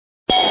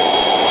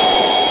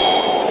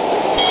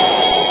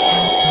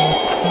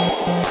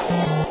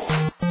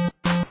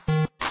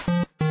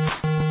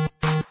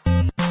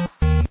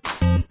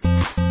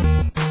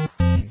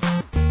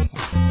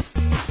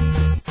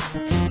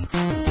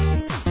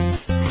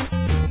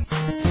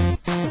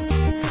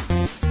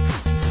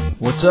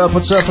What's up,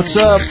 what's up, what's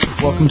up?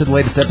 Welcome to the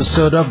latest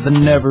episode of the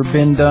Never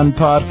Been Done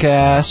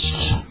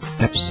podcast.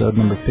 Episode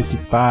number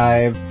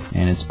 55.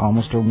 And it's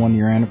almost our 1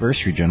 year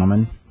anniversary,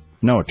 gentlemen.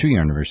 No, a 2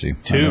 year anniversary.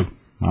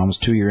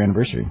 Almost 2 year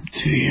anniversary.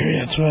 2 year,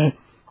 that's right.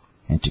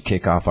 And to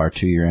kick off our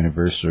 2 year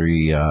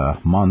anniversary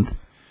month,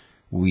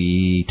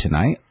 we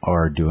tonight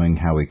are doing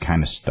how we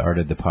kind of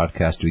started the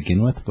podcast to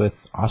begin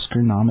with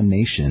Oscar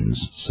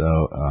nominations.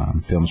 So,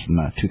 films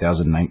from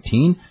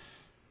 2019.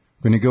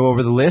 We're going to go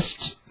over the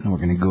list, and we're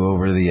going to go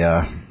over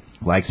the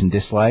likes and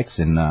dislikes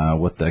and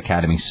what the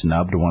Academy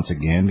snubbed once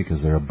again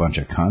because they're a bunch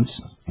of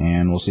cunts,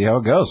 and we'll see how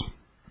it goes.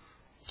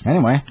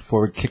 Anyway,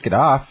 before we kick it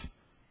off,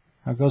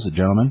 how goes it,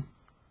 gentlemen?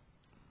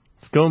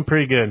 It's going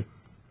pretty good.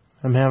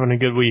 I'm having a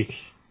good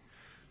week.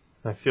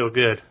 I feel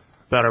good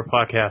about our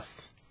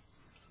podcast,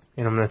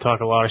 and I'm going to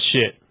talk a lot of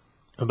shit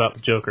about the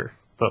Joker,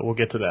 but we'll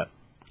get to that.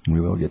 We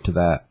will get to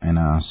that,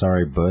 and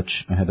sorry,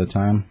 Butch, ahead of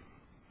time,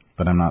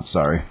 but I'm not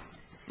sorry.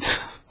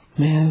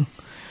 Man,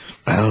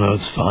 I don't know,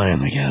 it's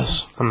fine, I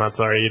guess. I'm not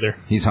sorry either.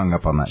 He's hung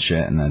up on that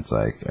shit, and it's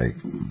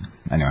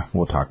anyway,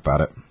 we'll talk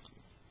about it.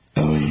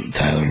 Oh,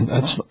 Tyler,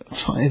 that's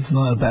fine. It's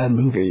not a bad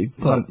movie.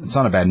 It's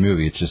not a bad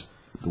movie, it's just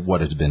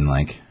what it's been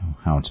like,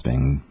 how it's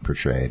being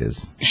portrayed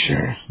is...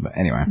 Sure. But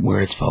anyway.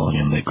 Where it's falling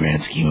in the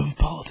grand scheme of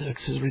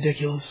politics is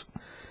ridiculous.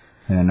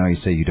 And I know you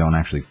say you don't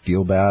actually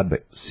feel bad,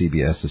 but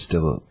CBS is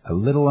still a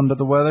little under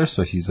the weather,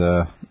 so he's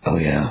Oh,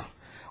 yeah.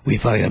 We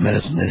finally got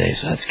medicine today,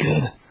 so that's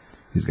good.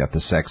 He's got the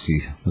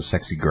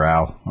sexy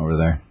growl over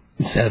there.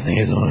 The sad thing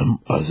is, when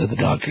I was at the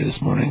doctor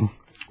this morning,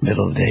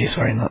 middle of the day,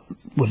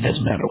 it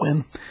doesn't matter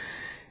when,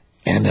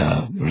 and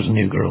there was a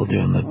new girl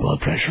doing the blood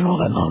pressure and all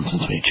that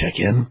nonsense when you check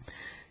in.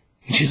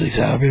 And she's like,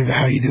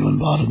 how you doing,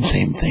 bottom?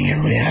 Same thing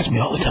everybody asks me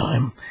all the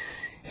time.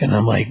 And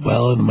I'm like,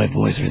 well, in my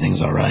voice,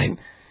 everything's all right.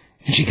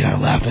 And she kind of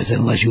laughed. I said,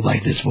 unless you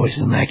like this voice,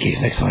 in that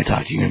case, next time I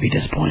talk to you, you're going to be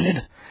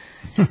disappointed.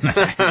 It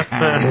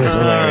was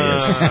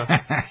hilarious.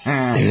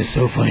 It was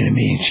so funny to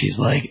me. And she's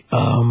like,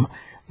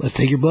 let's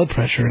take your blood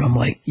pressure. And I'm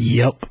like,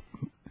 yep.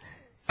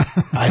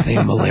 I think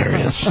I'm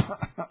hilarious.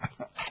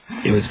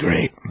 It was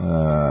great.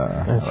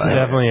 It's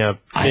definitely a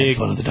I had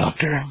fun at the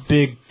doctor.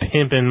 Big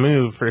pimpin'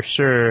 move for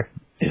sure.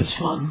 It was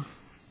fun.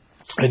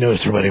 I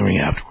noticed her wedding ring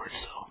afterwards,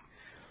 so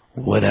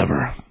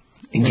whatever.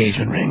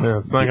 Engagement ring. Yeah,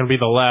 it's not going to be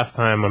the last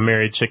time a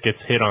married chick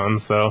gets hit on,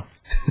 so.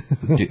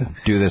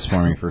 do this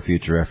for me for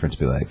future reference.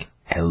 Be like,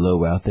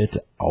 hello out there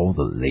to all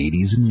the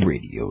ladies in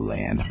Radio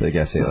Land. But I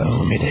gotta say that.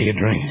 Let me take a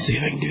drink and see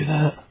if I can do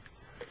that.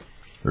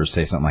 Or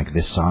say something like,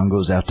 this song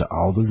goes out to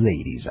all the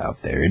ladies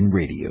out there in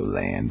Radio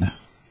Land.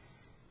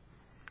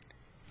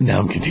 Now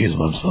I'm confused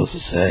what I'm supposed to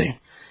say.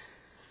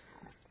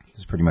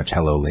 It's pretty much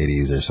hello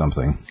ladies or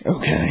something.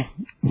 Okay.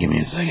 Give me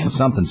a second.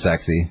 Something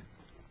sexy.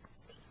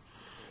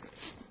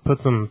 Put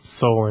some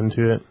soul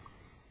into it.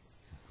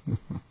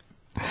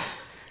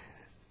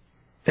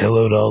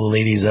 Hello to all the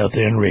ladies out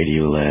there in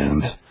Radio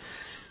Land.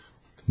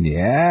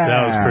 Yeah.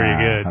 That was pretty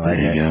good. I like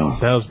There you it. go.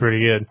 That was pretty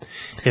good.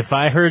 If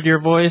I heard your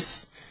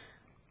voice,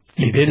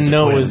 You'd be didn't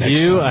know it was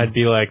disappointed you, next time. I'd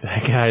be like,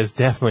 that guy is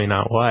definitely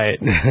not white.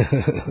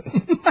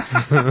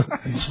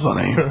 It's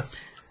funny.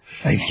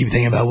 I just keep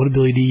thinking about what did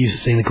Billy D used to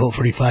say in the Colt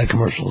 45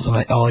 commercials,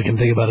 and all I can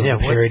think about is the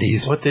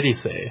parodies. What did he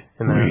say?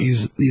 In Where there?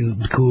 he's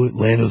cool,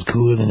 Lando's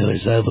cooler than the other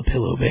side of the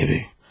pillow,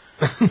 baby.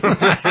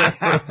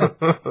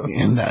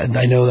 And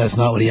I know that's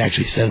not what he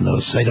actually said in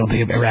those, because I don't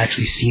think I've ever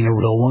actually seen a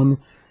real one,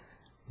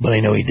 but I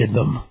know he did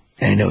them,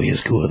 and I know he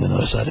is cooler than the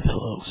other side of the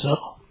pillow,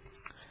 so.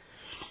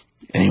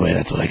 Anyway,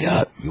 that's what I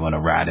got. You want to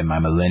ride in my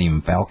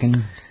Millennium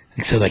Falcon?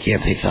 Except I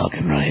can't say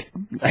Falcon, right?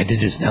 I did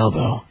just now,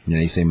 though. Yeah,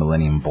 you say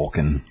Millennium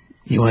Vulcan.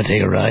 You want to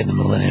take a ride in the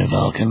Millennium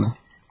Falcon?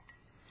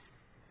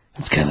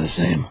 It's kind of the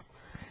same.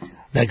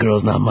 That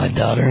girl's not my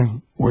daughter.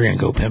 We're going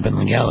to go pimping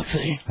the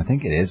galaxy. I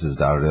think it is his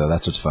daughter, though.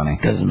 That's what's funny.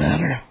 Doesn't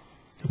matter.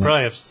 You'll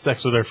probably have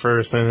sex with her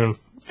first and then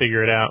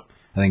figure it out.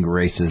 I think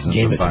racism.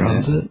 Game of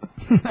Thrones it.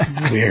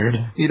 Weird.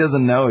 He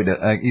doesn't know.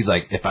 He's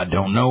like, if I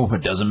don't know,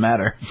 it doesn't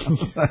matter.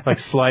 Like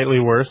slightly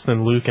worse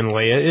than Luke and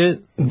Leia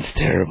it. It's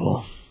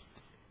terrible.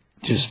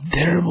 Just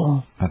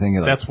terrible. I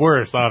think That's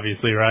worse,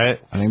 obviously,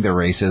 right? I think the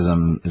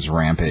racism is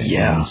rampant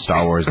in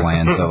Star Wars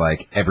land. So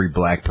like every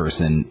black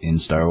person in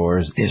Star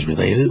Wars Is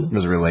related?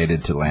 was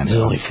related to Lando.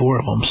 There's only 4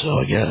 of them, so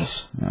I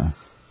guess. Yeah,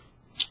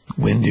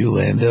 Windu,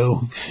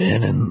 Lando,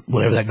 Finn, and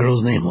whatever that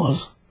girl's name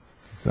was.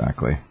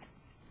 exactly.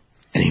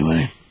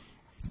 Anyway.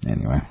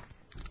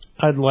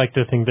 I'd like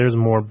to think there's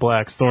more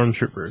black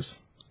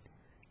stormtroopers.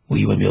 Well,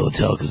 you wouldn't be able to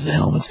tell because of the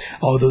helmets.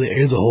 Although there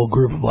is a whole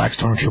group of black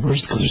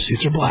stormtroopers because their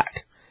suits are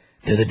black.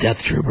 They're the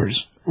Death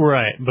Troopers.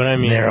 Right, but I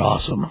mean, They're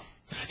awesome.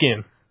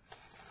 skin.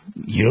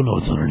 You don't know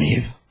what's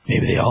underneath.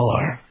 Maybe they all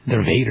are.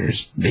 They're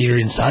Vaders. Vader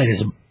inside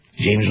is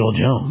James Earl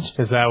Jones.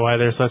 Is that why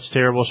they're such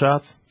terrible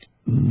shots?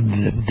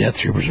 The Death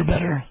Troopers are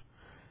better.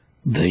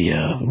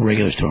 The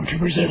regular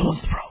Stormtroopers, they're the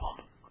ones with the problem.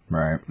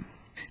 Right.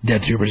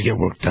 Death Troopers get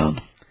work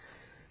done.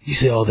 You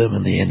see all them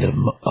in the end of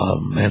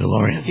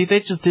Mandalorian. See,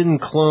 they just didn't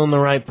clone the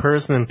right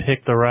person and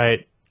pick the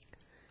right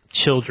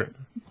children.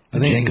 The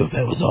Jango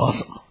Fett was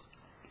awesome.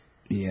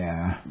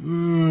 Yeah.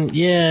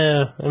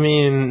 Yeah, I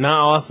mean, not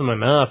awesome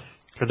enough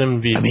for them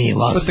to be he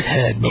lost his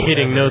head. But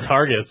hitting whatever. no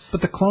targets.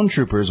 But the clone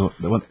troopers,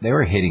 they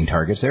were hitting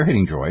targets. They were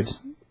hitting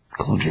droids.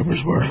 Clone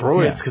troopers were.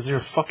 Droids, because they were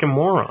fucking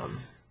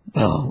morons.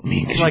 Well, 'cause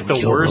It's you like can the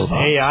kill worst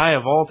robots. AI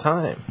of all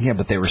time. Yeah,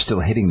 but they were still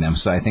hitting them.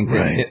 So I think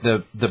Right.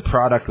 the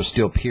product was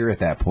still pure at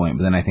that point.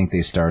 But then I think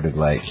they started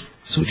like...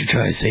 So what you're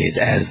trying to say is,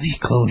 as the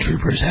clone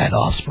troopers had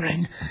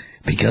offspring,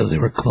 because they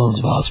were clones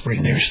of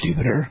offspring, they were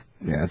stupider.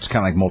 Yeah, it's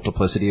kind of like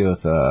multiplicity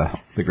with the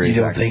great You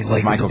don't actor, think,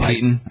 like, Michael with the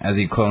Keaton, as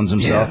he clones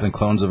himself Yeah. and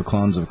clones of a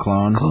clones of a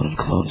clone. Clone of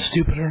clone,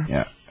 stupider.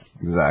 Yeah,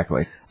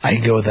 exactly. I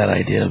can go with that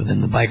idea, but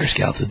then the biker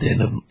scouts at the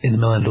end of in the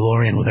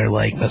Mandalorian, where they're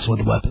like messing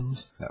with the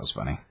weapons, That was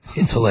funny.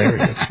 it's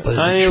hilarious. But is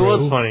I it mean, it true?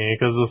 was funny,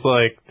 because it's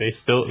like,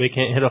 they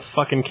can't hit a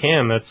fucking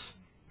can that's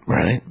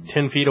Right?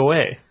 10 feet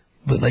away.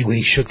 But like when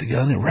he shook the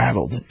gun, it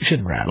rattled. It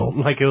shouldn't rattle.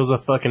 Like it was a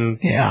fucking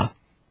Yeah,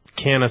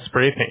 can of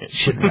spray paint.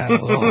 shouldn't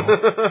rattle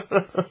at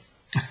all.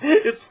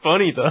 It's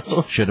funny,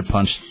 though. Shouldn't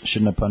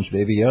have punched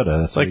Baby Yoda.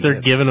 That's It's like what he they're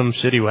gets. giving them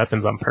shitty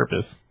weapons on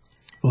purpose.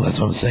 Well, that's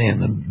what I'm saying.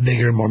 The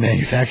bigger, more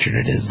manufactured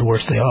it is, the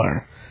worse they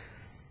are.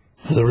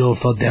 So the real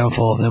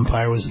downfall of the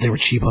Empire was that they were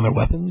cheap on their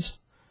weapons.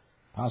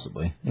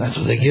 Possibly. That's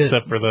what they get.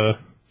 Except for the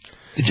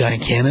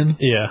giant cannon.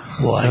 yeah.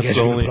 Well, I that's guess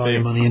the you're only gonna put all your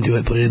thing. money into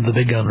it, put it into the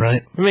big gun,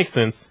 right? It makes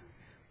sense.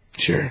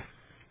 Sure.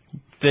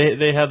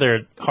 They had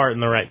their heart in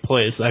the right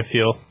place, I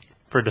feel,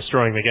 for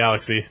destroying the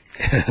galaxy,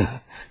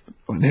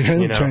 They're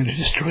trying, You know. trying to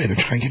destroy. They're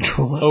trying to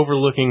control it.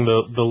 overlooking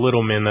the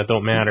little men that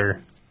don't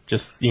matter.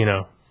 Just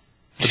the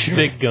Sure.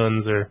 big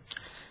guns are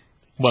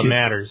what Ki-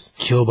 matters.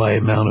 Kill by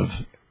amount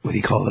of, what do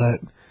you call that?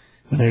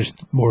 When there's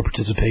more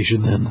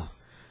participation than,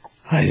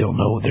 I don't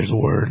know what there's a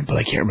word, but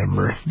I can't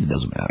remember. It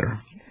doesn't matter.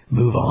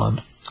 Move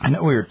on. I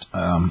know we were.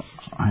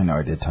 I know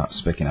I did talk.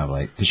 Speaking of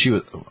like, because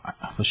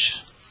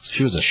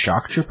she was a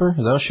shock trooper. Is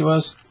that what she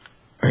was?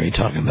 Are you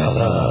talking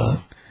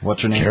about,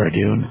 What's her name? Cara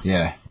Dune?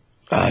 Yeah.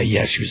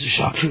 Yeah, she was a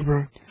shock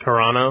trooper.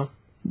 Carano,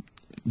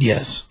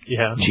 Yes.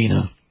 yeah,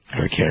 Gina,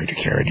 her character,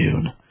 Cara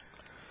Dune.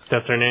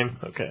 that's her name.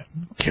 Okay,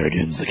 Cara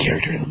Dune's the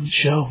character in the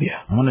show,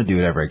 yeah. I want to do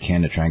whatever I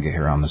can to try and get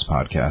her on this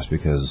podcast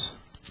because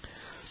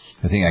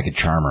I think I could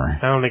charm her.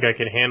 I don't think I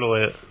could handle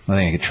it. I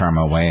think I could charm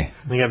her away.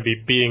 I think I'd be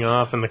beating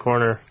off in the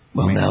corner.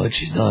 Well, now that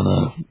she's done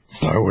a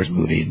Star Wars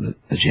movie,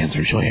 the chance of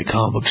her showing a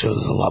comic book shows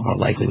is a lot more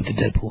likely with the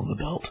Deadpool in the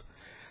belt.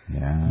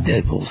 Yeah.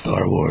 Deadpool,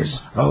 Star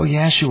Wars. Oh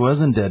yeah, she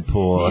was in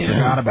Deadpool. I Yeah.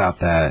 forgot about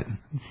that.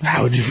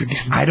 How would you forget?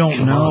 I don't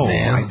Come know. on,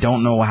 man. I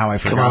don't know how I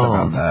Come forgot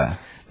on. about that.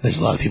 There's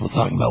a lot of people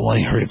talking about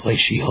wanting her to play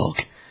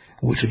She-Hulk,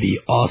 which would be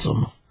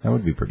awesome. That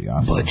would be pretty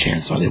awesome. But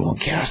chances are they won't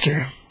cast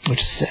her,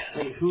 which is sad.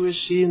 Wait, who is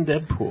she in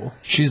Deadpool?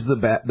 She's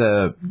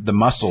the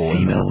muscle in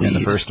Female the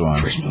lead. first one.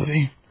 First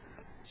movie.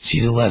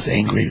 She's a less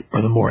angry,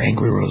 or the more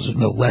angry Rose.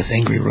 No, less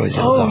angry Rose.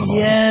 Oh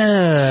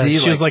yeah, See,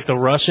 she was like the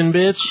Russian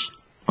bitch.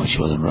 Oh,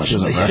 she wasn't Russian.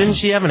 wasn't but yeah. Russian. Didn't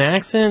she have an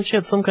accent? She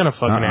had some kind of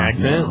fucking Uh-uh.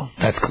 accent. No,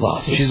 that's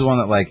Colossus. She's the one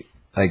that like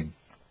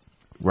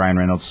Ryan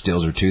Reynolds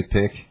steals her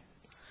toothpick.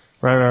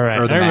 Right. Or I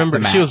the remember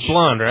the she was match.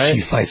 blonde, right?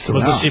 She fights the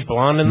Wasn't Russian. she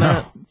blonde in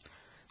that?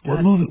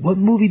 What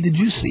movie did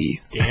you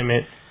see? Damn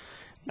it!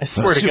 I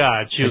swear to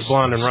God, she was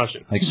blonde and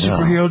Russian. Like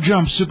superhero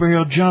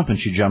jump, and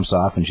she jumps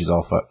off, and she's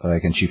all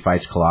and she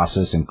fights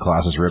Colossus, and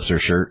Colossus rips her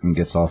shirt and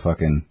gets all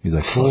fucking. He's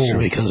like, Fluster "Oh,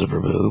 because of her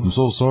I'm boobs.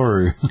 so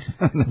sorry."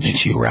 And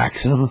she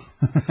racks him.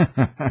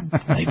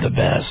 Like the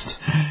best.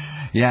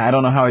 Yeah, I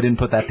don't know how I didn't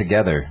put that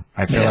together.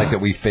 I feel Yeah. like that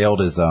we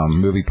failed as movie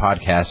I'm going to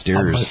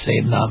podcasters.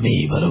 say not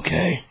me, but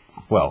okay.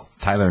 Well,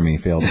 Tyler and me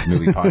failed as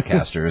movie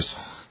podcasters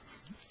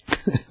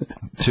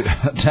to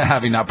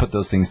having not put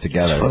those things It's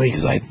together. funny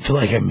because I feel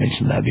like I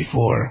mentioned that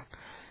before.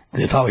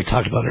 I thought we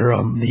talked about her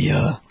on the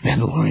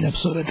Mandalorian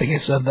episode. I think I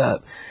said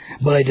that.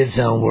 But I did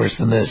sound worse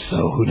than this,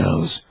 so who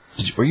knows?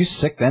 Were you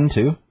sick then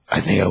too? I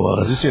think I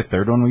Is this was. your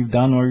third one we've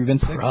done where we've been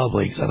sick?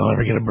 Probably because I don't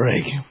ever get a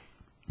break.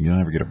 You don't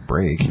ever get a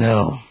break.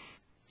 No.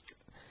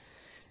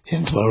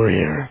 Hence why we're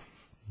here.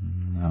 I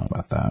don't know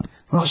about that.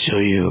 I'll show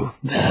you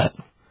that.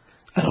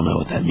 I don't know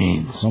what that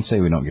means. Don't say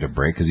we don't get a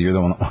break because you're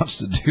the one that wants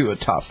to do a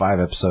top 5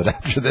 episode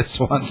after this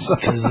one. So.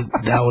 Because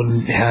that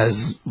one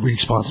has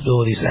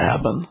responsibilities to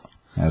happen.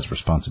 Has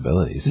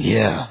responsibilities.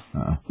 Yeah.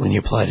 Oh. When you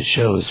apply to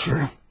shows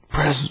for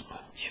press,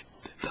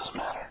 it doesn't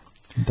matter.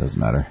 It doesn't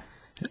matter.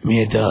 I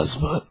mean, it does,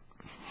 but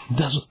it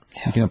doesn't.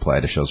 You Yeah. can apply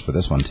to shows for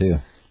this one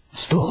too.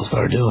 Still, I'll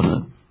start doing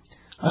it.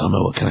 I don't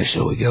know what kind of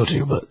show we go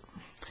to, but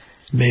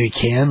maybe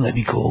that'd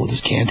be cool.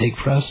 Does Can take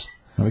press?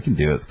 Well, we can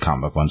do it,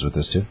 comic book ones with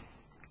this too.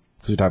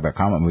 Because we talk about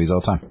comic movies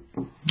all the time.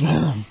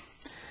 Yeah.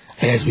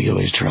 I guess we can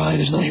always try.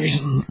 There's no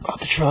reason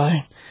not to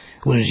try.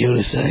 What does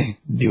Yoda say?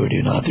 Do or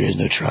do not. There is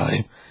no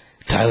try.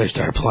 Tyler,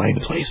 start applying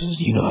to places.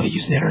 You know how to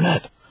use the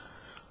internet.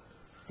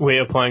 Wait,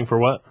 applying for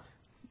what?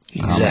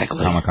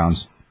 Exactly. Comic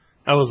Cons.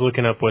 I was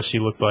looking up what she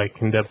looked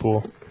like in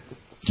Deadpool.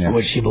 Yeah.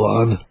 Was she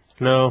blonde?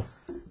 No,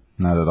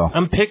 Not at all.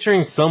 I'm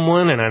picturing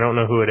someone and I don't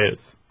know who it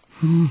is.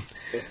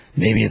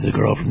 Maybe it's the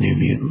girl from New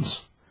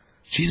Mutants.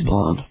 She's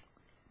blonde.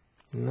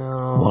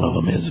 No, One of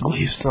them is, at it's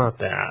least. not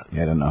that.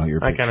 Yeah, I don't know who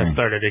you're I picturing. kind of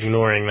started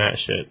ignoring that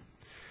shit.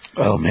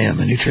 Oh, man,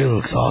 the new trailer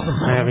looks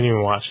awesome. I haven't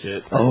even watched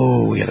it.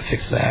 Oh, we gotta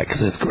fix that,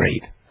 because it's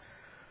great.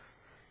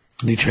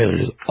 The new trailer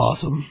is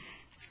awesome.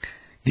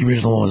 The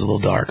original one was a little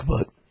dark,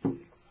 but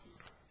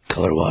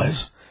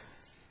color-wise,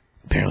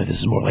 apparently this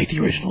is more like the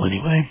original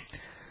anyway.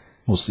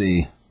 We'll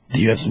see.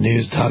 Do you have some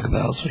news to talk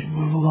about so we can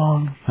move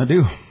along? I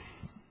do.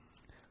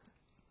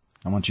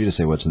 I want you to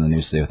say what's in the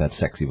news today with that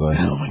sexy voice.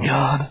 Oh, my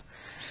God.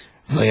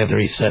 It's like I have to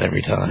reset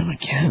every time. I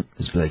can't.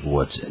 Just be like,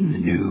 what's in the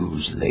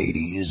news,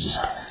 ladies?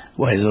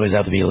 Why does it always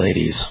have to be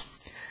ladies?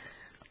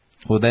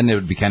 Well, then it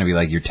would be kind of be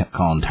like you're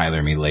calling Tyler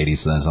and me lady,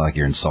 so then it's not like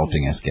you're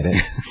insulting us, get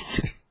it?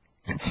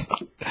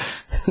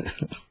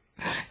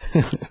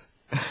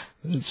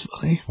 That's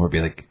funny. Or be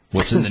like,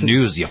 what's in the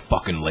news, you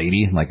fucking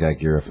lady? Like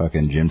you're a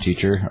fucking gym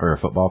teacher or a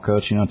football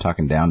coach,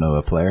 talking down to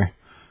a player.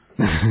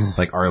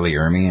 Like Arlie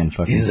Ermy and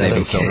fucking Saving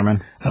okay?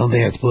 Silverman. I don't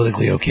think that's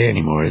politically okay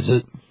anymore, is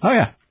it? Oh,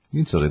 yeah. You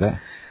can still do that.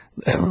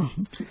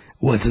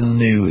 What's in the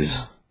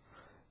news?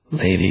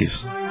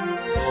 Ladies.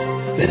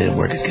 That didn't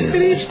work as good as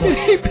the stuff.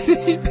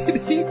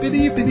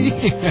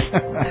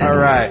 All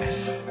right.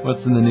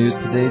 What's in the news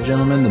today,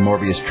 gentlemen? The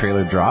Morbius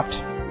trailer dropped,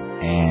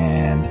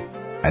 and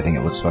I think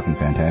it looks fucking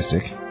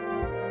fantastic.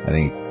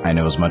 I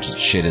know as much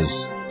shit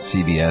as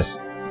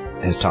CBS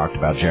has talked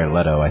about Jared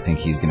Leto, I think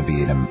he's going to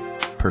be a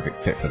perfect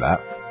fit for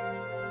that.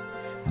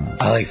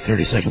 I like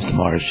 30 Seconds to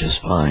Mars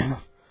just fine.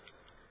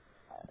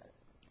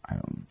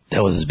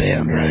 That was his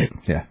band, right?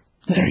 Yeah.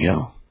 There you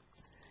go.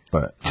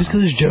 But just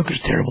because his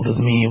Joker's terrible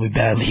doesn't mean he'll be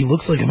bad. He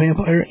looks like a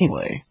vampire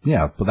anyway.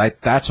 Yeah,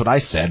 but that's what I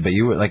said. But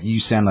you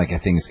sound like I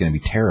think it's going to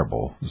be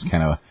terrible. It's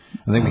kind of.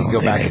 I think we can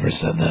go back. I never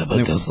said that, but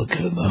it does look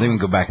good though. I think we can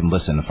go back and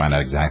listen to find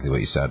out exactly what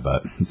you said,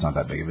 but it's not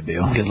that big of a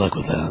deal. Good luck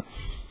with that.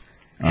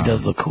 It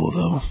does look cool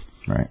though.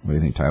 Right. What do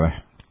you think, Tyler?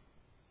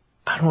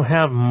 I don't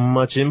have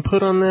much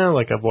input on that.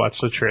 Like, I've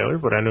watched the trailer,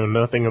 but I know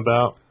nothing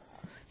about.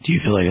 Do you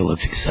feel like it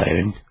looks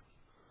exciting?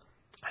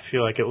 I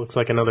feel like it looks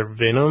like another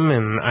Venom,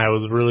 and I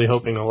was really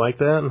hoping to like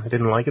that, and I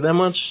didn't like it that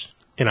much.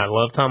 And I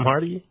love Tom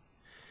Hardy,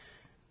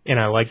 and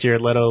I like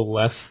Jared Leto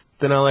less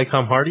than I like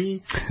Tom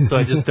Hardy, so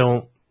I just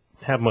don't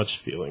have much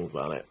feelings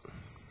on it.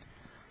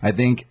 I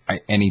think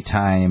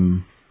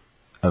anytime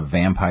a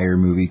vampire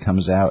movie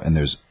comes out and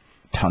there's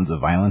tons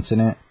of violence in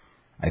it,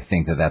 I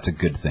think that's a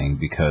good thing,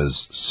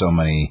 because so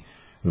many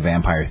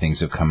vampire things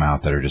have come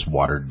out that are just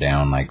watered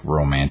down, like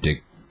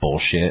romantic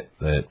bullshit,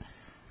 that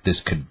this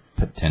could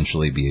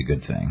potentially be a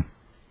good thing.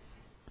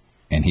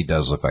 And he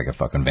does look like a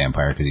fucking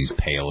vampire because he's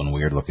pale and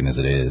weird looking as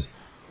it is.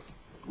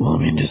 Well, I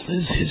mean, just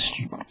his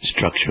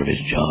structure of his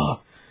jaw,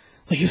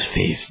 like his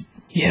face,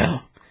 yeah.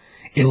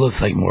 It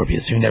looks like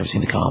Morbius. If you've never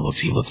seen the comic books,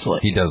 he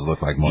does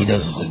look like Morbius. He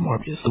does look like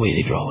Morbius, the way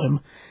they draw him.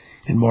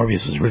 And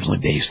Morbius was originally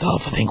based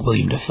off, I think,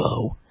 William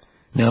Dafoe.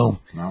 No.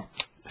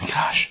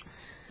 Gosh.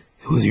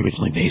 Who was he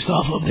originally based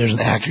off of? There's an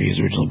actor he was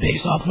originally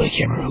based off of, but I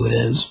can't remember who it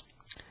is.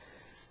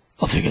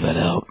 I'll figure that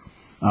out.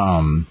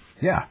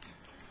 Yeah.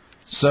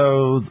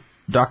 So,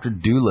 Dr.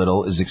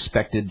 Dolittle is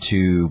expected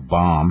to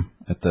bomb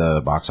at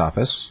the box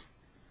office.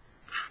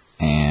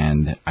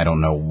 And I don't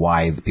know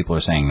why the people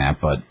are saying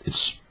that, but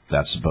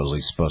that's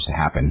supposedly supposed to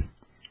happen.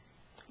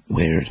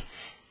 Weird.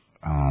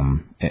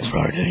 It's for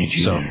Robert Downey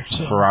Jr.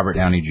 So for Robert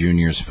Downey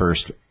Jr.'s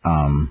first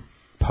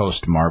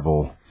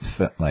post-Marvel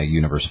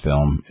universe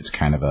film, it's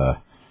kind of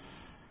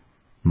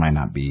might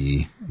not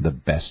be the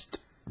best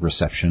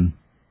reception.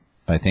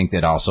 I think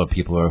that also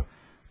people are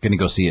going to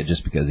go see it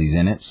just because he's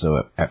in it.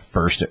 So at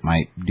first it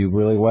might do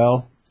really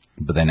well,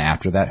 but then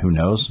after that, who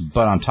knows?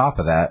 But on top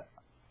of that,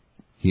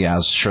 he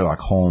has Sherlock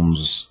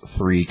Holmes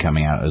 3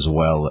 coming out as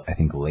well, I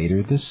think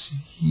later this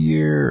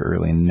year,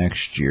 early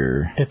next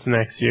year. It's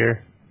next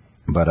year.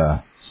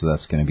 But, so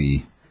that's going to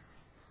be,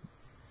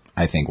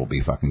 I think will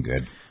be fucking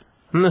good.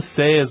 I'm going to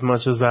say, as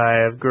much as I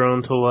have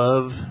grown to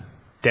love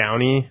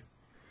Downey,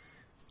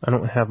 I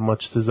don't have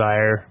much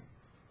desire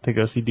to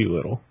go see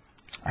Dolittle.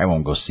 I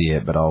won't go see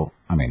it, but I'll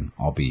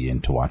be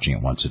into watching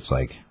it once it's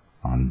like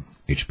on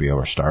HBO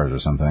or Starz or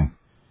something.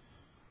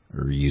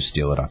 Or you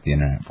steal it off the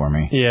internet for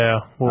me.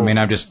 Yeah. We'll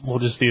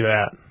just do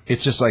that.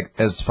 It's just like,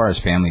 as far as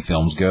family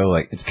films go,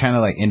 like, it's kind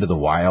of like Into the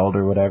Wild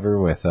or whatever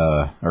with,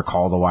 or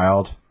Call of the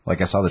Wild. Like,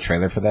 I saw the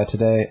trailer for that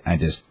today. I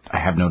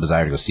have no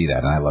desire to go see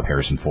that, and I love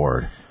Harrison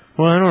Ford.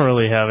 Well, I don't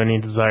really have any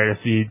desire to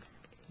see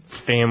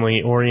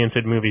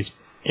family-oriented movies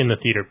in the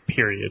theater,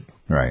 period.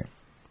 Right.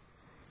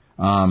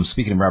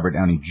 Speaking of Robert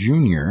Downey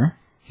Jr.,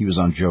 he was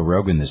on Joe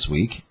Rogan this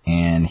week,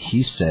 and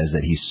he says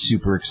that he's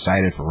super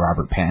excited for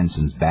Robert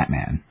Pattinson's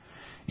Batman.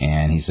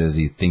 And he says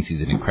he thinks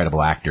he's an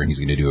incredible actor and he's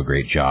going to do a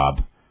great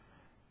job.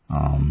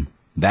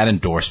 That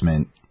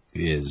endorsement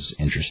is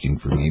interesting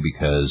for me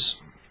because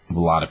a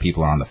lot of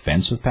people are on the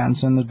fence with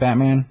Pattinson as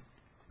Batman.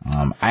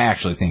 I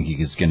actually think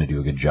he's going to do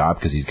a good job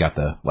because he's got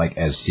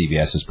as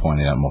CBS has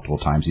pointed out multiple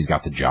times, he's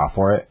got the jaw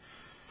for it.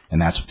 And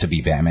that's, to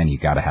be Batman, you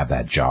got to have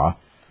that jaw.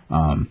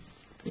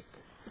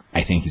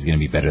 I think he's going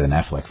to be better than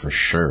Affleck for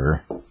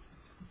sure.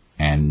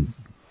 And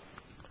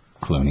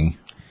Clooney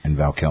and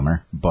Val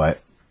Kilmer.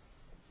 But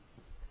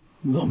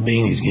well,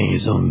 being he's getting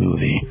his own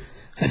movie,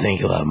 I think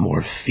he'll have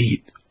more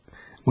feet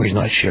where he's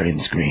not sharing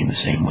the screen the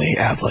same way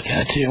Affleck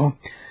had to.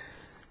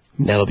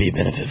 That'll be a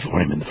benefit for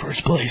him in the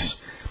first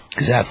place.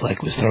 Because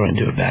Affleck was thrown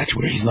into a batch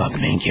where he's not the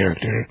main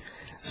character,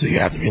 so you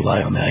have to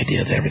rely on the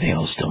idea that everything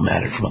else still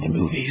mattered from other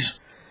movies.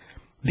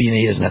 Being that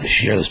he doesn't have to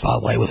share the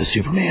spotlight with a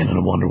Superman and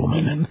a Wonder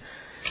Woman and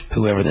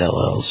whoever the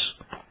hell else.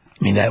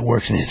 I mean, that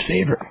works in his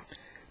favor.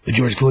 But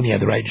George Clooney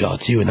had the right jaw,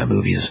 too, and that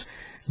movie is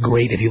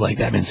great if you like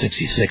Batman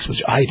 66,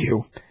 which I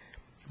do.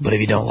 But if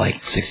you don't like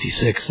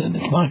 66, then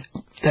it's not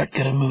that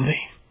good a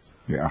movie.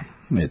 Yeah,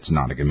 it's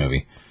not a good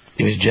movie.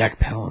 It was Jack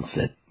Palance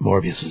that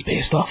Morbius is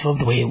based off of,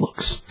 the way he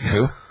looks.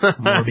 Who?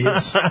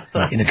 Morbius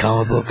in the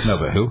comic books. No,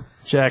 but who?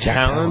 Jack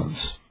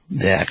Palance,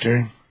 the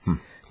actor.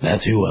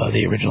 That's who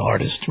the original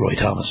artist, Roy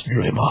Thomas,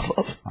 drew him off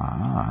of.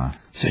 Ah.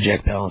 So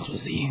Jack Palance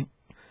was the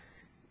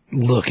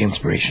look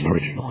inspiration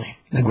originally.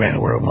 And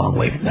granted, we're a long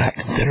way from that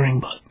considering,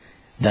 but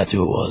that's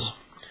who it was.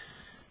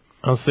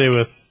 I'll say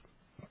with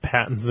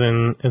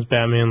Pattinson as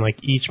Batman,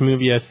 like each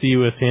movie I see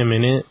with him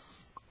in it,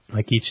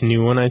 like each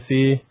new one I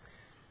see,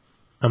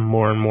 I'm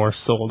more and more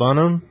sold on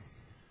him.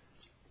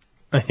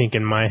 I think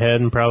in my head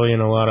and probably in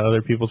a lot of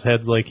other people's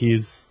heads, like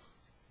he's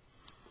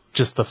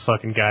just the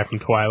fucking guy from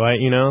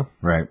Twilight, you know?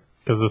 Right.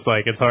 Because it's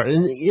like, it's hard.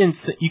 And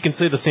you can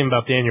say the same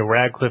about Daniel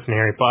Radcliffe and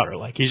Harry Potter.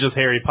 Like, he's just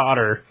Harry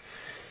Potter.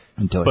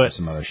 Until he gets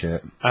some other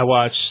shit. I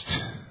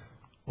watched,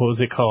 what was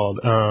it called?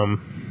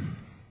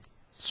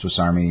 Swiss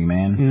Army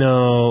Man?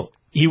 No,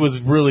 he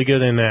was really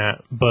good in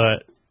that,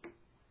 but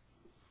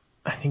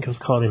I think it was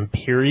called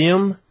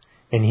Imperium.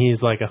 And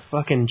he's like a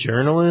fucking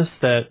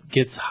journalist that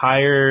gets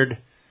hired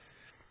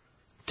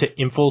to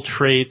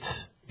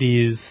infiltrate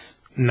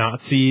these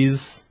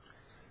Nazis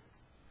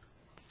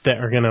that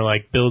are gonna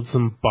like build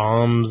some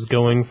bombs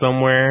going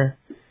somewhere.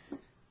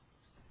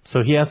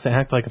 So he has to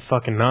act like a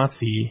fucking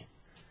Nazi.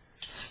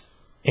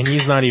 And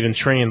he's not even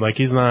trained. Like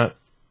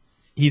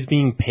he's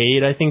being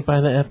paid, I think,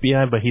 by the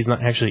FBI, but he's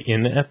not actually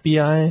in the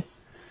FBI.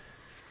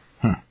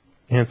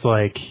 And it's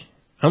like,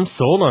 I'm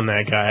sold on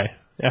that guy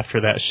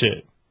after that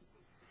shit.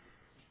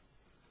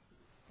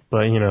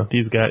 But, you know,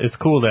 these guys, it's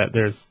cool that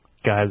there's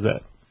guys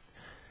that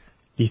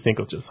you think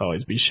will just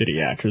always be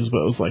shitty actors, but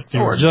it was like, they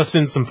were just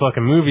in some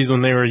fucking movies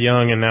when they were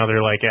young, and now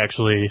they're like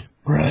actually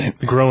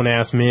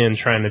grown-ass men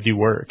trying to do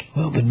work.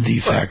 Well, the de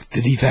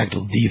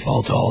facto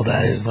default to all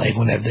that is like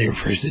whenever they were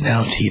first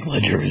announced Heath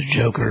Ledger as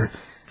Joker,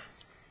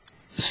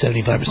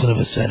 75% of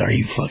us said, "Are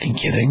you fucking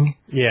kidding?"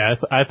 Yeah,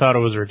 I thought it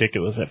was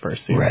ridiculous at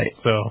first, too. Right.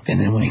 So, and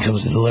then when he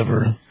comes to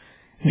deliver,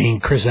 I mean,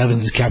 Chris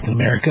Evans is Captain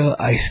America.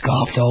 I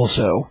scoffed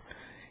also.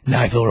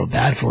 Now I feel real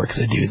bad for it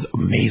because the dude's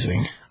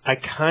amazing. I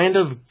kind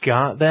of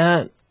got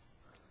that,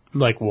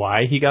 like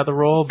why he got the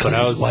role, but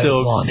I was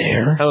still blonde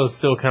hair. I was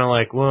still kind of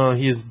like, well,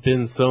 he's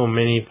been so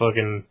many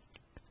fucking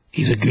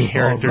he's a good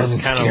characters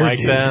kind of like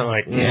dude. that,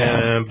 like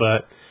yeah,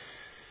 but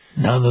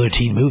not another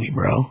teen movie,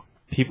 bro.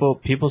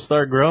 People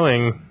start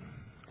growing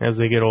as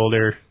they get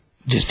older.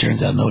 Just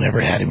turns out no one ever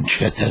had him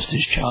test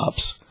his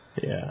chops.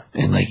 Yeah,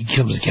 and like he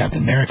comes to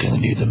Captain America, and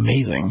the dude's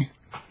amazing.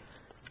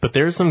 But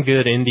there's some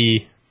good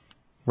indie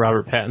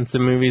Robert Pattinson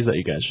movies that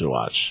you guys should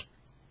watch.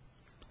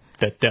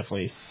 That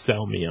definitely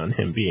sell me on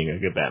him being a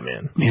good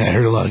Batman. I mean, I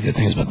heard a lot of good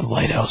things about The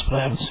Lighthouse, but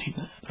I haven't seen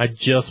that. I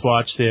just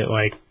watched it,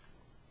 like,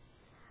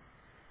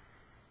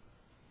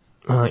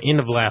 end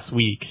of last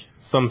week,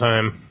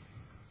 sometime.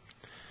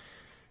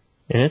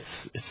 And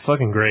it's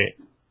fucking great.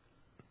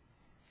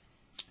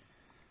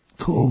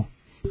 Cool.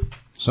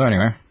 So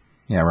anyway,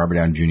 yeah, Robert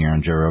Downey Jr.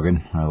 on Joe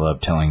Rogan. I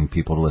love telling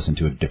people to listen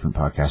to a different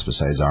podcast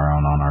besides our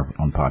own on our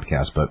own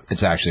podcast, but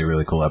it's actually a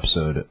really cool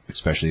episode,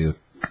 especially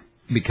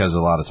because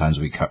a lot of times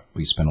we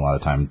spend a lot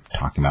of time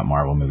talking about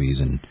Marvel movies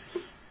and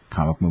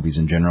comic movies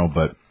in general,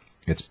 but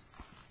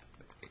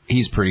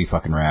he's pretty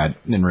fucking rad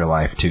in real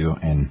life too,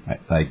 and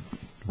like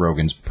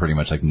Rogan's pretty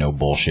much like no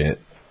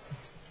bullshit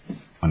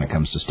when it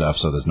comes to stuff,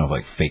 so there's no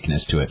like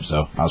fakeness to it.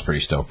 So I was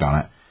pretty stoked on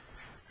it.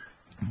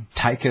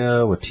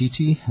 Taika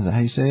Waititi, is that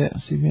how you say it?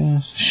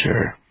 CBS?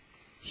 Sure.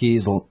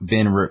 He's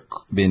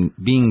been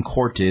being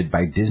courted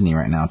by Disney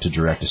right now to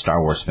direct a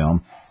Star Wars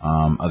film.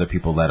 Other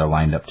people that are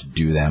lined up to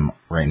do them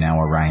right now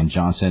are Rian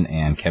Johnson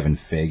and Kevin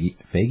Feige.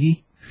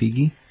 Yeah.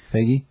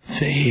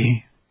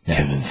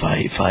 Kevin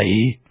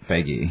Feige.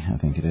 Feige, I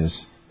think it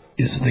is.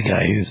 Is the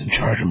guy who's in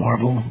charge of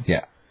Marvel?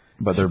 Yeah,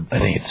 but I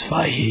think it's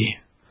Feige.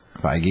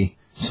 Feige.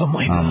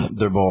 Something like that.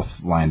 They're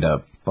both lined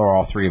up, or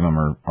all three of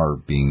them are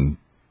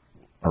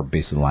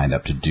basically lined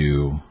up to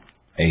do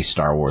a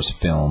Star Wars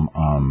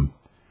film.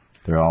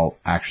 They're all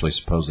actually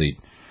supposedly.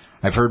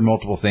 I've heard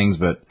multiple things,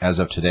 but as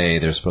of today,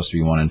 there's supposed to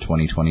be one in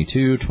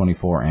 2022,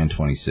 24, and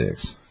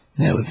 26.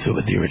 That would fit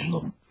with the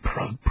original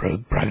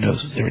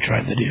prognosis they were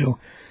trying to do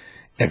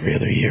every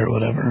other year or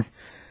whatever.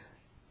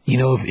 You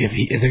know,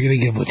 if they're going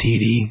to give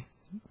Waititi,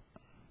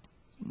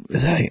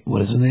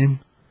 what is his name?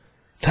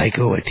 Taika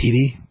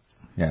Waititi?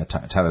 Yeah,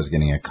 Tyler's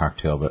getting a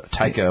cocktail, but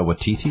Taika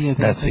Waititi, I think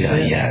that's the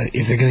guy, yeah.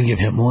 If they're going to give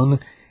him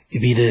one,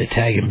 if he did a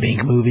Tag and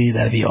Bink movie,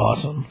 that'd be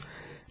awesome.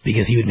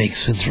 Because he would make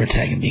sense for a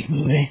Tag and Bink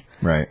movie.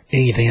 Right.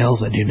 Anything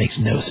else, that dude makes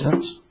no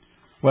sense.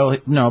 Well,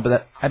 no,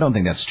 but I don't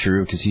think that's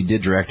true because he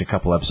did direct a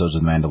couple episodes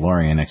of The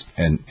Mandalorian,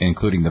 and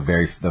including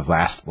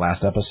the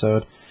last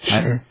episode.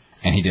 Sure.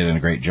 And he did a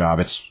great job.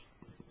 I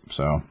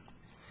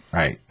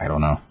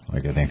don't know.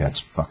 Like, I think that's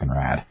fucking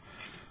rad.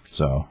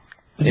 So.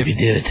 But if he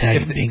did a Tag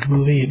and Bink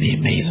movie, it'd be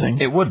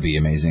amazing. It would be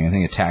amazing. I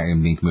think a Tag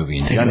and Bink movie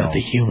in Think general. about the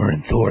humor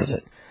in Thor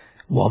that,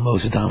 while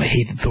most of the time I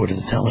hate that Thor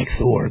doesn't sound like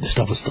Thor, the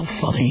stuff was still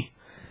funny.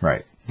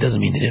 Right. It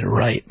doesn't mean they did it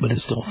right, but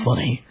it's still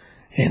funny.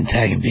 And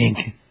Tag and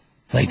Bink,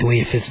 like the way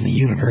it fits in the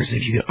universe,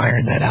 if you could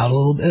iron that out a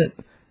little bit,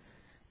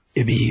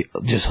 it'd be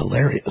just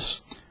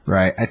hilarious.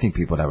 Right. I think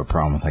people would have a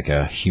problem with like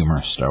a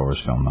humorous Star Wars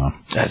film, though.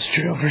 That's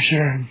true for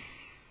sure.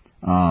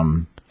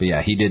 But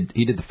yeah, he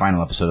did the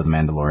final episode of The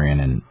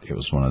Mandalorian, and it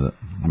was one of the.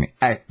 I mean,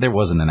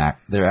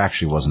 there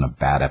actually wasn't a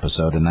bad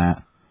episode in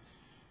that.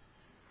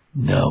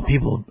 No,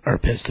 people are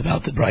pissed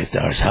about the Bryce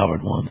Dallas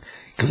Howard one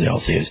because they all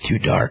say it was too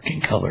dark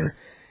in color,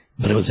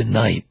 but it was at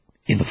night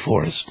in the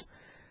forest,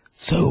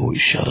 so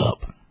shut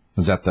up.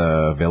 Was that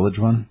the Village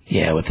one?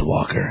 Yeah, with the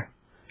walker.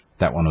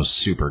 That one was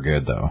super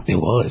good, though. It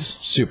was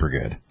Super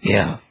good.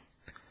 yeah,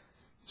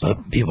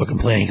 but people are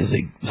complaining because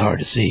it's hard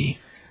to see,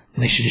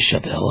 and they should just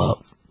shut the hell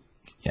up.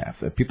 Yeah,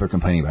 if people are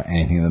complaining about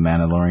anything The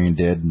Mandalorian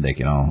did, they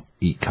can all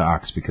eat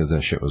cocks because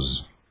that shit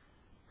was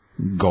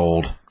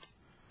gold.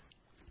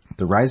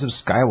 The Rise of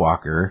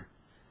Skywalker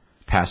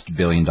passed $1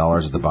 billion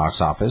at the box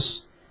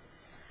office.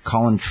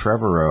 Colin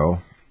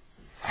Trevorrow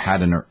had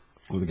the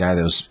guy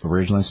that was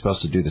originally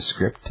supposed to do the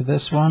script to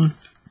this one.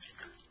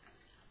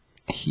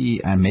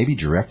 He maybe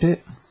direct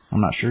it. I'm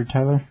not sure,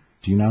 Tyler.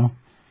 Do you know?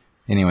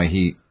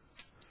 Anyway,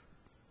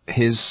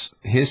 his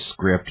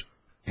script.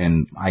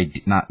 And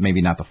not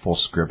the full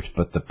script,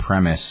 but the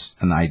premise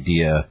and the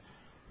idea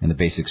and the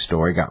basic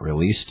story got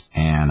released,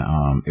 and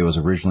it was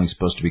originally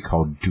supposed to be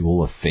called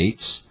Duel of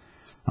Fates.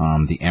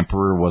 The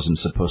Emperor wasn't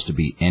supposed to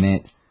be in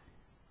it.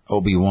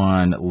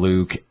 Obi-Wan,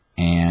 Luke,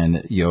 and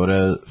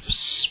Yoda,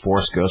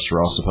 Force Ghosts,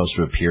 were all supposed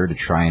to appear to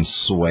try and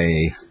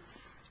sway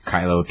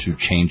Kylo to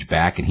change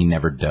back, and he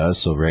never does,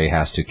 so Rey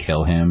has to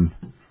kill him.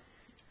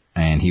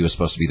 And he was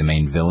supposed to be the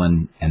main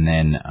villain. And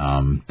then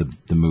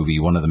the movie,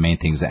 one of the main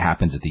things that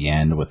happens at the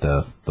end with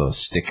the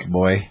stick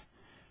boy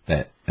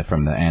that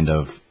from the end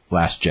of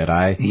Last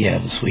Jedi. Yeah,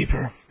 the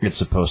sweeper. It's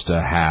supposed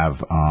to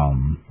have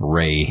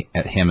Rey,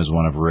 him as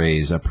one of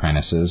Rey's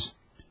apprentices.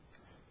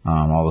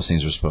 All those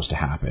things are supposed to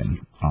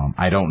happen.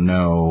 I don't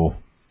know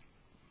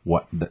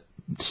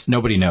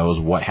nobody knows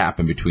what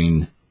happened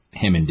between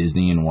him and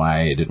Disney and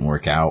why it didn't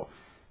work out.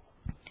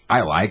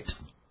 I liked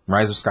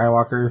Rise of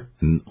Skywalker,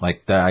 and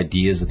like the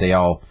ideas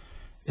that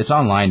it's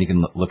online, you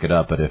can look it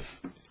up, but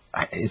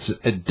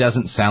it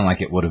doesn't sound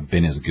like it would have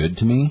been as good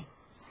to me,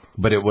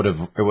 but it would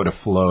have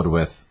flowed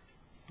with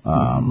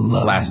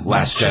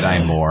Last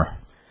Jedi more.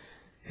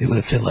 It would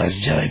have fit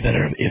Last Jedi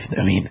better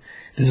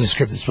this is a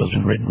script that's supposed to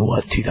be written,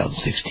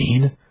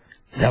 2016? Is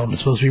that when it's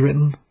supposed to be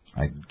written?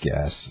 I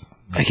guess.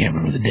 I can't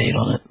remember the date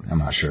on it. I'm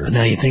not sure. But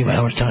now you think about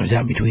how much time has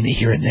happened between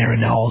here and there,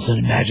 and now all of a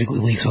sudden it magically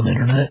leaks on the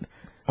internet.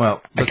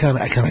 Well, I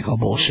kind of call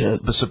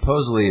bullshit. But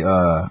supposedly,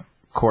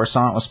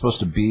 Coruscant was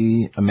supposed to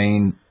be a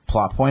main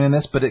plot point in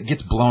this, but it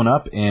gets blown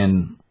up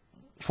in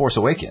Force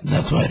Awakens.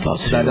 That's what I thought,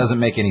 too. So that doesn't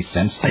make any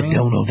sense to me. I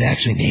don't know if they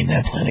actually named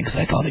that planet, because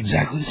I thought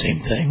exactly the same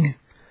thing.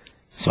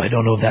 So I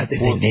don't know if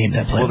they named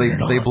that planet or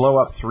not. They blow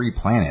up 3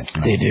 planets.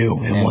 They do,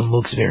 and one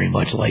looks very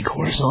much like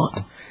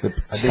Coruscant,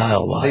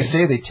 style-wise. They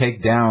say they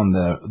take down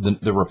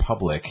the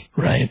Republic.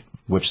 Right.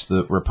 Which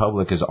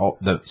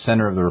the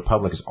center of the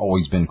Republic has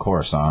always been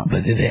Coruscant.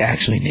 But did they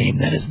actually name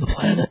that as the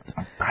planet?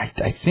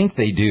 I think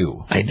they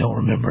do. I don't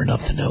remember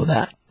enough to know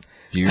that.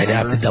 I'd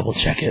have to double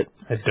check it.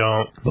 I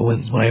don't. But when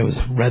I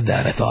read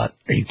that, I thought,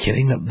 are you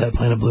kidding? That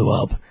planet blew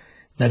up.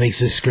 That makes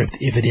this script,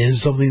 if it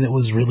is something that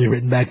was really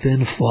written back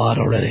then, flawed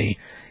already.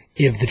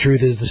 If the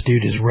truth is this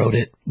dude just wrote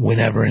it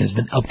whenever and has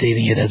been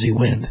updating it as he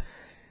went.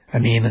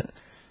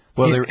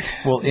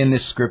 Well, in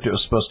this script, it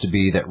was supposed to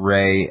be that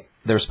Rey.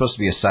 There was supposed to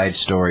be a side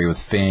story with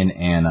Finn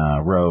and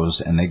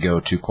Rose, and they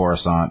go to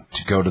Coruscant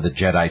to go to the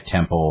Jedi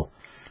Temple,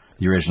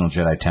 the original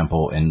Jedi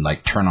Temple, and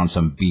like turn on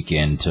some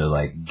beacon to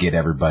like get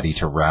everybody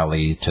to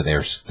rally to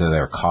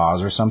their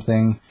cause or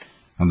something.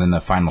 And then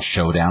the final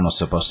showdown was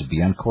supposed to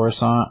be on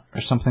Coruscant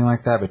or something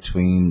like that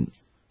between.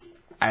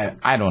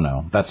 I don't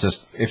know. That's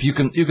just if you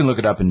can look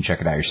it up and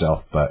check it out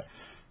yourself, but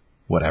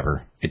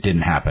whatever. It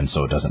didn't happen,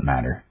 so it doesn't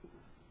matter.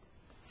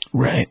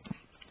 Right.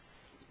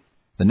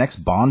 The next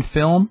Bond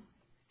film.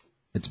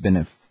 It's been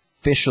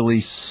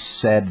officially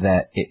said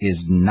that it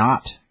is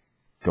not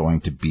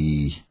going to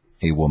be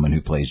a woman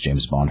who plays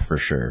James Bond for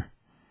sure.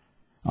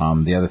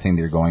 The other thing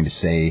they're going to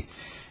say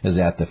is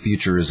that the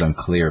future is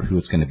unclear of who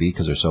it's going to be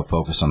because they're so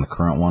focused on the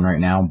current one right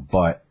now,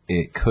 but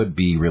it could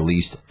be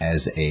released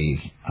as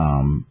a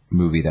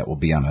movie that will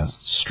be on a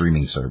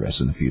streaming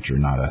service in the future,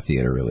 not a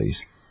theater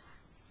release.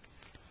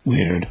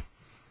 Weird.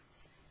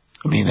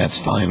 That's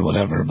fine,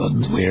 whatever, but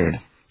it's weird.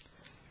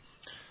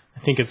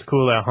 I think it's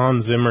cool that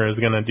Hans Zimmer is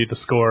going to do the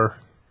score.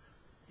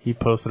 He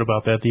posted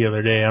about that the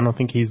other day. I don't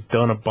think he's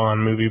done a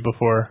Bond movie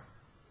before.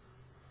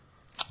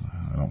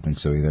 I don't think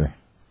so either.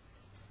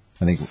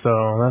 I think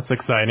So that's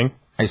exciting.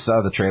 I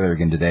saw the trailer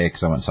again today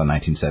because I went and saw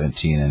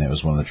 1917, and it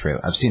was one of the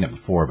trailers. I've seen it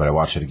before, but I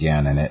watched it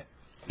again, and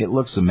it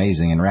looks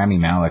amazing. And Rami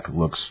Malek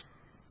looks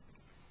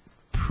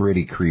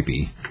pretty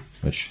creepy,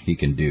 which he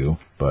can do,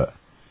 but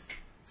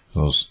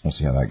we'll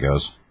see how that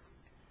goes.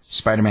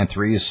 Spider-Man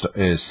 3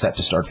 is set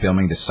to start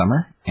filming this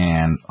summer,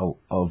 and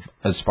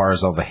as far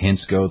as all the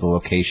hints go, the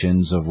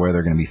locations of where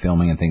they're going to be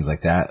filming and things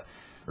like that,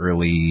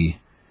 early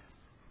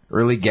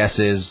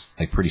guesses,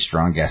 like pretty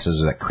strong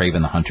guesses, that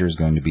Kraven the Hunter is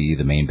going to be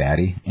the main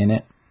baddie in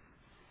it.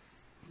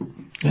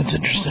 That's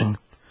interesting.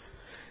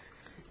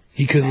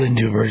 He could lead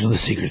into a version of the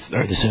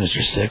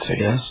Sinister Six, I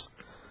guess.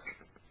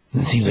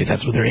 It seems like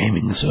that's what they're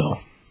aiming, so.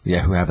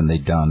 Yeah, who haven't they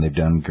done? They've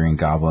done Green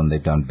Goblin,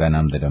 they've done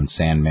Venom, they've done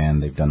Sandman,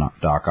 they've done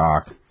Doc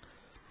Ock.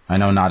 I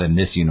know not in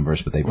this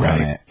universe, but they've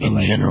done it. In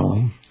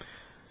general.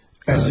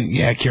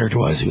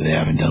 Character-wise, who they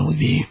haven't done would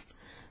be,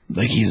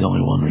 like, he's the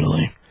only one,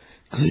 really.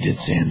 Because they did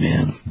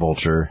Sandman.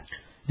 Vulture.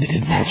 They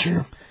did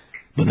Vulture.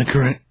 But in the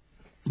current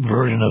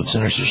version of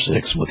Sinister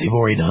Six, what they've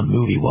already done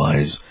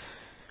movie-wise,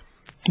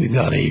 we've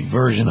got a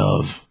version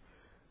of,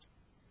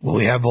 well,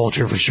 we have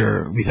Vulture for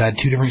sure. We've had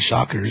two different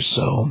Shockers,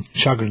 so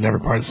Shocker's never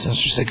part of the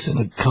Sinister Six in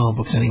the comic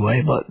books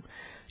anyway, but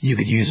you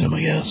could use him,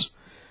 I guess.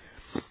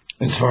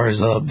 As far as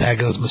bad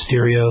goes,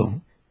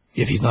 Mysterio,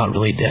 if he's not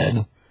really dead,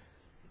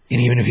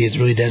 and even if he is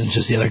really dead, it's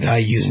just the other guy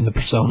using the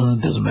persona,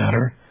 it doesn't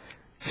matter.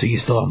 So you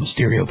still have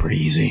Mysterio pretty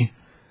easy.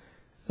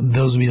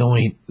 Those would be the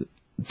only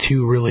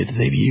two really that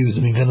they've used.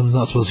 I mean, Venom's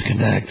not supposed to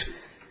connect.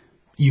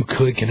 You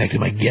could connect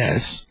him, I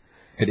guess.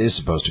 It is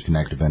supposed to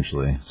connect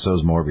eventually. So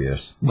is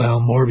Morbius. Well,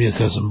 Morbius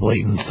has some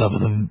blatant stuff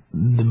in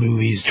the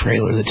movie's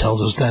trailer that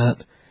tells us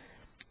that.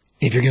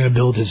 If you're going to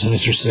build a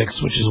Sinister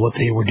Six, which is what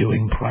they were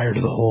doing prior to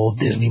the whole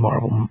Disney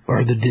Marvel,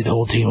 or the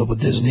whole team up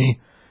with Disney.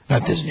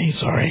 Not Disney,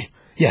 sorry.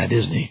 Yeah,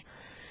 Disney.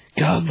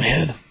 God, my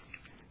head.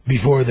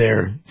 Before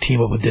their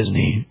team up with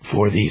Disney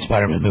for the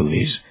Spider-Man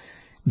movies,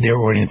 they were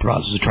already in the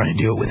process of trying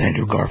to do it with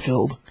Andrew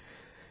Garfield.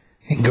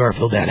 And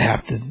Garfield had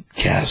half the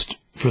cast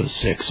for the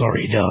Six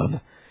already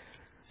done.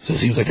 So it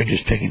seems like they're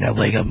just picking that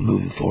leg up and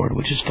moving forward,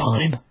 which is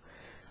fine.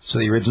 So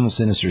the original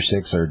Sinister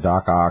Six are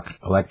Doc Ock,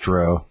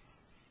 Electro.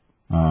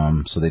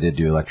 So they did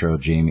do Electro,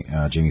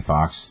 Jamie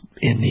Foxx.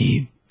 In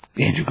the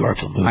Andrew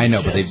Garfield movie. I know,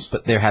 yes.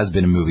 but there has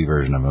been a movie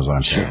version of it, is what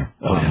I'm saying.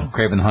 Oh, yeah.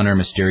 Kraven the Hunter,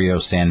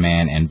 Mysterio,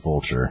 Sandman, and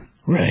Vulture.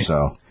 Right.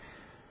 So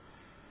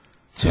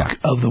yeah.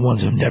 Of the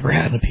ones who've never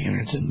had an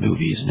appearance in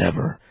movies,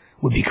 never,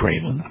 would be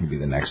Kraven. Could be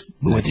the next.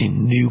 But with the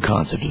new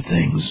concept of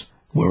things,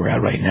 where we're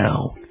at right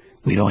now,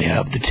 we'd only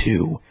have the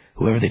two.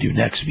 Whoever they do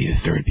next would be the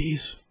third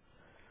piece.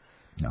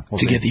 No, we'll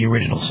to see. get the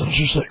original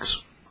Sinister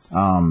Six.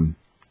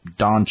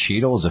 Don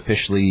Cheadle is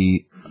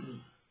officially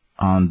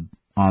on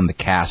the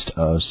cast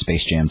of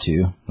Space Jam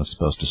 2. That's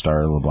supposed to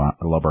star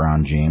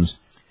LeBron James.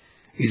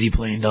 Is he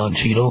playing Don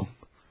Cheadle?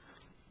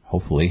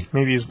 Hopefully.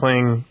 Maybe he's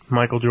playing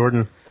Michael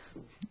Jordan.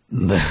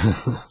 I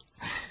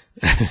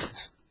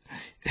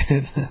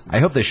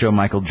hope they show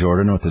Michael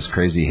Jordan with his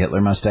crazy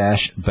Hitler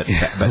mustache, but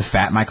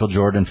fat Michael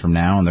Jordan from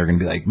now, and they're going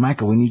to be like,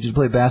 Michael, we need you to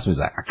play basketball. He's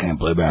like, I can't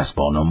play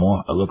basketball no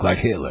more. I look like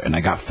Hitler, and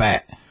I got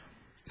fat.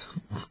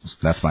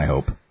 That's my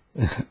hope.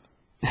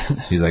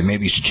 He's like,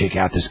 maybe you should check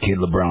out this kid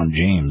LeBron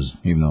James,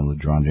 even though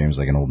LeBron James is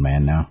like an old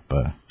man now,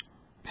 but...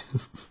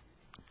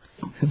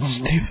 It's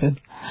stupid.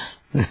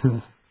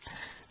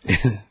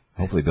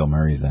 Hopefully Bill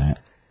Murray's in it.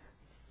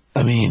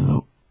 I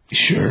mean,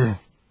 sure.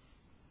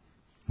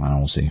 Well,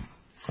 we'll see.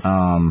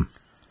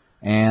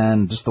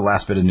 And just the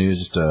last bit of news,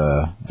 just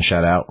a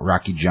shout out.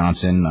 Rocky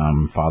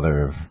Johnson,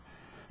 father of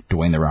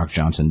Dwayne The Rock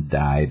Johnson,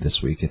 died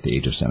this week at the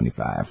age of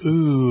 75.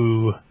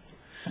 Ooh.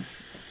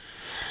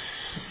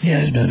 Yeah,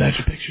 there's been a bunch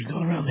of pictures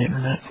going around the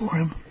internet for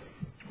him.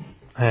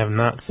 I have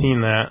not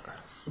seen that.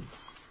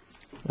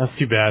 That's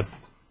too bad.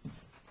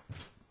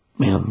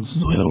 Man, this is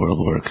the way the world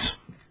works.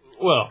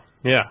 Well,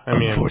 yeah, I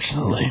mean...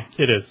 Unfortunately.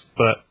 It is,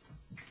 but...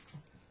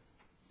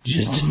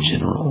 Just in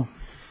general.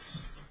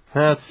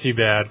 That's too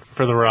bad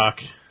for The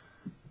Rock.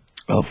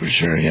 Oh, for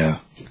sure, yeah.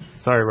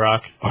 Sorry,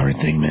 Rock. Hard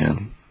thing,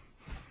 man.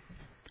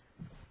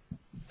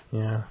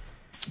 Yeah.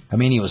 I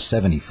mean, he was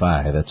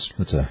 75.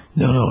 That's a...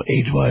 No,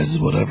 age-wise is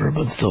whatever,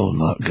 but still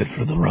not good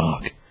for The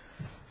Rock.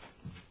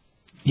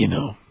 You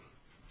know.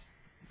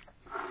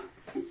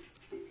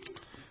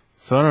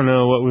 So I don't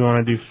know what we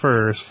want to do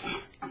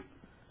first.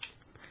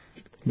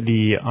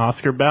 The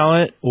Oscar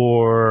ballot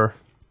or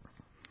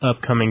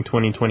upcoming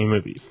 2020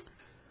 movies?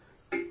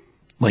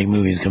 Like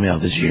movies coming out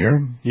this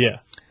year? Yeah.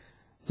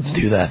 Let's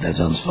do that. That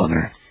sounds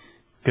funner.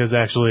 Because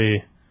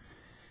actually,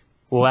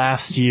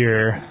 last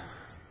year,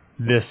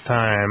 this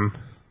time,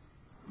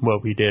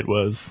 what we did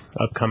was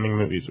upcoming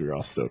movies we were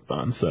all stoked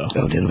on. So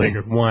Oh, did we?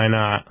 figured, why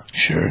not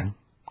Sure.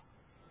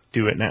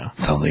 do it now?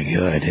 Sounds like a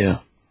good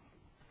idea.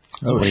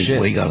 Oh, what shit.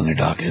 What you got on their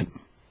docket?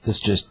 This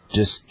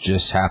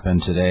just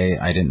happened today.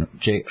 I didn't,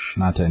 Jay,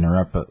 not to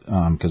interrupt, but,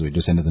 because we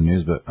just ended the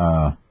news, but,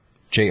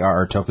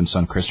 J.R.R. Tolkien's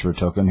son, Christopher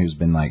Tolkien, who's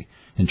been, like,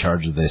 in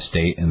charge of the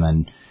estate, and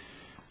then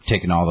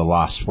taken all the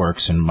lost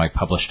works and like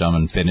published them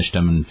and finished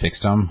them and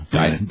fixed them.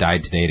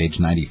 Died today at age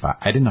 95.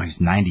 I didn't know he's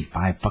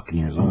 95 fucking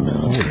years old. No,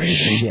 that's Holy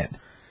crazy. shit.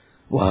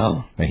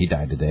 Wow. But he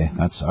died today.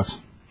 That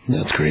sucks.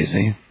 That's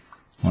crazy.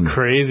 It's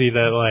crazy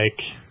that,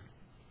 like,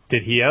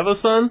 did he have a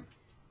son?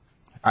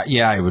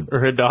 Yeah, I would.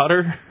 Or a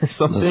daughter? Or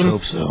something? Let's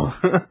hope so.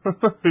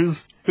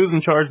 Who's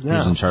in charge now?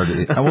 Who's in charge of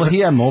it? Well, he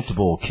had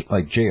multiple,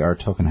 like J.R.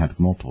 Tolkien had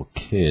multiple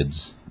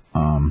kids.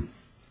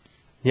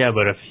 Yeah,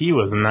 but if he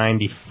was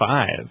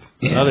 95,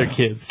 the other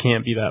kids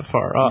can't be that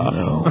far off.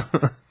 No.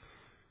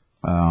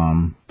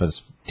 But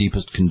it's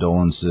deepest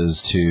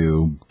condolences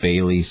to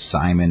Bailey,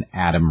 Simon,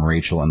 Adam,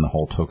 Rachel, and the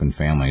whole Tolkien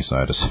family.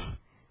 So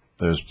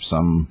there's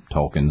some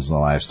Tolkiens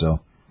alive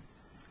still.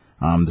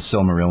 The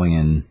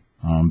Silmarillion,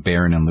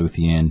 Beren and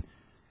Luthien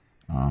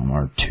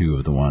are two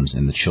of the ones,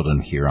 and the Children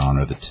of Huron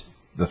are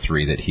the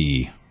three that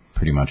he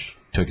pretty much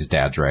took his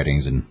dad's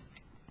writings and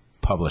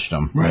published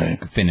them,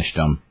 finished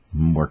them,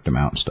 worked them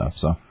out and stuff.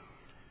 So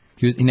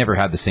he never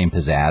had the same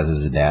pizzazz as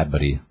his dad,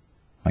 but he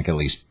like at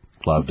least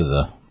loved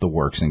the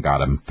works and got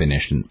them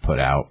finished and put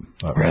out.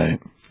 But, Right.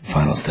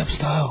 Final step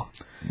style.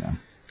 Yeah.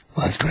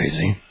 Well, that's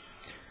crazy.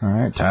 All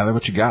right, Tyler,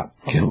 what you got?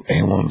 Okay,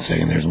 hang on 1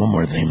 second. There's one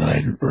more thing that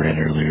I read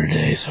earlier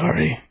today.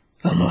 Sorry.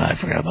 I don't know how I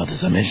forgot about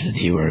this. I mentioned it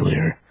to you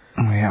earlier.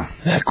 Oh, yeah.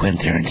 That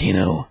Quentin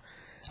Tarantino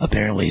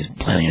apparently is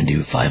planning to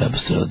do 5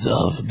 episodes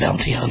of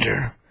Bounty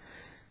Hunter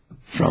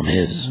from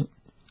his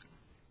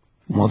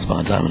Once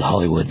Upon a Time in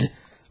Hollywood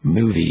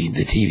movie,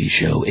 the TV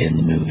show in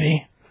the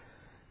movie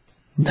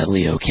that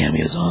Leo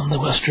cameos on, the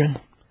Western.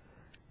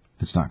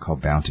 It's not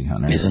called Bounty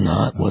Hunter. Is it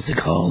not? What's it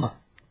called?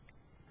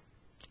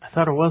 I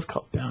thought it was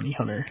called Bounty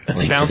Hunter. I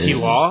think Bounty it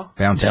is. Law?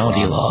 Bounty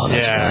Law,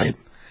 that's Yeah. right.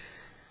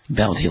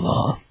 Bounty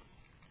Law.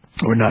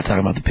 We're not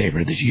talking about the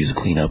paper that you use to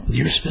clean up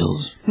your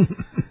spills.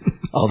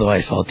 Although I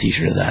saw a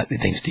t-shirt of that,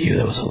 thanks to you,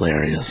 that was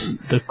hilarious.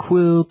 The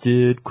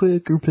quilted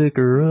quicker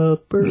picker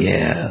upper.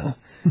 Yeah.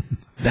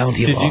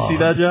 Bounty Law. Did you see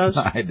that, Josh?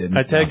 I didn't.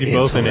 I tagged you It's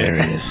both in it.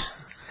 hilarious.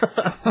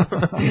 It's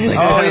like,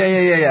 Oh,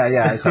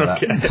 yeah, I saw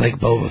that. it's like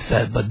Boba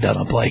Fett, but done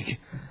up like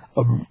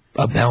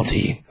a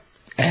bounty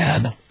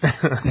ad.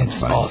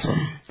 It's awesome.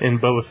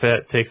 And Boba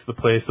Fett takes the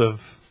place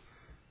of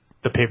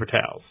the paper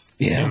towels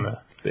Yeah. in the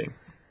thing.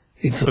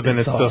 But Then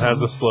it still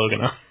has a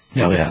slogan on.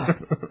 Oh, yeah.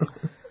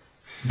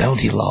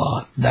 Bounty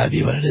Law. That'd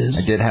be what it is.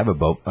 I did have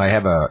I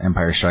have a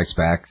Empire Strikes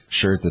Back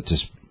shirt that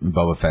just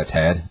Boba Fett's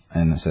head,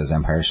 and it says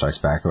Empire Strikes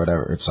Back or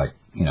whatever. It's like,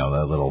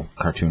 the little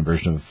cartoon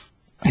version of.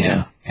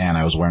 Yeah. And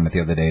I was wearing it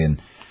the other day,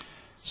 and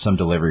some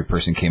delivery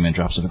person came in and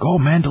dropped something. Oh,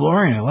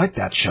 Mandalorian, I like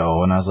that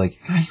show. And I was like,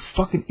 God, you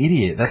fucking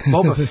idiot. That's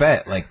Boba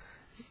Fett. Like,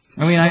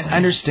 I mean, I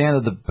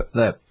understand that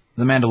the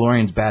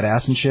Mandalorian's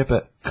badass and shit,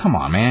 but come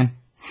on, man.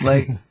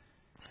 Like,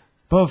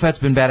 Boba Fett's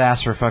been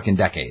badass for fucking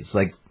decades.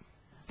 Like,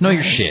 know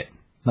your shit.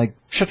 Like,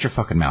 shut your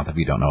fucking mouth if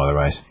you don't know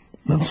otherwise.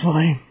 That's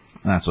fine.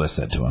 And that's what I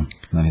said to him.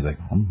 And then he's like,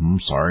 I'm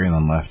sorry, and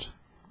then left.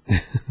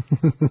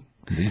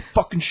 You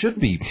fucking should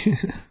be.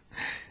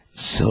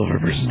 Silver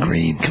versus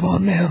green. Come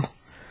on, man.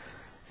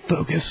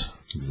 Focus.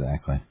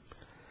 Exactly.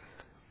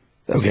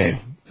 Okay.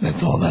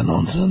 That's all that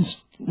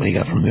nonsense. What do you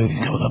got for movies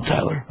coming up,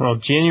 Tyler? Well,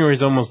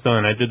 January's almost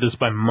done. I did this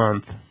by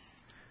month.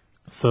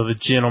 So The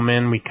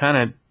Gentleman, we kind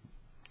of...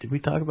 Did we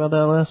talk about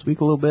that last week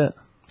a little bit?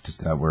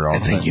 Just that we're all... I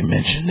think you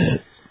mentioned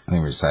it. I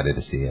think we're excited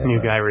to see it.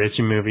 New Guy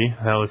Ritchie movie.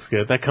 That looks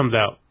good. That comes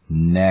out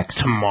Next.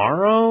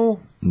 tomorrow?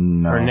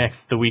 No. Or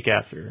the week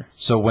after?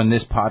 So when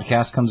this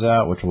podcast comes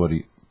out, which will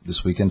be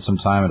this weekend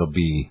sometime,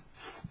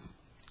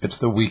 it's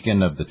the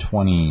weekend of the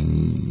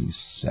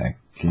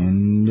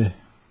 22nd,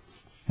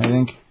 I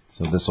think.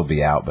 So this will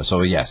be out.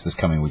 So yes, this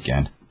coming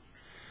weekend.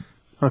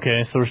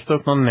 Okay, so we're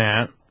stoked on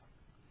that.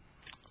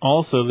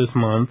 Also this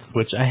month,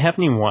 which I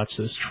haven't even watched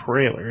this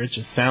trailer, it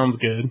just sounds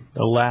good.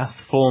 The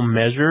Last Full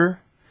Measure.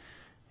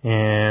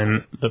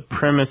 And the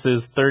premise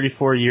is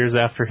 34 years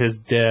after his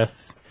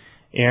death,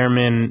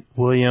 Airman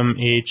William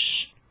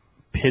H.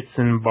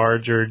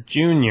 Pitsenbarger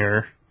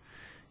Jr.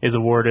 is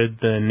awarded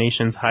the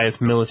nation's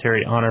highest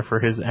military honor for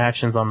his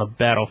actions on the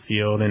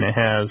battlefield, and it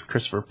has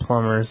Christopher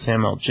Plummer,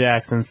 Samuel L.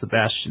 Jackson,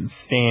 Sebastian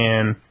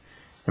Stan,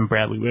 and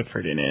Bradley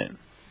Whitford in it.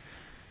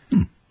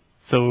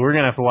 So we're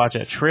gonna have to watch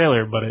that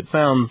trailer, but it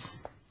sounds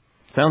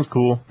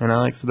cool, and I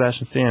like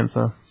Sebastian Stan,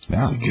 so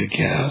Yeah. It's a good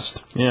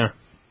cast. yeah.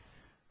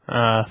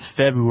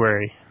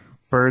 February,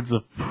 Birds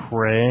of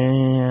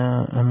Prey.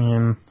 I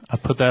mean, I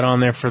put that on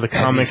there for the Have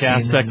you comic seen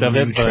aspect the of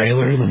new it, but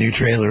trailer? The new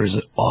trailer is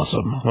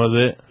awesome. was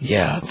it?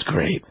 Yeah, it's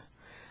great.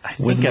 I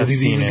Would think the I've movie be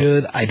seen even it.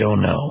 good? I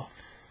don't know.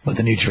 But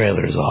the new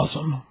trailer is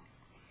awesome.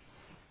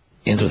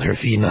 Ends with her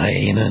feeding a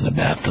hyena in the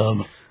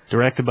bathtub.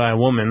 Directed by a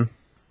woman.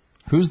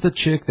 Who's the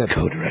chick that...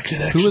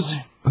 Co-directed,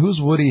 actually.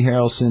 Who's Woody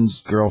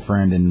Harrelson's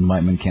girlfriend in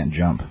White Men Can't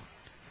Jump?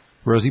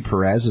 Rosie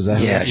Perez, is that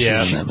her? Yeah, she's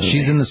Yeah. in that movie.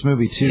 She's in this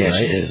movie too, Yeah, right?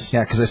 she is.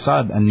 Yeah, because I saw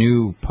a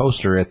new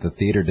poster at the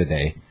theater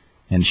today,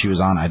 and she was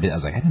on. I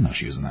was like, I didn't know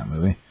she was in that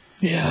movie.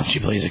 Yeah, she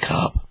plays a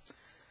cop.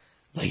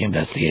 Like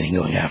investigating,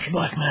 going after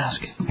Black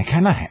Mask. I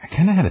kind of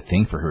had a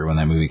thing for her when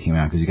that movie came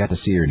out because you got to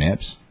see her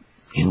nips.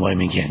 In White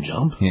Men Can't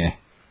Jump? Yeah,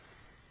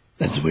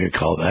 That's a weird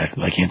callback,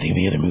 but I can't think of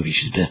any other movie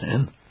she's been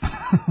in.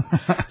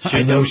 She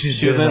was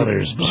been in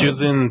others, but... She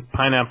was in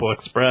Pineapple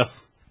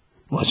Express.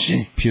 Was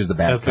she? She was the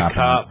bad as the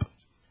cop.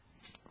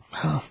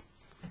 Huh.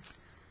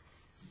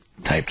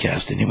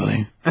 Typecast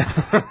anybody?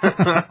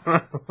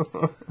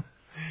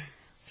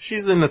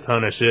 She's in a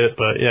ton of shit,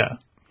 but yeah.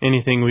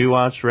 Anything we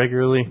watch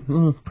regularly?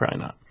 Probably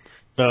not.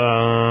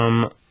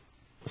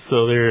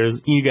 So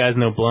there's, you guys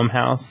know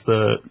Blumhouse,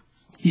 the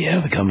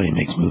company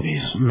makes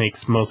movies.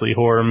 Makes mostly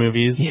horror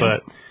movies, Yeah.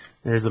 but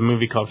there's a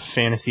movie called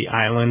Fantasy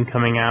Island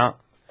coming out,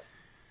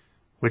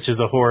 which is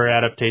a horror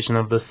adaptation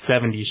of the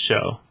 70s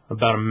show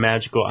about a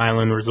magical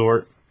island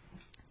resort.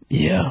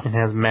 Yeah. It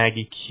has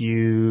Maggie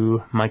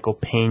Q, Michael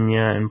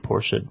Pena, and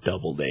Portia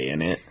Doubleday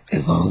in it.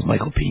 As long as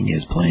Michael Pena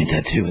is playing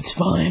Tattoo, it's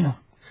fine.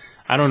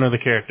 I don't know the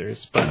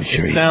characters, but I'm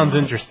sure it you sounds know.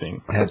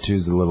 interesting.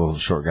 Tattoo's the little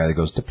short guy that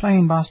goes, "To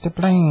plane, boss, to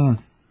plane."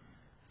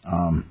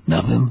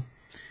 Nothing.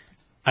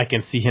 I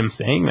can see him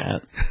saying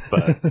that,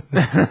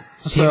 but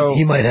So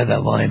He might have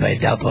that line, but I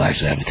doubt they'll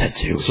actually have a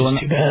tattoo, which is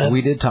too bad.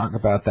 we did talk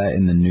about that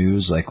in the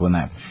news, like when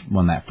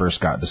that first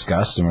got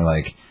discussed, and we're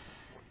like,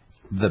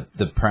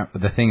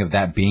 the thing of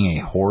that being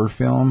a horror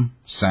film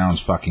sounds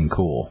fucking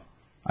cool.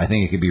 I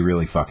think it could be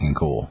really fucking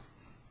cool.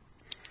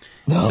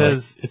 No, it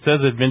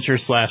says adventure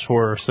 /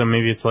 horror, so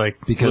maybe it's like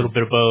a little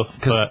bit of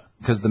both. But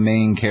Because the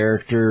main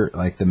character,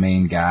 like the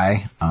main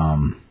guy,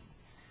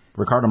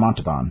 Ricardo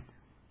Montalban,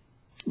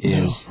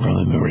 is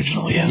from the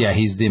original, yeah. yeah,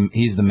 he's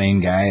the main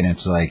guy, and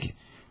it's like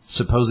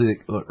supposedly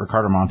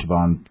Ricardo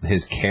Montalban,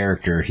 his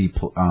character, he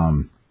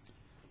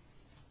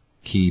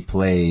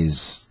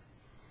plays.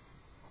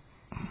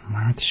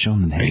 Why aren't they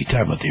showing the Are you name?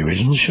 talking about the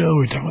original show, or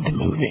are you talking about the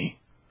movie?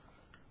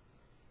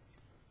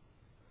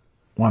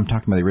 Well, I'm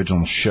talking about the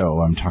original show.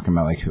 I'm talking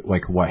about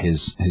like what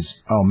his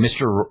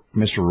Mr.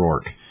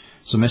 Rourke.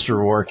 So Mr.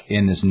 Rourke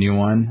in this new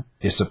one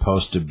is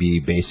supposed to be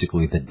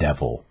basically the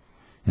devil.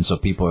 And so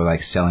people are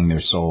like selling their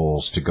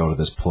souls to go to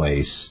this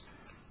place.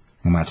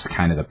 And that's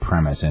kind of the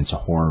premise. And it's a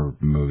horror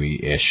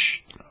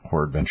movie-ish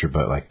horror adventure,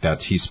 but like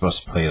he's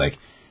supposed to play like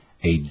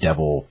a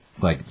devil,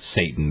 like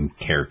Satan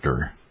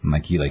character. And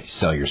like you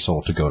sell your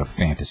soul to go to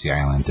Fantasy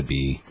Island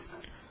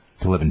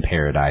to live in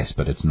paradise,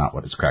 but it's not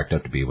what it's cracked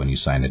up to be when you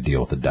sign a deal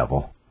with the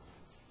devil.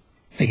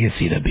 I can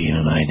see that being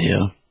an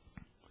idea.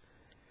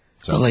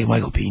 So I like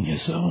Michael Pena,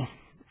 so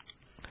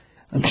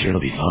I'm sure it'll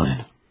be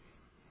fine.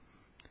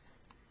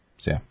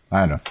 So yeah, I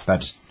don't know.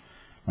 That's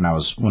when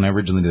I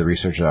originally did the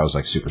research, I was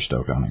like super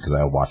stoked on it because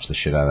I watched the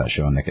shit out of that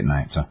show Nick at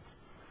Night. So,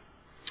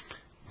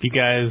 you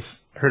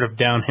guys heard of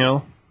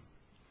Downhill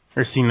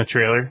or seen the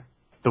trailer?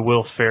 The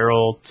Will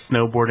Ferrell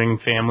snowboarding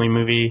family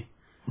movie.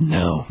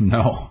 No.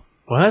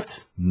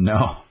 What?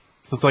 No.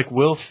 So it's like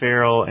Will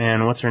Ferrell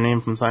and what's her name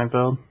from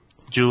Seinfeld?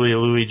 Julia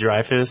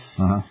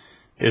Louis-Dreyfus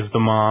is the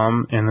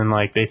mom, and then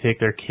like they take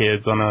their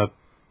kids on a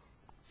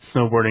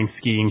snowboarding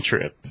skiing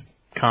trip.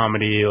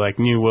 Comedy, like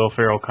new Will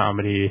Ferrell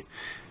comedy.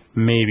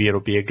 Maybe it'll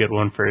be a good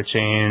one for a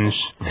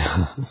change.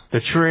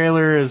 The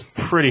trailer is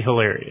pretty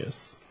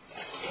hilarious.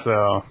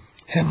 So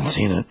Haven't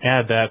seen it.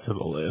 add that to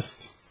the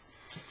list.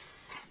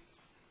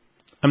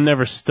 I'm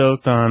never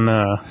stoked on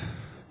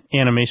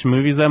animation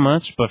movies that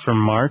much, but for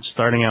March,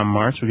 starting out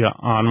March, we got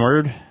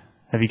Onward.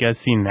 Have you guys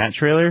seen that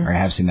trailer? I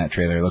have seen that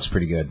trailer. It looks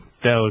pretty good.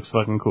 That looks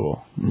fucking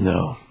cool.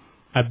 No.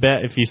 I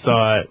bet if you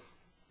saw it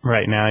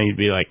right now, you'd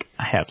be like,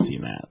 I have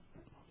seen that.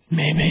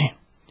 Maybe.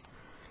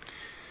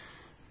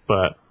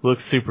 But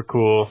looks super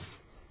cool.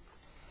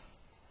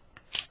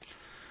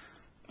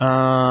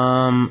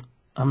 I'm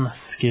gonna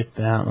skip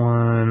that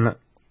one.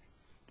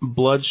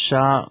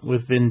 Bloodshot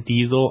with Vin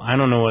Diesel. I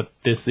don't know what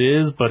this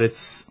is, but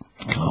it's...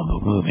 Comic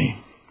book movie.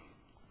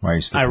 Why are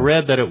you skipping? I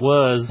read that it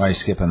was... Why are you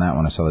skipping that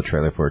one? I saw the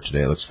trailer for it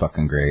today. It looks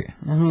fucking great.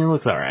 I mean, it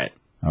looks alright.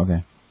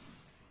 Okay.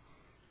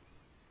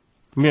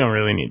 We don't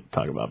really need to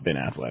talk about Ben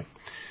Affleck.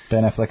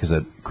 Ben Affleck is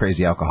a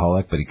crazy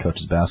alcoholic, but he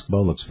coaches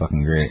basketball. Looks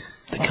fucking great.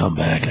 The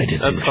Comeback. I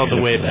did see That's the called The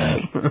trailer Way for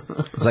Back.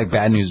 that. It's like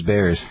Bad News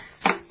Bears.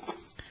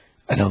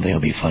 I don't think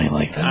it'll be funny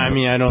like that. I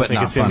mean, I don't But think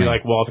not it's going to be funny.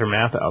 like Walter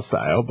Matthau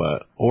style,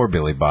 but... Or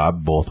Billy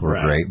Bob. Both were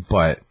Right. great,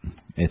 but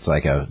it's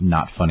like a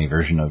not funny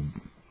version of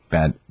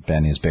Bad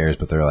News Bears,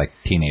 but they're like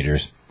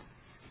teenagers.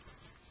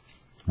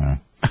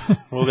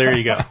 Well, there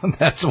you go.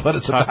 That's what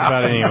it's Talk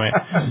about it anyway.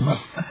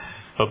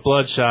 But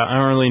Bloodshot, I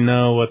don't really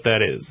know what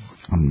that is.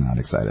 I'm not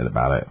excited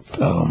about it.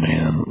 Oh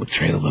man, the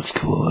trailer looks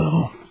cool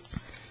though.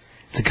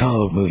 It's a comic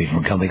book movie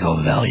from a company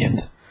called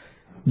Valiant.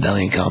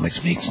 Valiant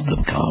Comics makes the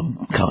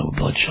comic book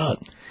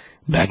Bloodshot.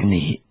 Back in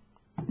the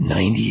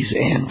 90s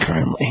and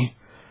currently.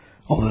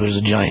 Although there's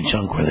a giant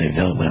chunk where they've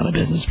went out of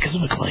business because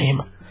of a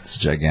claim. It's a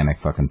gigantic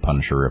fucking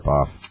Punisher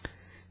ripoff.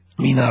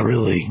 I mean, not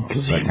really,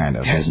 because he kind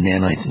of. has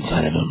nanites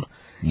inside of him.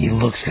 He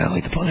looks kind of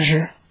like the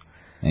Punisher.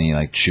 And he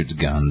like shoots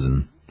guns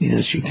and He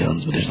does shoot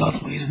guns, but there's lots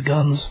of movies with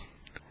guns.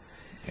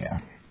 yeah.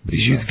 But he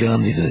shoots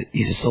guns.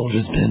 He's a soldier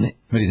that's been...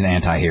 But he's an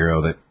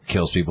anti-hero that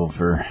kills people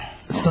for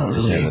It's not the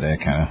other really... day,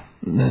 kind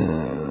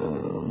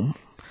of.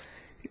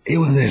 It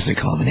wouldn't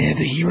necessarily call him an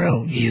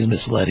anti-hero. He is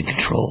misled and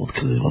controlled,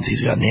 because once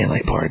he's got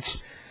nanite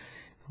parts,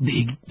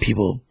 the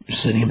people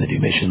sending him to do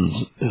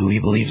missions who he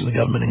believes the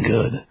government and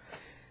good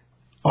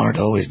aren't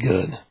always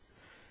good.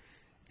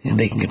 And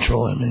they can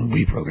control him and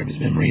reprogram his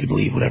memory to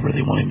believe whatever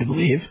they want him to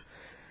believe.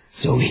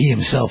 So he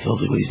himself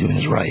feels like what he's doing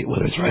is right,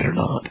 whether it's right or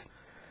not.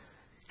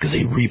 Because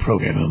they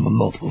reprogram him with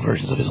multiple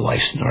versions of his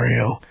life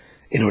scenario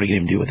in order to get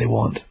him to do what they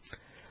want.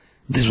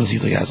 This one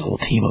seems like it has a whole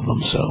team of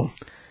them, so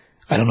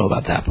I don't know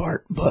about that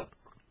part, but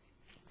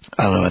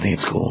I don't know, I think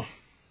it's cool.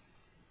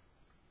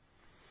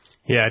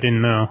 Yeah, I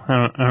didn't know.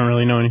 I don't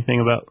really know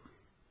anything about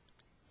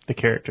the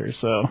characters,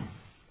 so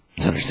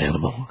It's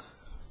understandable.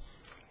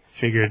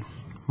 figured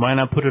why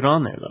not put it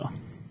on there though.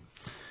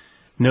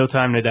 No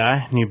Time to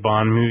Die, new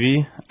Bond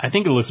movie. I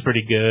think it looks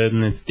pretty good,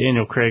 and it's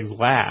Daniel Craig's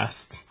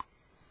last.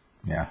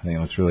 Yeah, I think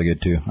it looks really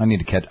good too. I need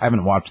to catch. I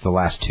haven't watched the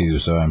last two,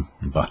 so I'm.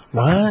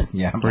 What?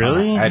 Yeah,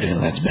 Really? I just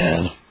That's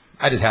bad.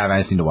 haven't. I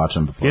just need to watch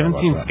them before. You haven't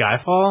I seen watch that.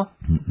 Skyfall?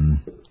 Mm-mm.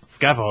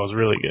 Skyfall was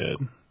really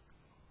good.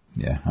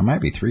 Yeah, I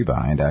might be 3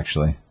 behind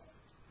actually.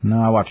 No,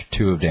 I watched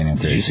 2 of Daniel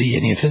Did you Craig. see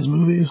any of his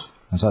movies?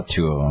 I saw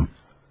 2 of them.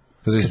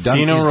 Because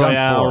Casino he's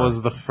Royale done 4.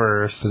 was the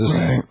first.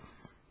 Right.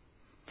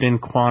 Then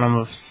Quantum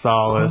of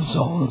Solace.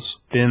 Solace.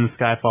 Then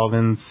Skyfall.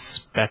 Then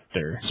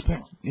Spectre.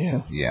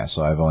 Yeah. Yeah,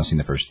 so I've only seen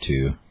the first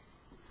 2.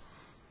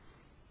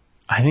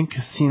 I think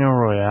Casino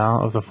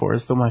Royale of the 4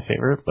 is still my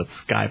favorite, but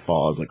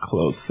Skyfall is a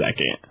close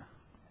second.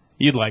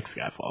 You'd like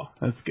Skyfall.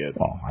 That's good.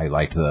 Well, I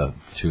liked the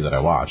 2 that I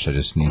watched. I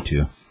just need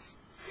to.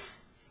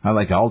 I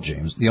like all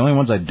James. The only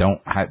ones I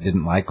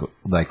didn't like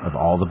of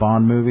all the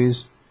Bond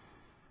movies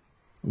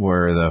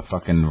were the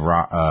fucking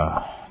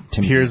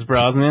Pierce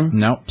Brosnan?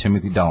 No,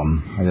 Timothy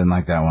Dalton. I didn't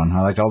like that one.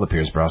 I liked all the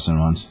Pierce Brosnan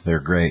ones. They're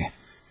great.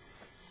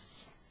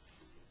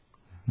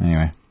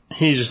 Anyway.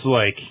 He just,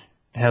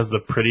 has the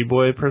pretty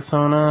boy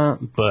persona,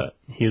 but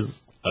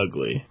he's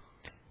ugly.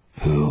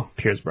 Who?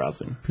 Pierce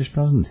Brosnan. Pierce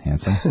Brosnan's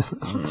handsome.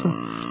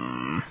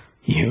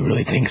 You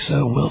really think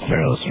so? Will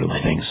Ferrell certainly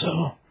thinks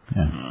so.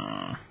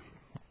 Yeah.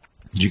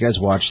 Did you guys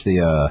watch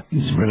the,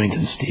 He's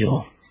Remington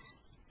Steele.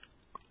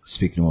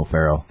 speaking of Will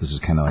Ferrell, this is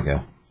kind of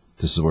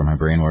this is where my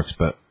brain works,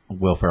 but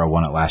Will Ferrell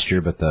won it last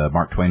year, but the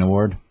Mark Twain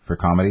Award for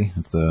comedy.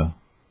 It's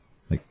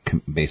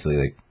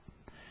basically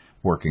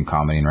work in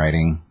comedy and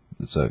writing.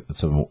 It's a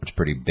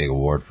pretty big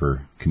award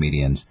for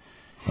comedians.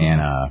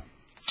 And,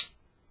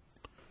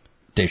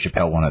 Dave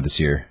Chappelle won it this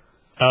year.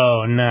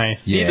 Oh,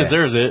 nice. Yeah. He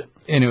deserves it.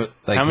 And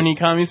How many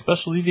comedy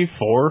specials did he do?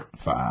 4?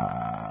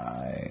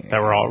 5. That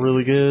were all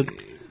really good?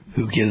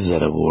 Who gives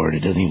that award?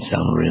 It doesn't even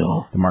sound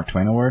real. The Mark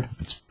Twain Award?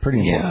 It's pretty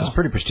important. Yeah. It's a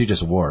pretty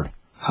prestigious award.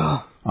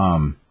 Huh.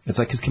 It's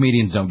because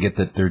comedians don't get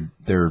that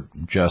they're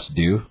just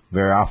due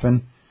very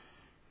often.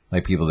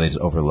 Like people, they just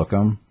overlook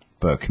them.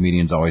 But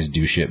comedians always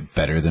do shit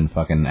better than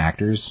fucking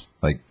actors.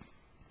 Like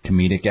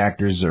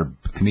comedians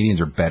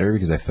are better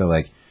because I feel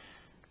like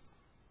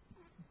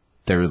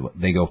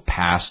they go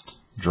past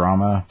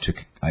drama to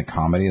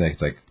comedy.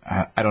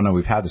 I don't know.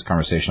 We've had this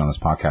conversation on this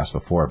podcast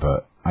before,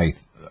 but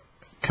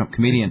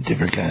comedian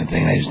Different kind of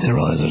thing. I just didn't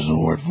realize there's an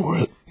award for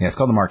it. Yeah, it's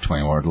called the Mark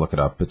Twain Award. Look it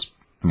up. It's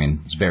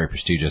very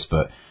prestigious.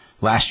 But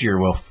last year,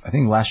 Will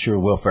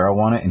Ferrell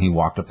won it, and he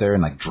walked up there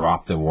and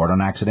dropped the award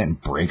on accident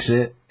and breaks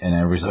it, and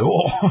everybody's like,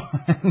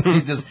 "Oh!"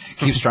 He just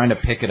keeps trying to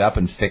pick it up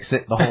and fix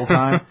it the whole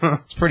time.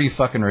 It's pretty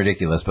fucking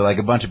ridiculous. But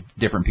a bunch of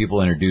different people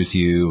introduce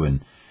you,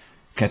 and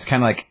it's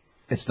kind of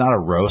it's not a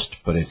roast,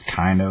 but it's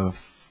kind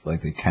of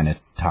they kind of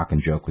talk and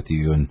joke with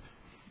you, and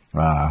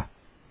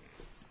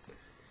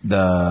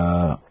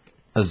the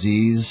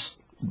Aziz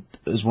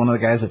is one of the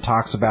guys that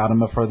talks about him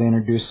before they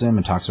introduce him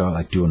and talks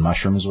about doing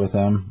mushrooms with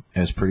him. It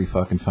was pretty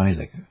fucking funny. He's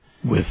like,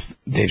 With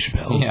Dave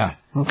Chappelle? yeah.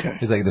 Okay.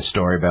 He's the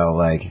story about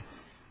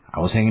I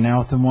was hanging out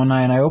with him one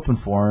night and I opened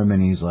for him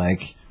and he's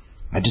like,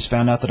 I just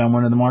found out that I'm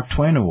winning the Mark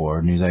Twain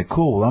Award. And he's like,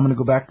 cool, well, I'm going to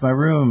go back to my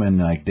room. And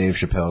Dave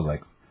Chappelle's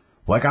like,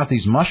 well, I got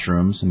these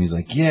mushrooms. And he's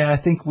like, yeah, I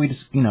think we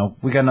just, we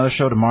got another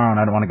show tomorrow and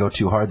I don't want to go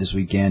too hard this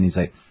weekend. He's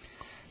like,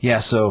 yeah,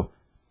 so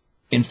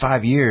in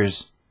 5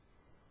 years,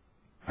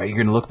 are you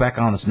going to look back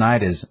on this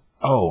night as,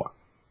 oh,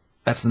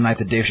 that's the night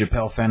that Dave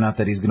Chappelle found out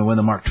that he's going to win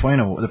the Mark Twain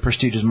Award, the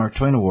prestigious Mark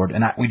Twain Award,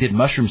 and we did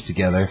mushrooms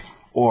together,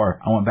 or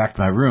I went back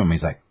to my room.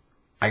 He's like,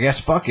 I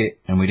guess fuck it,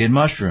 and we did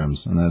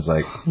mushrooms. And then he's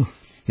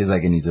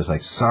like, and he's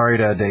just sorry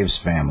to Dave's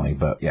family,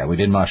 but yeah, we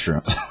did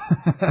mushrooms.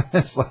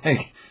 It's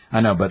I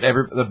know, but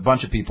a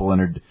bunch of people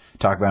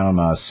talk about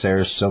him,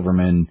 Sarah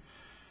Silverman,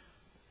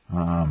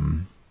 a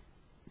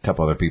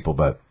couple other people,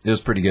 but it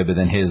was pretty good. But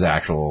then his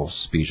actual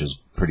speech is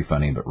pretty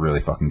funny, but really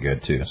fucking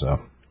good too.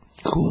 So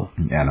Cool.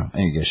 yeah, no,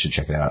 you guys should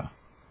check it out.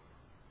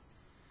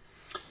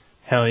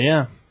 Hell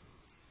yeah.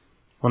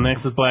 Well,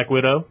 next is Black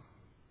Widow.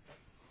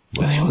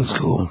 I think it looks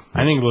cool.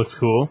 I think it looks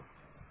cool.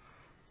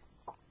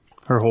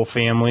 Her whole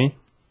family,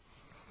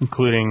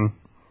 including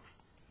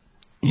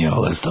Yeah,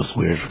 all that stuff's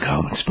weird for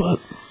comics, but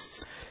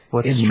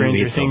what's In the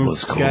movie Stranger itself Things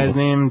looks cool. guy's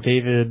name?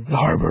 David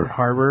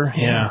Harbour.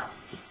 Yeah.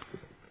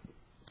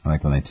 I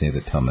like when they say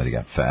tell him that he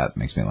got fat. It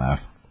makes me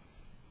laugh.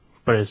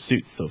 But his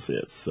suit still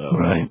fits, so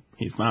Right.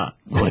 he's not.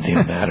 The only thing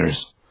that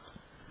matters.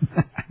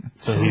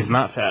 So he's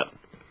not fat.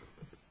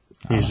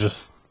 He's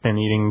just been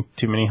eating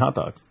too many hot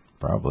dogs.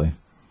 Probably.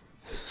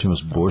 Too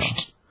much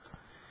borscht.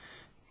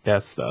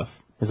 That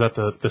stuff. Is that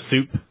the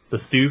soup? The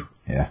stew?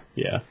 Yeah.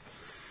 Yeah.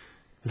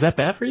 Is that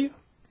bad for you?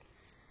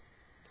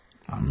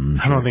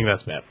 I don't think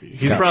that's bad for you.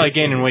 He's got probably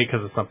gaining weight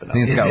because of something I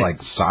think else. it's got like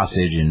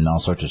sausage and all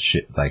sorts of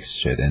shit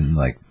in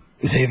like.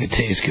 They say if it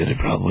tastes good, it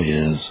probably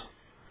is.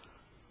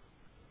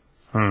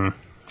 All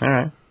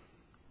right.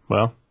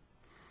 Well,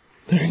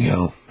 There you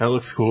go. that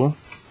looks cool.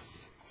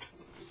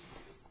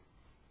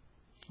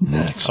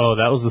 Next. Oh,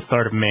 that was the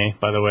start of May,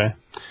 by the way.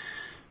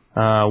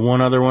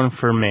 One other one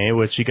for May,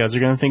 which you guys are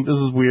going to think this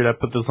is weird. I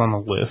put this on the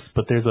list,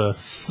 but there's a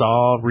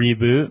Saw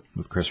reboot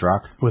With Chris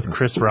Rock? with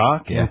Chris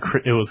Rock. Yeah.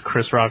 And it was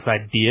Chris Rock's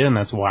idea, and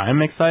that's why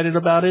I'm excited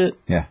about it,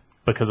 Yeah.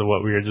 because of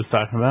what we were just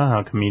talking about,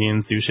 how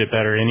comedians do shit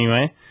better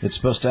anyway. It's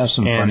supposed to have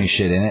some And- funny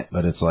shit in it,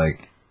 but it's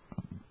like,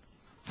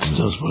 It's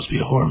still supposed to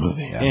be a horror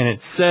movie. Yeah. And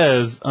it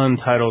says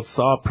Untitled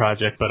Saw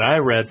Project, but I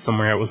read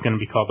somewhere it was going to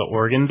be called The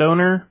Organ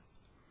Donor,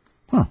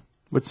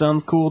 which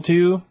sounds cool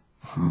too.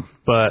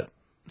 But,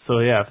 so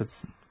yeah, if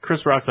it's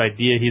Chris Rock's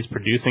idea, he's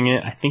producing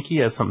it. I think he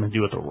has something to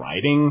do with the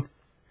writing.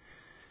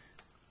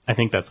 I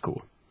think that's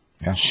cool.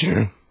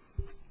 Sure.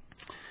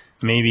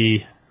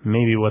 Maybe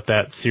what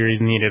that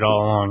series needed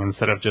all along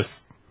instead of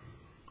just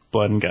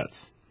blood and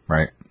guts.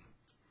 right?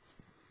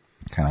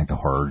 Kind of like the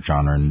horror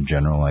genre in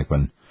general, like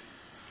when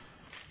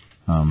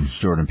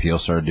Jordan Peele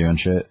started doing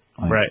shit.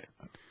 Like, Right.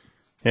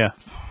 Yeah.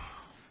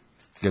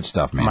 Good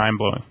stuff, man. Mind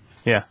blowing.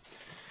 Yeah.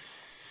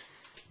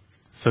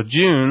 So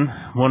June,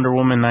 Wonder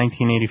Woman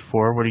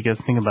 1984. What do you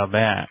guys think about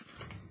that?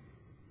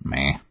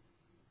 Meh.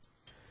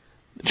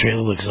 The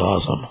trailer looks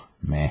awesome.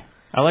 Meh.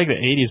 I like the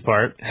 80s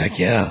part. Heck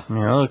yeah. I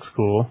mean, that looks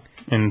cool.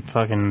 And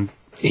fucking,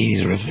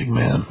 80s horrific,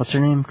 man. what's her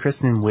name?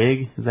 Kristen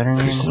Wiig? Is that her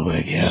name? Kristen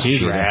Wiig, yeah. She's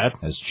Cheetah. rad.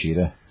 As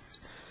Cheetah.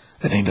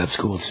 I think that's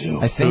cool too.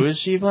 I think. Who is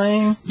she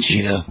playing?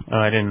 Cheetah. Oh,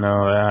 I didn't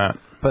know that.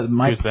 But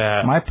my Who's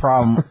that? my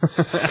problem.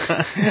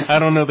 I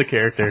don't know the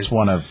characters. It's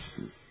one of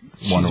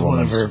Wonder one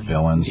of Woman's her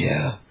villains.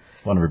 Yeah.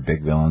 One of her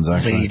big villains,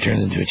 actually. Lady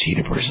turns into a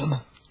cheetah person.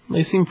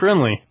 They seem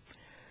friendly.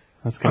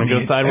 That's gonna go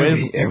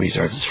sideways. Everybody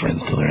starts as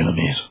friends till they're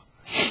enemies.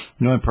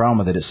 The only problem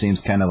with it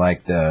seems kind of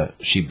like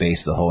she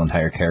based the whole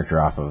entire character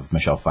off of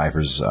Michelle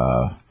Pfeiffer's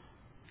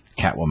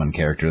Catwoman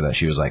character, that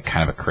she was like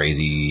kind of a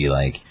crazy,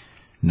 like,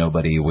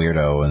 nobody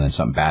weirdo, and then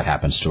something bad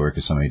happens to her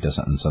because somebody does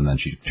something, so then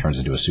she turns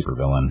into a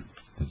supervillain.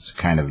 It's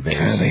kind of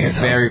very, I think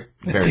very,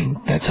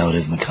 think that's how it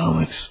is in the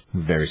comics.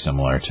 very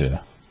similar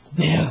to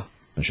Yeah.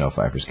 Michelle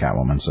Pfeiffer's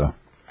Catwoman. So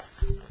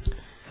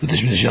But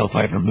this Michelle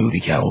Pfeiffer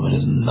movie Catwoman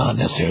is not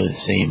necessarily the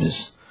same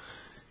as,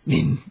 I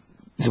mean,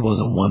 there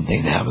wasn't one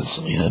thing that happened to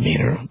Selena that made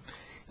her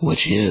what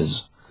she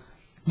is.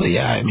 But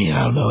yeah, I mean,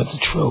 I don't know, it's a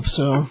trope,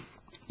 so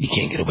you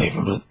can't get away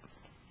from it.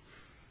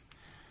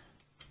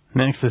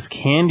 Next is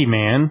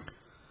Candyman,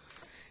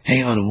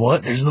 Hang on,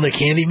 what? There's another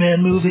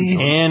Candyman movie?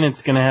 and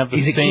it's gonna have the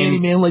He's a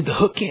same Candyman like the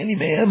Hook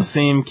Candyman?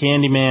 same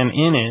Candyman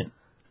in it.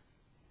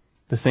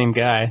 The same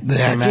guy, The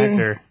same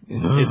actor?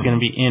 actor is gonna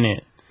be in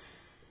it.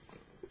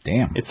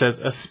 damn. It says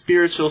a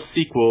spiritual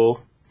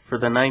sequel for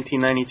the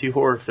 1992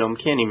 horror film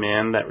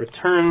Candyman that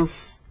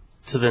returns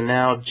to the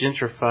now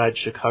gentrified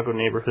Chicago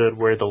neighborhood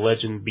where the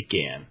legend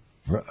began.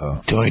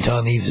 Uh-oh. Tony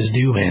Todd needs his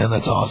due, man.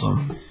 That's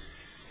awesome.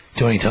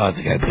 Tony Todd's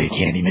the guy who played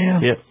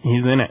Candyman. Yep,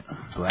 he's in it.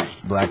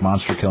 Black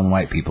monster killing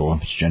white people.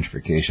 It's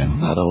gentrification.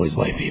 Not always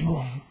white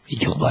people. He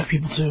kills black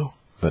people too.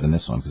 But in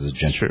this one, because it's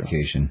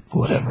gentrification.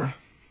 Whatever.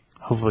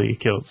 Hopefully he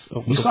kills a You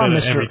little saw bit of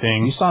Mr.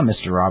 everything. You saw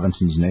Mr.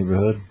 Robinson's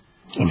Neighborhood.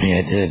 I mean,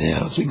 I did,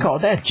 yeah. It's We call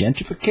that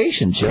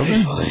gentrification,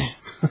 very children. funny.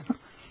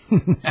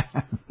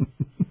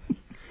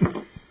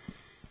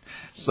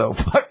 So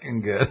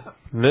fucking good.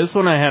 This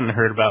one I hadn't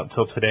heard about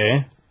till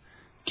today.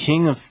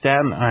 King of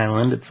Staten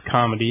Island. It's a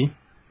comedy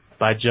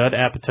by Judd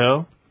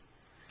Apatow.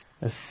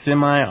 A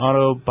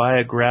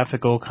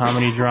semi-autobiographical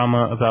comedy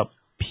drama about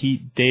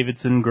Pete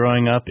Davidson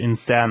growing up in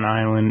Staten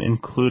Island,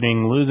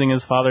 including losing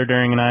his father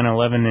during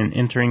 9/11 and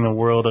entering the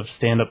world of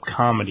stand-up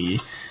comedy.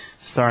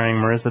 Starring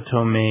Marissa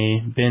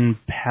Tomei, Ben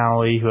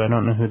Pally, who I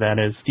don't know who that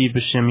is, Steve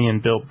Buscemi,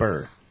 and Bill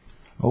Burr.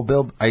 Oh,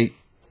 Bill, I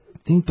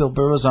think Bill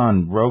Burr was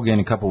on Rogan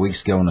a couple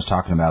weeks ago and was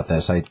talking about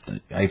this. I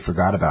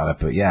forgot about it,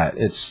 but yeah,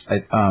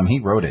 he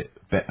wrote it.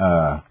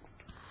 Bill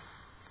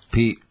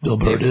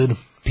Burr did.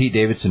 Pete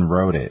Davidson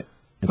wrote it.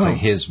 It's like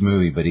his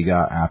movie, but he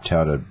got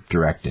Apatow to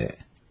direct it.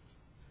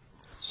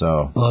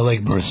 So, Well, I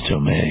like Marissa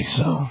Tomei,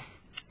 so.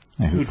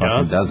 yeah, who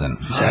fucking doesn't?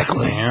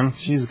 Exactly. Man,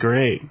 she's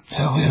great.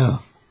 Hell yeah.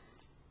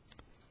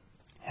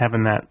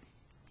 Having that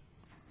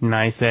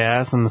nice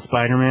ass in the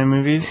Spider-Man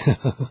movies.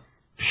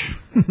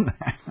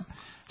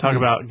 Talk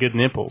about good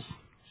nipples.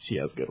 She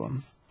has good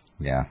ones.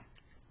 Yeah.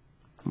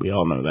 We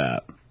all know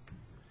that.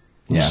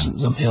 Yeah.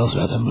 Something else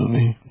about that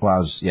movie. Well, I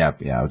was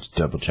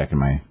double checking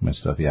my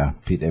stuff. Yeah.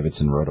 Pete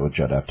Davidson wrote it with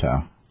Judd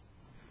Apatow.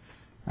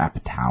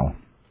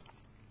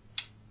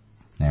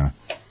 Anyway.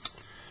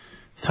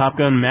 Top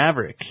Gun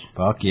Maverick.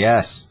 Fuck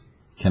yes.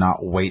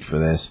 Cannot wait for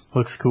this.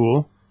 Looks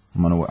cool.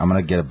 I'm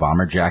gonna get a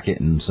bomber jacket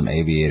and some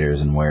aviators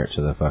and wear it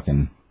to the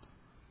fucking.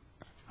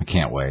 I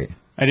can't wait.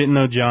 I didn't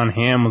know John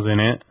Hamm was in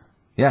it.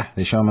 Yeah,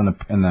 they show him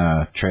in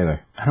the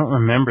trailer. I don't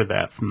remember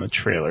that from the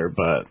trailer,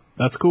 but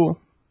that's cool.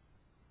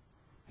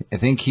 I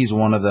think he's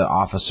one of the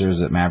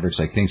officers at Maverick's.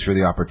 Like, thanks for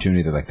the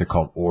opportunity. They're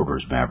called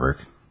Orders Maverick,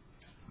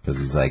 because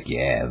he's like,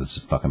 yeah, this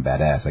is fucking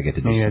badass. I get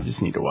to do. Maybe I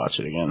just need to watch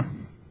it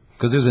again.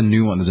 Because there's a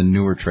new one. There's a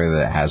newer trailer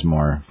that has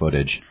more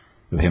footage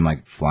of him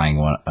like flying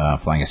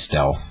a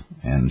stealth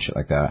and shit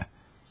like that.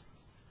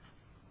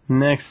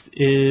 Next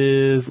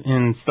is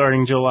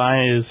starting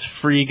July is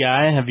Free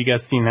Guy. Have you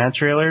guys seen that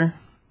trailer?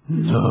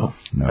 No.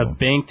 A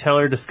bank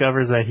teller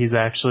discovers that he's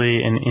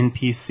actually an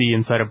NPC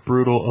inside a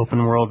brutal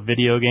open world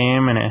video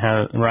game, and it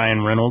has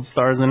Ryan Reynolds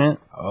stars in it.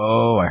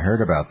 Oh, I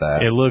heard about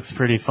that. It looks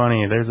pretty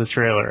funny. There's a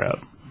trailer up.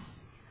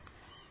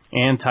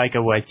 And Taika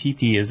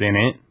Waititi is in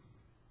it.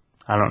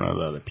 I don't know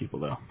the other people,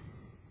 though.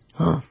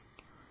 Huh.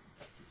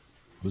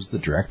 Who's the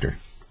director?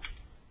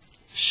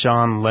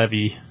 Sean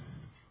Levy,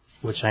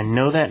 which I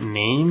know that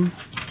name,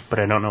 but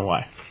I don't know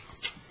why.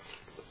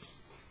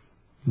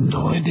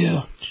 No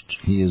idea.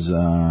 He is, he's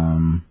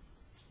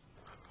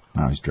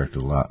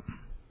directed a lot.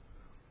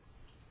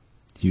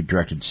 He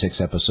directed 6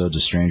 episodes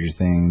of Stranger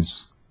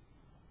Things,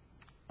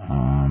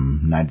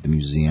 Night at the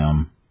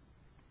Museum,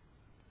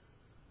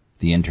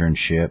 The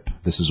Internship,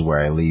 This Is Where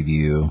I Leave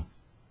You,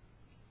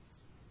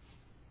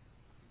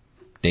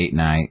 Date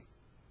Night,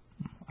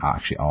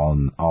 actually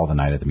all the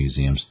Night at the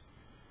Museums,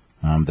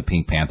 the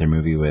Pink Panther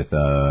movie with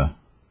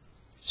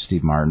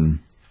Steve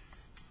Martin,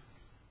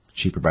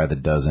 Cheaper by the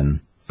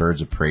Dozen,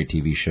 Birds of Prey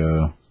TV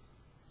show,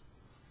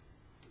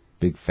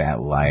 Big Fat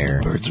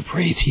Liar. Birds of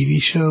Prey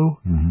TV show?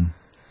 Mm-hmm.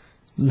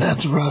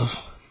 That's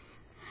rough.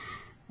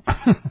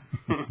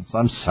 So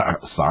I'm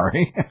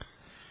sorry.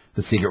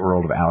 The Secret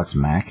World of Alex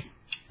Mack.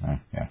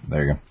 Yeah,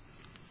 there you go.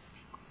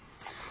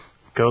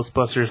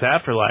 Ghostbusters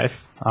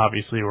Afterlife.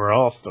 Obviously, we're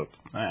all stoked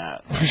on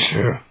that. For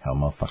sure. Hell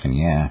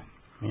motherfucking yeah.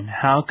 I mean,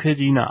 how could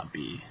you not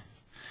be?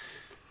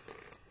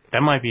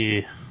 That might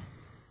be...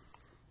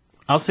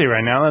 I'll say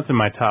right now, that's in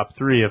my top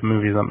 3 of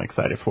movies I'm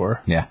excited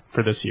for. Yeah.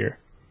 For this year.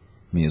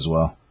 Me as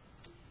well.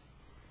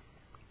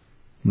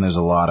 And there's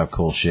a lot of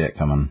cool shit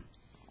coming.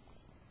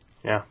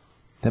 Yeah.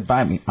 That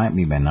might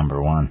be my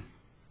number 1.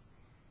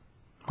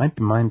 Might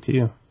be mine,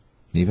 too.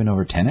 Even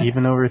over Tenet?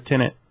 Even over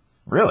Tenet.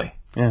 Really?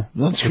 Yeah.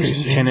 That's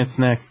crazy. Tenet's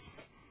next.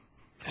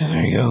 Yeah,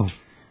 there you go.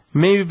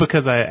 Maybe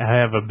because I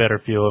have a better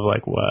feel of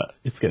like what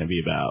it's going to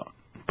be about.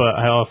 But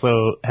I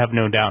also have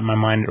no doubt in my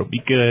mind it'll be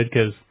good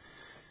because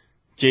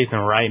Jason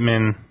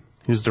Reitman,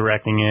 who's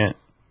directing it,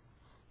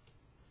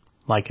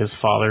 like his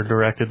father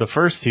directed the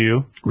first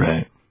 2.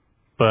 Right.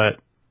 But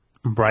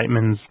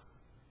Reitman's,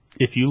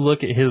 if you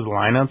look at his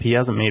lineup, he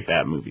hasn't made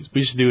bad movies.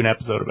 We should do an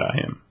episode about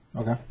him.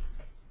 Okay.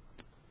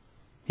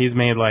 He's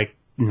made like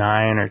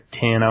 9 or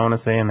 10, I want to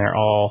say, and they're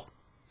all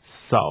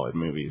solid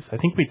movies. I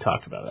think we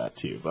talked about that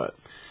too, but...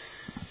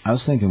 I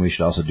was thinking we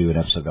should also do an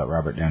episode about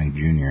Robert Downey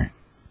Jr.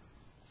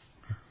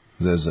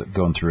 Because I was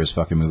going through his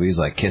fucking movies,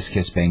 like Kiss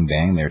Kiss Bang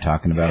Bang, they were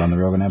talking about on the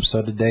Rogan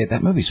episode today.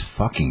 That movie's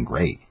fucking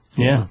great.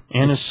 Yeah,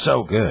 and it's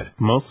so good.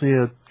 Mostly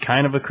a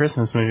kind of a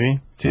Christmas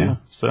movie, too. Yeah,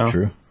 so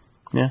true.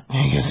 Yeah.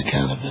 I guess it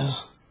kind of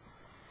is.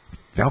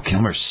 Val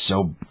Kilmer's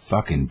so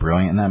fucking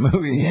brilliant in that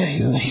movie. Yeah,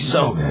 he's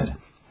so good.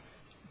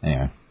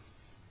 Anyway.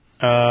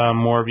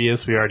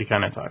 Morbius, we already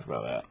kind of talked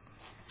about that.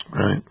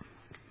 Right.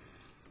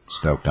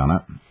 Stoked on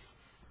it.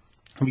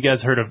 Have you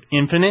guys heard of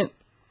Infinite?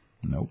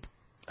 Nope.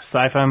 A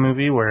sci-fi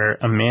movie where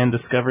a man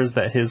discovers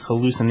that his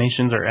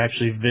hallucinations are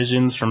actually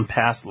visions from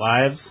past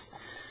lives.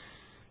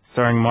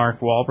 Starring Mark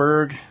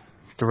Wahlberg.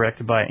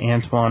 Directed by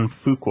Antoine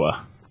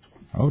Fuqua.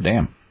 Oh,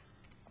 damn.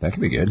 That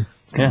could be good.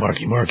 It's got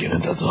Marky Mark in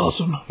it. That's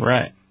awesome.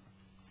 Right.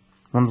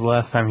 When's the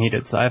last time he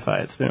did sci-fi?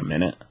 It's been a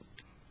minute.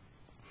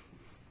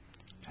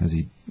 Has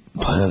he...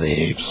 Planet of the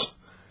Apes.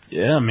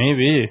 Yeah,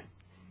 maybe.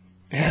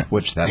 Yeah.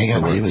 Which, that's Hang the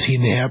on, word. was he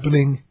in The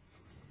Happening?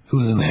 Who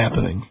was in The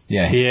Happening?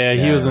 Yeah.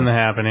 He was in The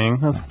Happening.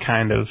 That's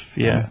kind of,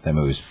 yeah. That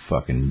movie's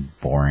fucking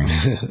boring.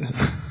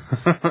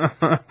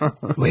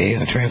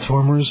 Wait,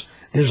 Transformers?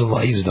 There's a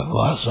lot. He's done a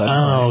lot of sci-fi.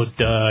 Oh,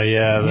 duh,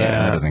 yeah. That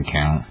That. doesn't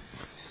count.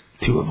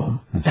 2 of them.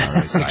 That's not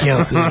really It sci-fi.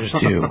 counts. There's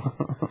 2.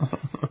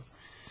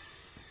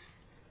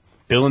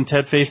 Bill and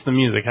Ted Face the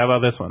Music. How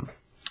about this one?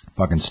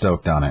 Fucking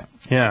stoked on it.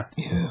 Yeah,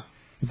 Yeah.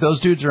 If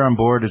those dudes are on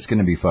board, it's going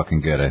to be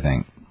fucking good, I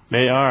think.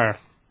 they are.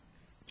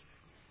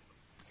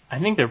 I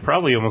think they're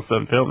probably almost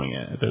done filming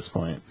it at this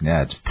point.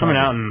 Yeah, it's Coming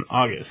probably- out in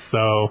August,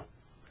 so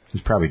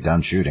He's probably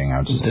done shooting. I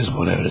would At say. this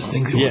point, I would just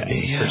think it yeah, would be.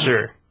 Yeah. for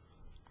sure.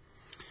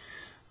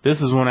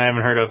 This is one I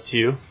haven't heard of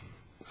too.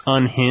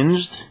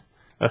 Unhinged,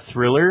 a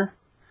thriller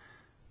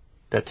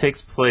that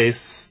takes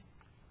place,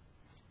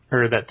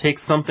 or that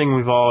takes something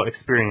we've all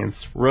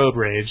experienced, road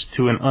rage,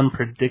 to an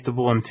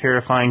unpredictable and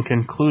terrifying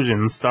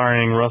conclusion,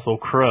 starring Russell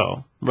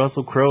Crowe.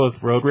 Russell Crowe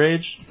with road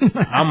rage?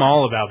 I'm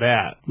all about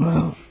that.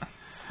 Well,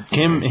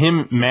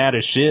 Him mad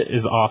as shit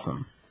is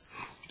awesome.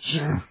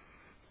 sure.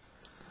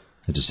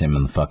 It's just him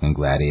in the fucking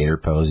gladiator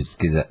pose. He just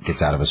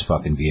gets out of his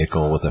fucking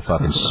vehicle with a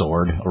fucking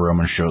sword, a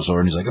Roman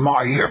sword, and he's like, "Am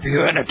I here for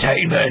your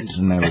entertainment?"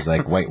 And I was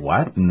like, "Wait,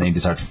 what?" And then he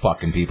just starts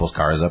fucking people's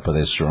cars up with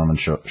his Roman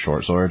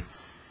short sword.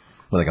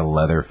 With like a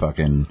leather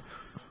fucking...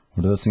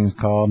 What are those things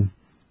called?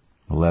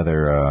 A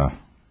leather, Are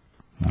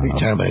you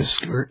talking about his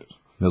skirt?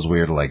 Those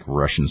weird, like,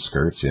 Russian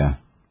skirts, yeah.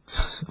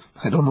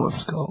 I don't know what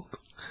it's called.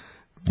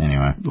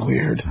 Anyway.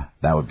 Weird.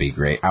 That would be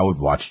great. I would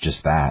watch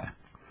just that.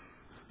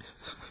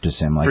 Just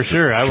him, like, For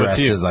sure, I would dressed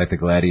too. as, like, the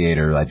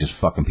gladiator, like, just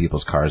fucking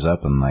people's cars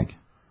up and, like,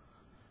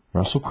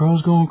 Russell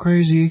Crowe's going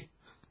crazy.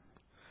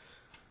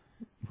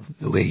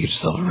 The way you get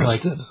yourself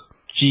arrested.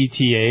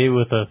 GTA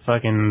with a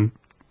fucking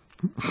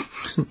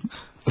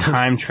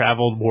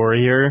time-traveled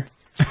warrior.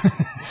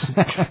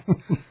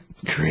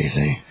 It's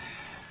crazy.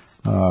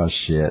 Oh,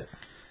 shit.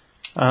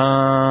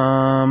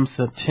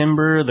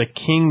 September, The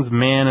King's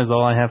Man is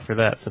all I have for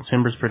that.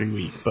 September's pretty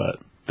weak, but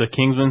the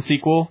Kingsman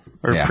sequel,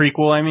 or Yeah.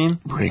 prequel, I mean.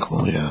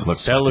 Prequel, yeah.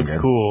 That looks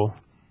good. cool.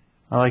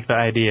 I like the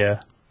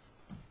idea.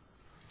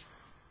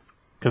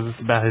 Because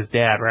it's about his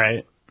dad,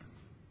 right?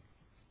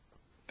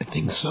 I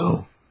think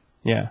so.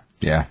 Yeah.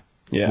 Yeah.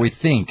 Yeah. We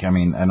think. I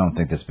mean, I don't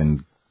think that's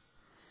been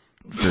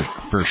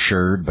for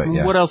sure, but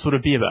yeah. What else would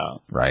it be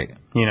about? Right.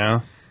 You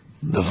know?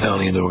 The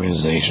founding of the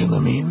organization, I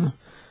mean,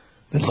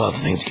 there's lots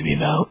of things to be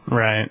about.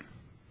 Right.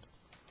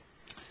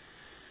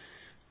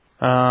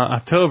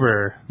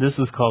 October. This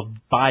is called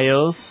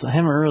BIOS. I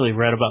haven't really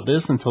read about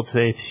this until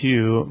today,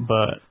 too,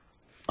 but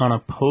on a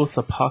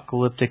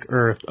post-apocalyptic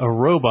Earth, a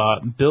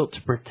robot built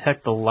to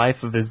protect the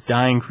life of his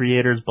dying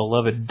creator's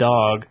beloved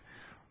dog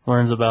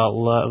learns about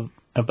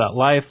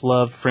life,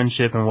 love,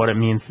 friendship, and what it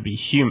means to be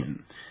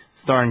human.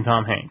 Starring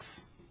Tom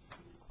Hanks.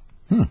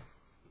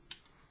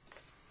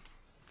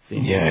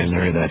 Seems Yeah, I hadn't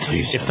interesting. heard that till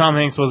you said If Tom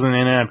Hanks wasn't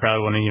in it, I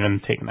probably wouldn't have even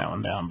taken that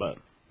one down, but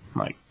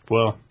I'm like,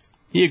 well,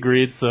 he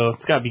agreed, so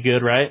it's gotta be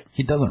good, right?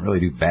 He doesn't really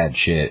do bad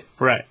shit,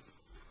 Right.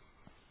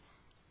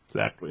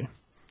 Exactly.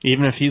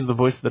 Even if he's the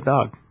voice of the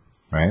dog.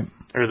 right?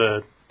 Or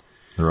the...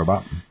 The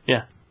robot.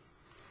 Yeah.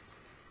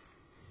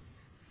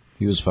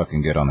 He was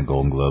fucking good on the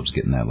Golden Globes,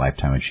 getting that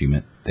lifetime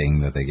achievement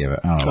thing that they give it.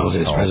 I don't know. Oh, what it's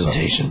his called,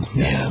 presentation. so-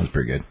 yeah, Yeah. it was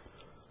pretty good.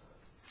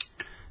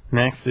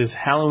 Next is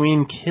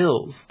Halloween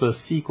Kills, the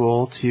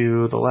sequel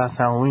to the last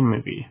Halloween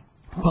movie.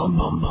 Bum,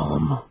 bum,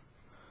 bum.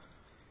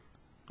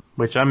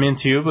 Which I'm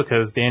into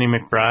because Danny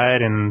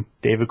McBride and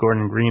David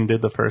Gordon Green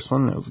did the first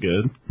one. That was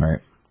good. Right.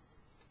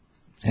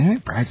 Danny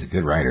McBride's a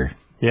good writer.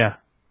 Yeah.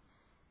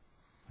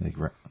 Like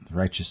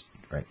righteous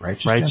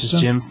Righteous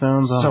Gemstones?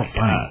 Gemstones. Oh So my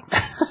funny.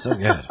 God. So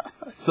good.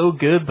 So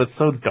good, but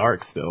so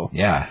dark still.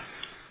 Yeah.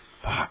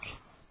 Fuck.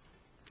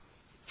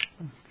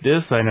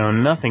 This I know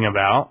nothing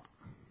about,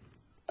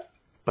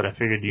 but I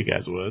figured you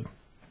guys would.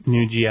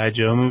 New G.I.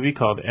 Joe movie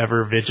called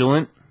Ever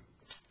Vigilant.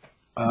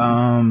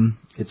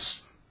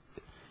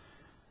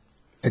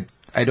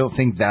 I don't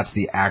think that's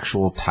the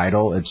actual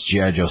title. It's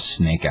G.I. Joe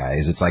Snake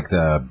Eyes. It's like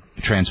the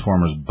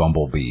Transformers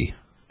Bumblebee.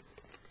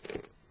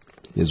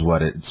 Is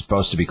what it's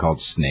supposed to be called.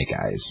 Snake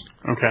Eyes.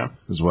 Okay.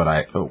 Is what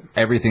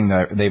everything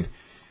that they've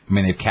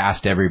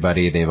cast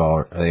everybody. They've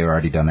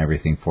already done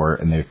everything for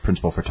it, and the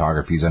principal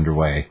photography is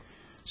underway.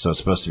 So it's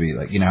supposed to be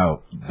like, you know,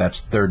 how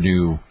that's their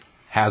new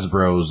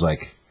Hasbro's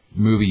like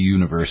movie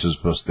universe is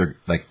supposed to,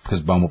 like,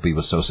 because Bumblebee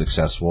was so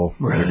successful,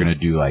 Right. they're going to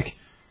do like,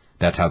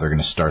 that's how they're going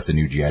to start the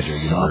new G.I. Joe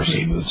Soft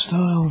universe. reboot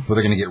style. Well,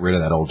 they're going to get rid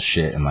of that old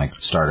shit and like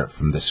start it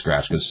from the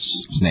scratch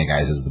because Snake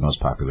Eyes is the most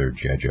popular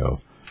G.I.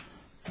 Joe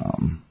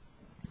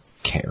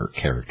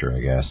character, I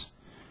guess.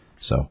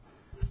 So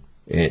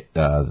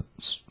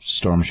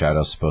Storm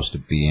Shadow's supposed to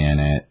be in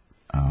it.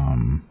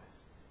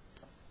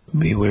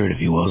 Be weird if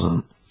he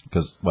wasn't.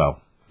 Because,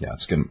 well, yeah,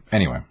 it's gonna.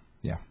 Anyway,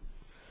 yeah.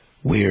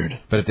 Weird.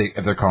 But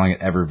if they're calling it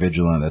Ever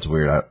Vigilant, that's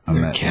weird.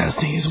 I'm not,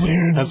 Casting is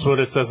weird. That's what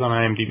it says on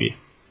IMDb.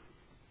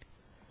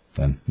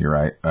 then you're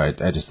right.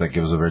 I just think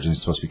it was originally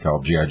supposed to be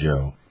called G.I.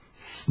 Joe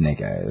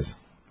Snake Eyes.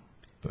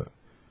 But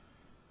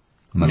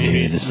unless Maybe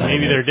it- they decided.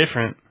 Maybe they're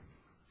different.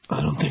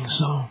 I don't think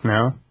so.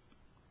 No?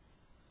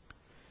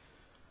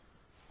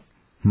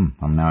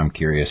 now I'm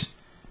curious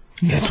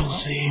Guess we'll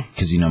see.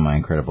 because you know my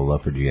incredible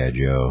love for G.I.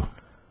 Joe.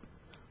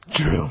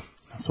 True.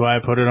 That's why I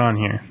put it on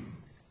here.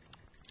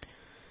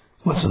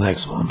 What's the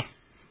next one?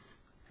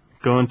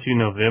 Going to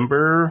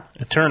November,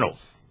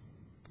 Eternals.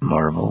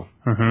 Marvel.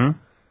 Mm-hmm.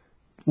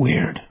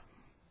 Weird.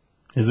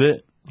 Is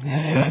it?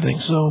 Yeah, I think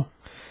so.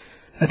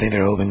 I think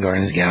they're hoping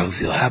Guardians of the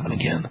Galaxy will happen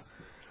again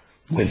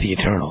with the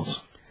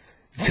Eternals.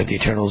 Except the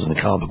Eternals in the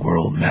comic book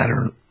world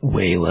matter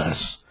way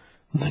less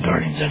than the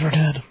Guardians ever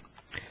did.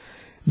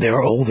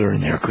 They're older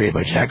and they're created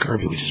by Jack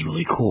Kirby, which is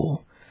really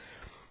cool.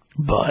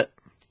 But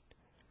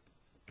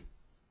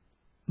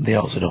they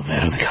also don't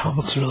matter in the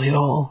comics really at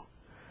all.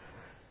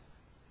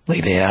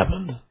 Like, they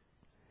happened.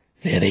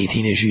 They had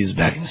 18 issues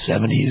back in the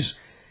 70s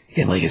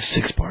and like a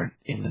 6-part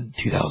in the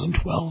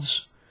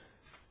 2012s.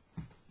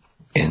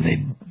 And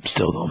they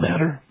still don't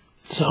matter.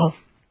 So,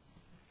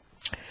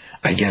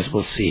 I guess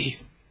we'll see.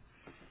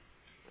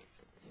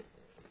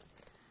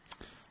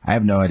 I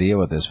have no idea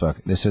what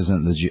this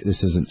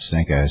isn't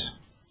Snake Eyes.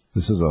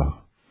 This is a...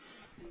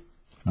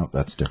 Oh,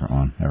 that's a different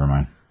one. Never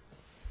mind.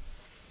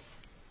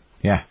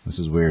 Yeah, this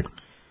is weird.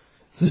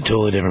 It's a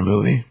totally different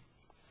movie.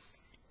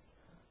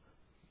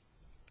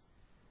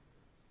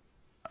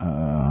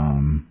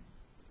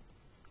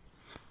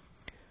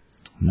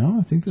 No,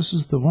 I think this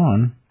is the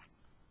one.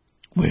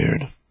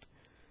 Weird.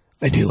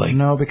 I do like...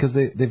 No, because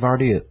they've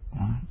already...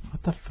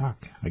 What the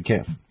fuck? I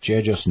can't...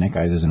 G.I. Joe Snake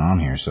Eyes isn't on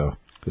here, so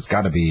it's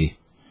got to be...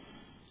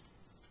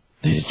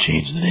 They just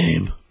changed the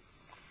name.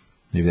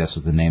 Maybe that's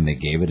the name they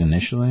gave it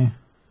initially?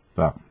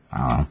 But, I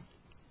don't know.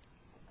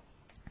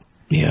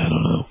 Yeah, I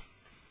don't know.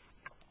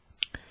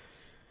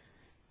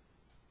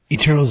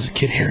 Eternals is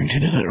Kit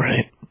Harington in it,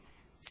 right?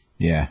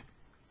 Yeah.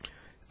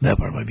 That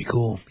part might be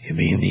cool. Him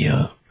being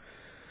the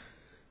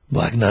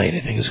Black Knight, I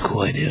think, is a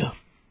cool idea.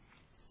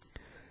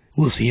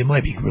 We'll see. It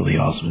might be really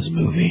awesome as a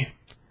movie,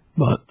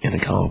 but in the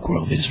comic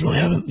world, the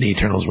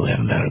Eternals really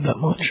haven't mattered that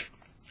much.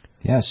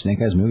 Yeah,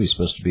 Snake Eyes movie's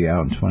supposed to be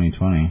out in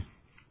 2020.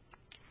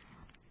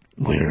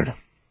 Weird.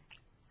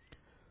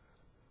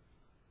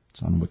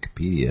 It's on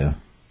Wikipedia.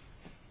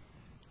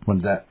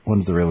 When's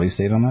the release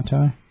date on that,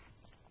 Tyler?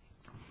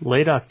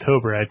 Late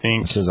October, I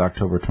think. It says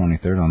October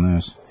 23rd on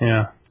this.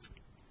 Yeah.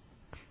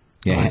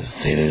 Yeah. I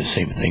say they're the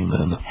same thing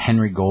then.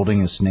 Henry Golding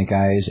is Snake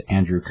Eyes,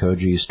 Andrew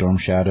Koji Storm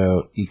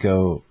Shadow,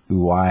 Iko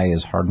Uwai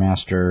is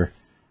Hardmaster,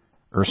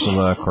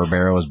 Ursula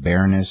Corbero is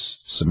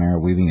Baroness, Samara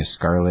Weaving is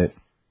Scarlet.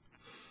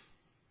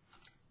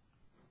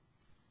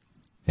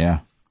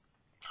 Yeah.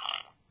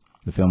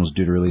 The film was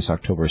due to release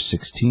October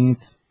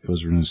 16th. It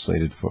was originally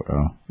slated for...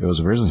 it was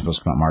originally supposed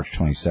to come out March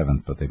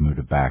 27th, but they moved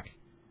it back.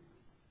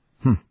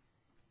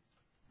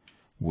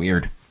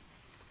 Weird.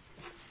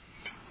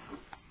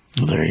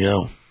 Well, there you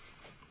go.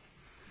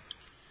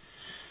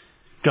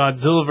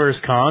 Godzilla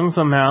vs. Kong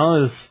somehow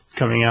is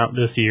coming out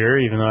this year,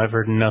 even though I've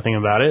heard nothing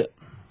about it.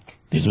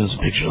 There's been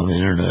some pictures on the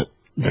internet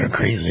that are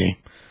crazy.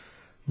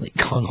 Like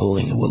Kong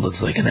holding what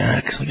looks like an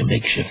axe, like a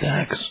makeshift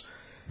axe.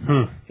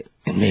 And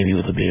maybe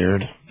with a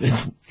beard.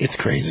 It's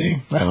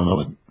crazy. I don't know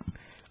what...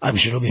 I'm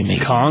sure it'll be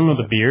amazing. Kong with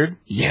a beard?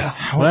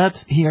 Yeah.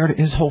 What?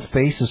 His whole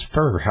face is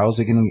fur. How is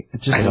it going to...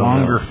 It's just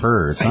longer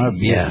fur. It's not a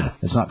beard. Yeah.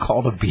 It's not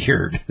called a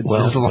beard. It's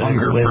Well, just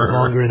longer it's fur.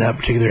 longer in that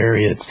particular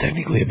area. It's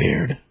technically a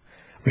beard.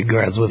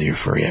 Regardless whether you're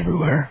furry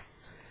everywhere.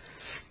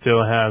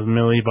 Still has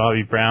Millie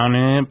Bobby Brown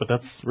in it, but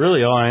that's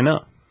really all I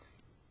know.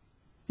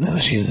 No,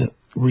 she's a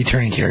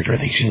returning character. I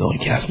think she's the only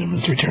cast member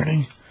that's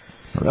returning.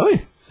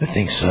 Really? I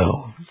think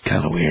so. It's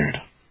kind of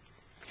weird.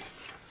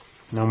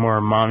 No more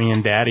mommy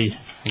and daddy,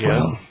 I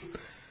guess. Well,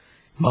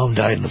 Mom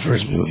died in the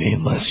first movie,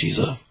 unless she's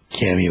a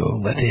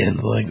cameo at the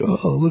end, like,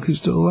 oh, look who's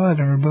still alive,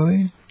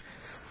 everybody.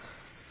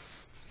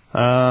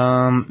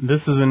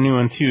 This is a new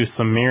one too.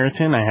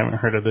 Samaritan, I haven't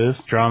heard of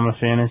this. Drama,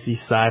 fantasy,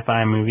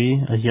 sci-fi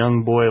movie. A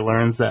young boy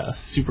learns that a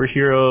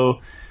superhero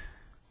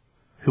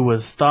who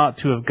was thought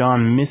to have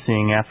gone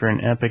missing after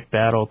an epic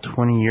battle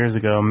 20 years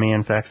ago may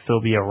in fact still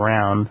be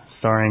around,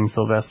 starring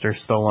Sylvester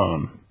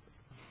Stallone.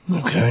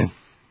 Okay.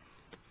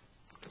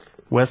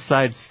 West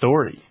Side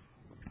Story.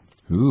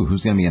 Ooh,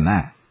 who's going to be in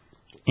that?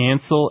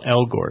 Ansel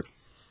Elgort.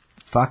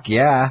 Fuck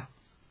yeah.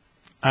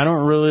 I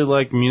don't really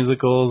like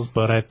musicals,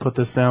 but I put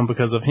this down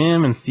because of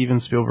him, and Steven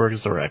Spielberg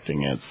is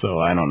directing it, so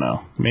I don't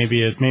know.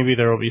 Maybe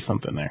there will be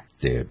something there.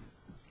 Dude,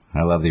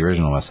 I love the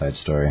original West Side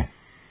Story.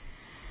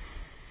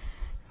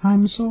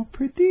 I'm so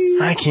pretty.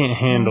 I can't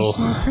handle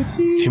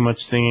too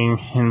much singing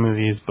in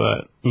movies,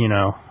 but you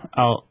know,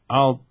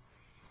 I'll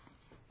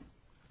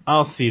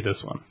see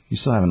this one. You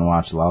still haven't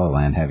watched La La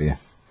Land, have you?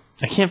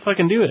 I can't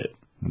fucking do it.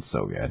 It's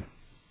so good.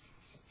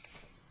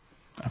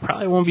 I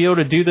probably won't be able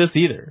to do this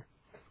either.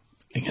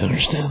 I can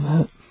understand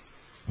that.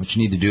 What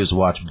you need to do is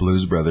watch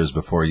Blues Brothers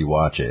before you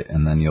watch it,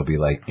 and then you'll be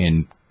like,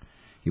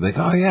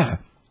 oh yeah,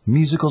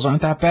 musicals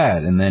aren't that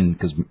bad, and then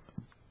because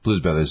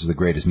Blues Brothers is the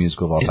greatest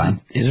musical of all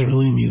time. Is it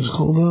really a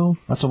musical though?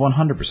 That's a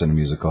 100% a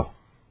musical.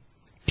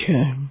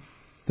 Okay.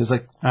 There's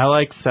like I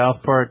like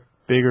South Park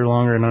Bigger,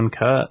 Longer, and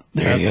Uncut.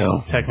 There you go.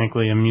 That's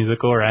technically a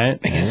musical, right?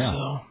 I guess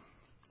so.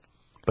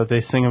 But they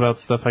sing about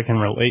stuff I can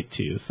relate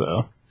to,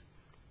 so.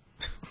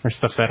 Or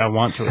stuff that I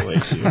want to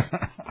relate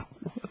to.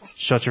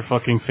 Shut your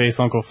fucking face,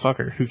 Uncle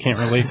Fucker. Who can't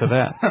relate to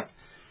that?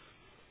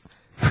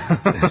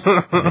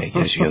 I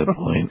guess you got a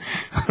point.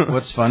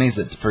 What's funny is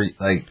that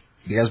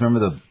you guys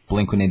remember the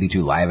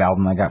Blink-182 live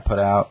album that got put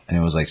out, and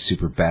it was like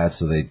super bad.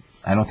 So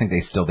I don't think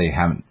they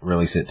haven't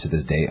released it to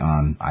this date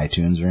on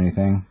iTunes or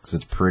anything because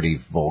it's pretty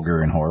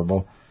vulgar and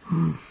horrible.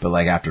 But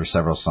like after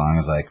several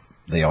songs, like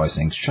they always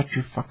sing "Shut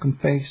your fucking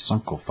face,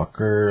 Uncle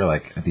Fucker,"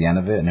 like at the end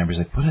of it, and everybody's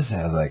like, "What is that?"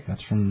 I was like,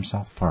 "That's from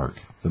South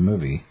Park, the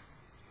movie."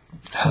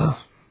 Huh.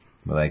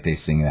 But like they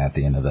sing that at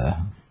the end of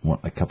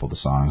a couple of the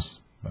songs.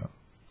 But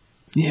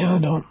Yeah, I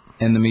don't.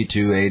 in the Me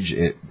Too age,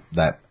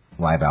 that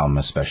live album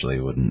especially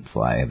wouldn't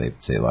fly. They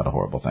say a lot of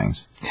horrible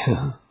things.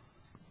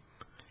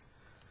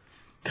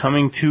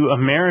 Coming to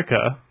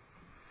America.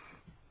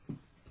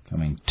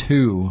 Coming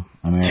to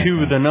America.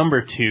 To the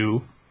number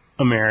 2,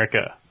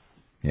 America.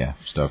 Yeah,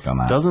 stoked on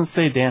that. Doesn't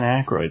say Dan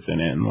Aykroyd's in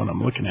it, and what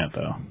I'm looking at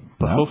though.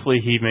 But Well. hopefully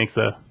he makes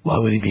a... Why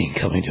would he be in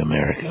Coming to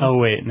America? Oh,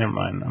 wait, never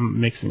mind. I'm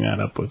mixing that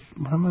up with...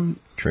 What am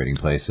I... Trading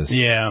Places.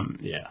 Yeah.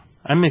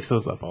 I mix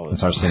those up all the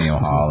It's time. Arsenio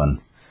Hall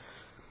and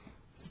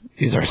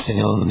Is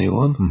Arsenio in the new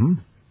one? Mm-hmm.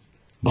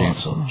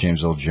 James, Awesome.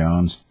 James Earl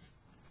Jones.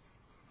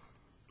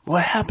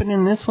 What happened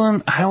in this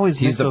one? I always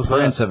He's mix the those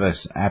prince up. of an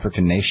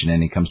African nation,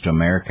 and he comes to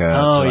America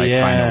Oh, to like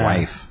yeah. find a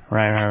wife.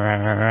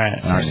 Right.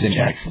 And Samuel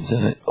Jackson's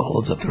in it.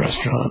 Holds up the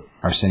restaurant.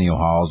 Arsenio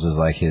Halls is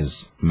like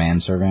his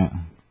manservant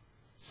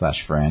 /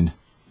 friend.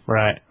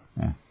 Right.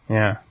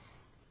 Yeah.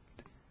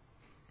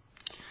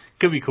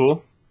 Could be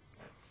cool.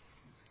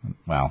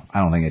 Well, I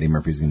don't think Eddie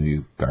Murphy's going to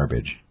do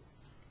garbage.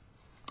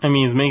 I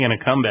mean, he's making a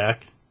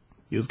comeback.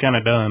 He was kind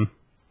of done.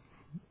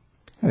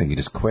 I think he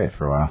just quit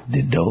for a while.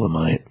 Did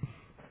Dolomite.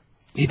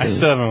 I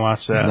still haven't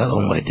watched that. He's not so-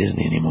 owned by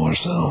Disney anymore,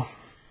 so...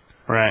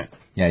 Right.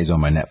 Yeah, he's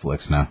owned by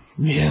Netflix now.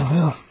 Yeah,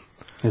 well...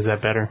 Is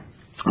that better?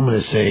 I'm going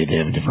to say they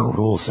have a different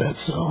rule set,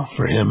 so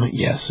for him,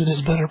 yes, it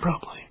is better,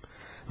 probably.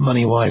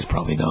 Money-wise,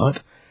 probably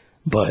not.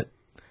 But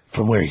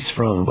from where he's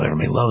from and what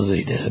everybody loves that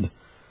he did,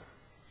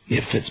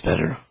 it fits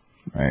better.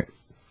 Right.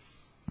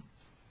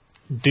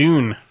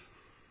 Dune.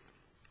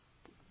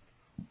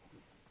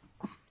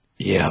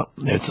 Yeah,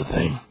 that's the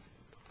thing.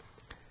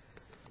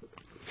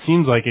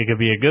 Seems like it could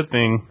be a good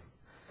thing.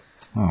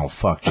 Oh,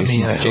 fuck. I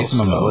mean, I Jason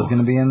hope so. Momoa's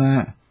going to be in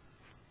that?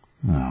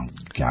 Oh,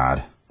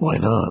 God. Why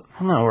not?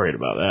 I'm not worried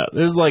about that.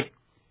 There's like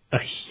a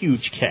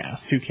huge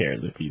cast. Who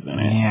cares if he's in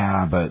it?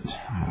 Yeah, but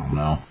I don't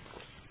know.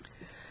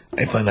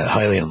 I find that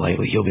highly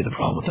unlikely he'll be the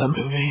problem with that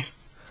movie.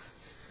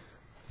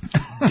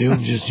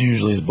 Dune just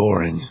usually is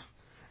boring.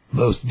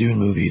 Most Dune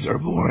movies are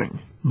boring.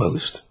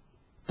 Most.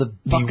 The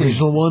The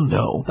original one,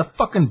 no. The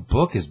fucking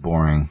book is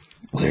boring.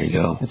 Well, there you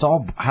go. It's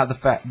all how the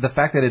fact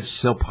that it's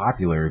so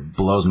popular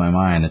blows my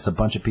mind. It's a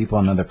bunch of people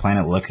on another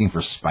planet looking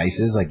for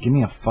spices. Like, give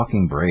me a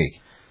fucking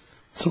break.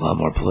 It's a lot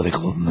more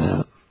political than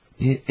that.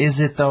 Is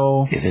it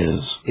though? It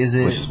is. Is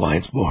it? Which is why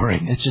it's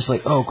boring. It's just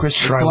like, oh,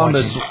 Christopher Try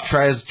Columbus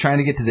watching- trying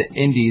to get to the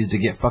Indies to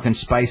get fucking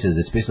spices.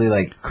 It's basically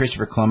like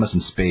Christopher Columbus in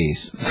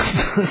space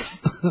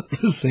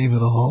the same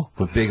at all.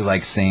 with big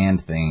like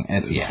sand thing.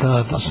 And It's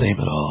not the same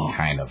at all.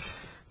 kind of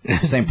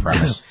same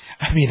premise.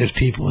 I mean, there's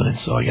people in it,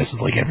 so I guess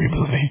it's like every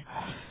movie.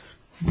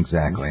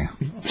 Exactly.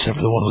 Except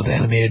for the ones with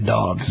animated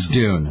dogs.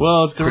 Dune.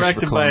 Well, Christopher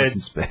directed by, Columbus in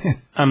space.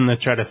 I'm going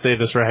to try to say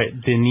this right,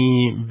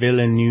 Denis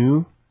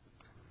Villeneuve,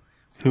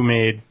 who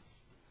made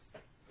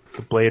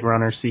the Blade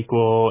Runner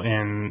sequel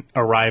and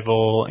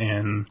Arrival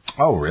and,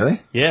 Oh,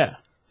 really? yeah.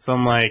 So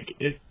I'm like,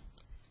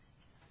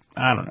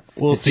 I don't know.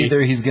 We'll It's see.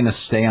 either he's gonna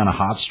stay on a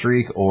hot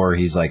streak, or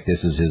he's like,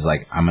 this is his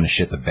like, I'm gonna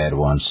shit the bed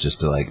once just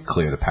to like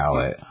clear the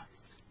palate.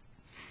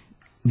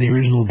 The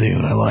original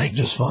Dune I like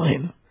just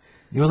fine.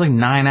 It was like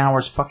 9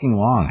 hours fucking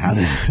long. How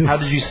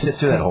did you sit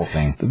through that whole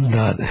thing? It's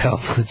not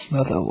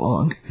that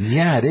long.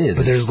 Yeah, it is.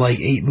 But there's like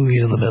 8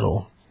 movies in the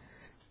middle.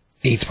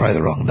 8's probably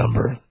the wrong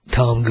number.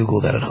 Tom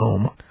Googled that at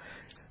home.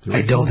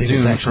 I don't think Dune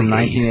it's actually from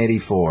 8.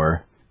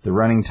 1984. The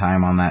running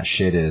time on that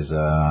shit is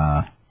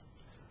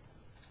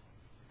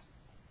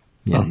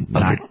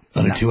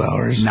Under 2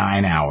 hours.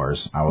 9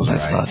 hours. I was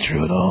That's right. not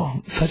true at all.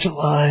 It's such a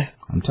lie.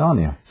 I'm telling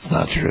you, It's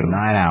not true.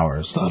 9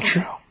 hours, It's not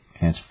true.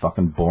 and it's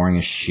fucking boring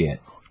as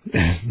shit.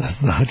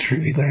 That's not true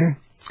either.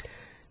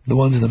 The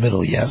ones in the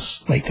middle,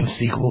 yes. Like the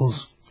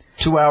sequels.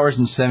 2 hours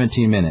and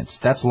 17 minutes.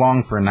 That's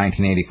long for a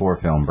 1984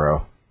 film,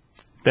 bro.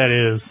 That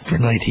is. For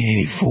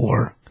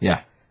 1984.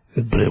 Yeah.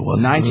 But it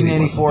wasn't.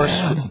 1984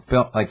 Wasn't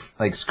film,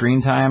 like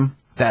screen time.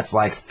 That's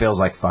like feels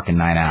like fucking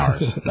 9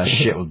 hours. That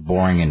shit was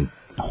boring and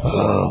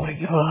oh my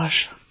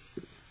gosh.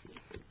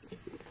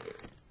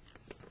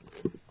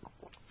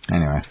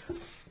 anyway.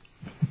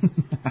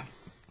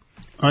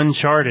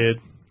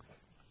 Uncharted,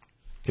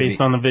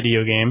 based on the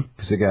video game.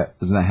 Because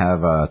doesn't that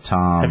have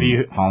Tom Have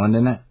you- Holland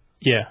in it?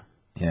 Yeah.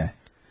 Yeah.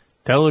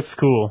 That looks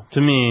cool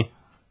to me.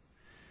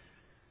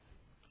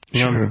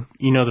 Sure.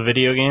 You know the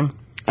video game?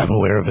 I'm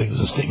aware of it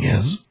existing,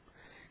 yes.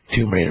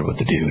 Tomb Raider with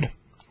the dude.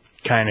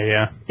 Kind of,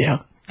 yeah. Yeah.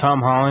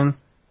 Tom Holland.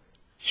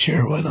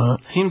 Sure, why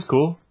not? Seems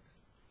cool.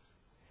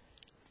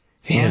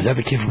 Hey, is that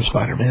the kid from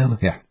Spider-Man?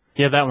 Yeah.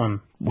 Yeah, that one.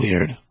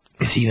 Weird.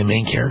 Is he the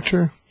main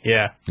character?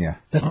 Yeah. Yeah.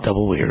 That's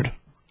double weird.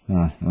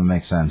 That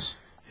makes sense.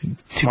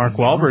 Mark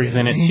Wahlberg's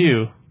in it,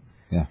 too.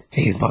 Yeah.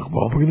 Hey, is Mark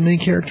Wahlberg the main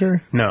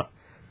character? No.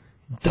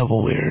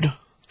 Double weird.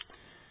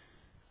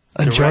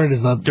 Uncharted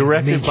is not the main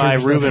Directed by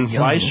character's not Ruben that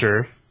young.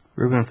 Fleischer.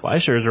 Ruben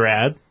Fleischer is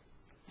rad.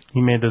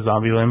 He made the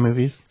Zombieland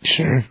movies.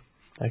 Sure.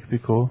 That could be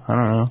cool. I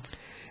don't know.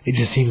 It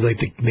just seems like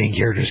the main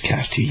character's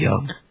cast too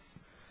young.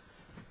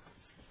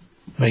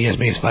 But I guess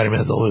maybe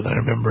Spider-Man's older than I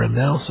remember him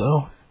now,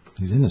 so...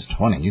 He's in his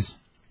 20s.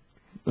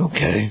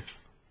 Okay.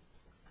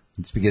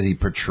 It's because he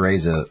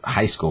portrays a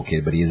high school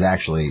kid, but he's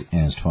actually in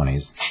his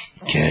 20s,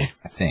 Okay.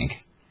 I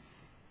think.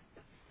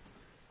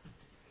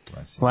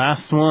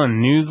 Last one.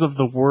 News of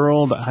the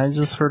world. I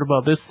just heard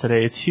about this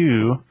today,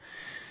 too.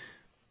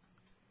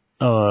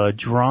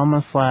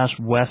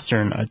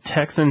 Drama/Western. A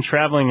Texan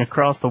traveling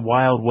across the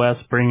Wild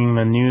West bringing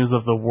the news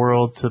of the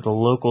world to the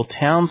local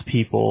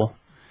townspeople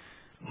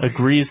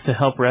agrees to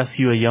help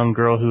rescue a young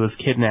girl who was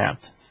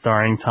kidnapped,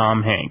 starring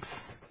Tom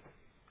Hanks.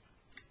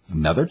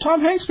 Another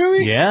Tom Hanks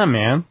movie? Yeah,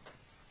 man.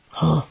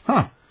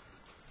 Huh.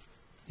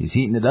 He's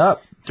heating it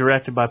up.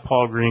 Directed by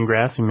Paul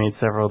Greengrass, who made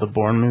several of the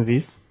Bourne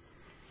movies.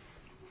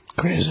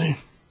 Crazy.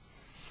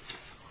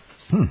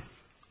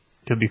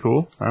 Could be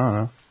cool. I don't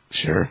know.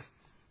 Sure.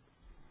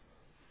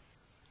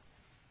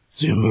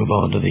 So you move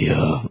on to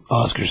the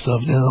Oscar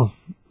stuff now?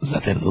 Is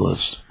that the end of the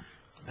list?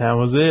 That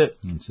was it.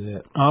 That's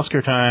it.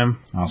 Oscar time.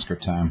 Oscar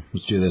time.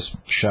 Let's do this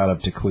shot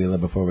of tequila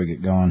before we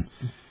get going.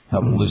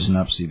 Help loosen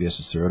up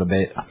CBS's throat a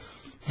bit.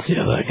 See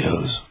how that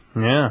goes.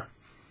 Yeah.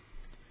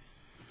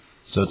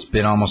 So it's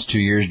been almost 2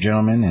 years,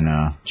 gentlemen,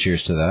 and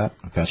cheers to that.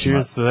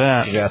 Cheers to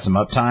that. We've had some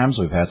up times.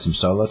 We've had some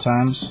solo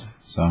times.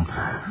 So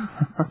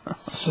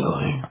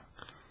Silly.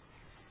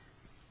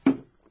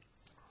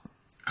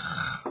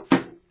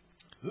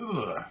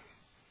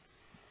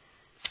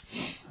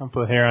 I'll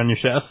put hair on your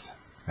chest.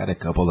 I had a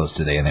couple of those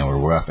today, and they were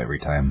rough every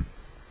time.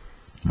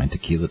 My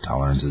tequila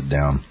tolerance is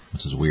down,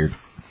 which is weird.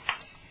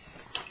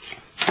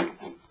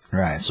 All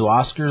right, so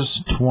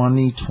Oscars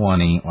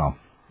 2020. Well,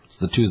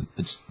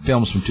 it's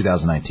films from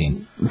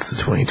 2019, It's the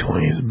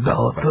 2020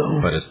 ballot,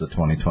 though. but it's the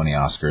 2020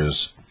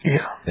 Oscars.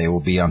 Yeah. They will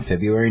be on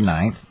February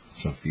 9th,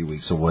 so a few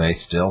weeks away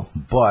still.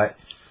 But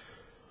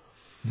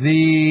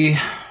Wait,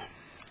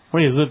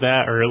 is it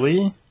that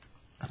early?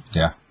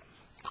 yeah,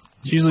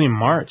 It's usually in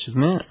March,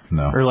 isn't it?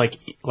 No. Or like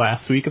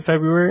last week of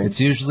February?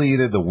 it's usually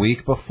either the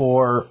week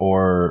before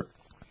or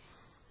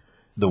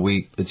the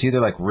week. It's either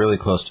like really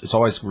close. It's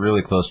always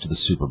really close to the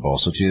Super Bowl.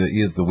 So it's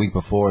either the week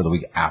before or the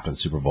week after the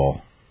Super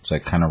Bowl. It's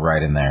like kind of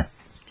right in there.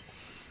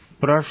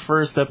 But our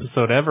first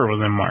episode ever was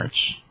in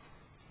March.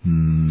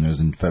 It was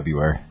in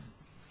February.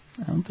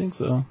 I don't think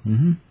so.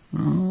 Yeah,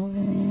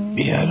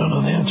 I don't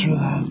know the answer to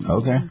that.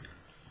 Okay.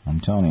 I'm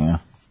telling you.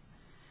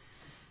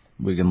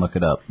 We can look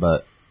it up,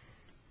 but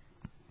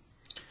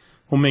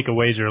We'll make a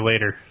wager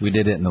later. we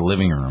did it in the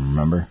living room,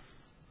 remember?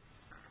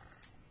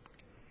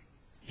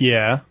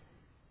 Yeah.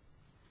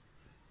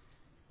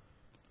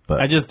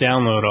 But I just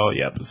download all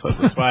the episodes.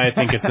 That's why I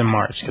think it's in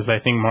March, because I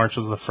think March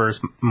was the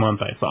first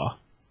month I saw.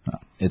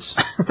 it's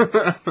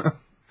the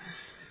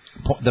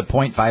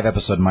 0.5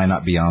 episode might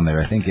not be on there.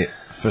 I think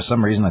for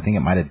some reason, I think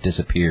it might have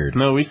disappeared.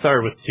 No, we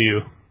started with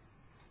 2.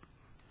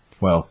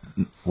 Well,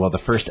 the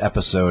first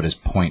episode is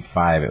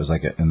 0.5. It was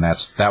like, and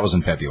that was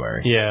in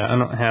February. Yeah, I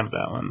don't have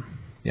that one.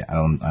 Yeah, I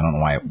don't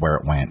know where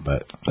it went,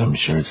 but I'm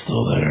sure it's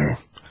still there.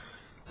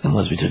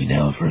 Unless we took it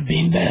down for it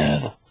being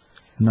bad.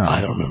 no,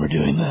 I don't remember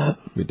doing that.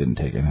 we didn't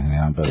take anything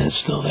down. But Then it's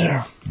still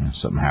there.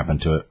 something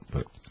happened to it.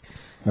 But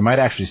it might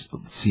actually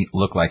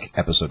look like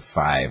episode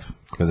 5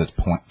 because it's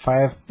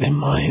 0.5. It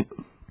might.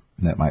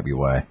 That might be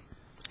why.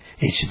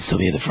 It should still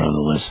be at the front of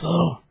the list,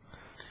 though.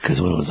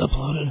 Because when it was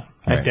uploaded.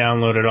 I Right.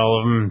 downloaded all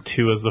of them, and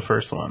 2 was the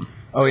first one.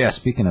 Oh yeah,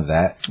 speaking of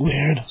that,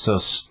 Weird. so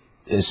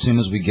as soon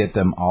as we get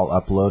them all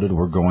uploaded,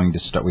 we're going to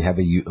start. We have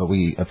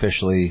we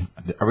officially.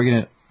 Are we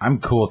gonna? I'm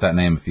cool with that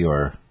name if you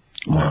are,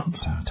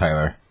 What?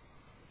 Tyler.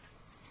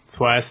 That's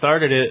why I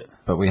started it.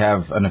 But we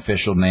have an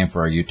official name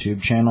for our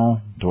YouTube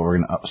channel. To where we're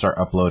gonna start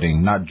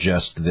uploading not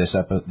just this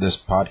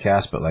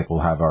podcast, but like we'll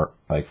have our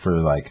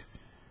for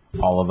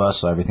all of us,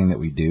 so everything that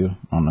we do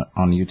on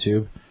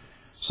YouTube.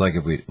 So like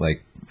if we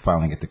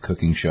finally get the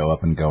cooking show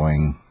up and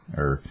going,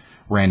 or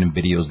random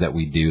videos that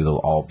we do, they'll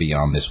all be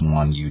on this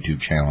one YouTube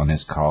channel, and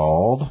it's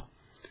called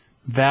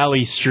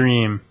Valley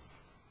Stream.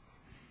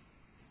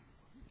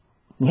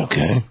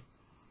 Okay.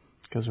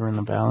 Because we're in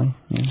the valley.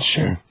 Yeah.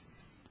 Sure.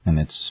 and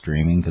it's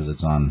streaming because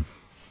it's on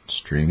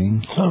streaming.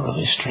 It's not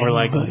really strange. Or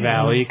like but,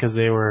 Valley, because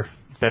they were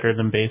better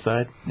than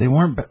Bayside. They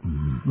weren't.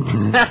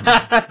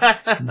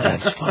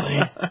 That's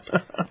funny.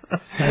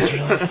 That's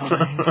really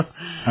funny.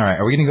 All right,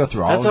 are we gonna go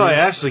through all That's of how I these?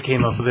 actually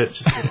came up with it.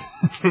 Just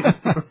kidding.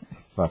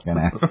 Fucking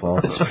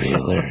asshole. That's pretty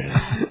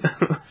hilarious.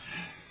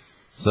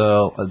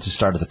 So let's just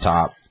start at the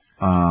top.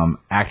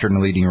 Actor in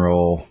the leading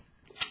role.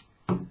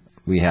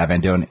 We have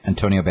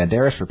Antonio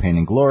Banderas for Pain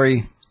and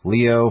Glory,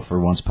 Leo for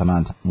Once Upon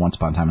a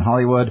Time in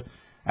Hollywood,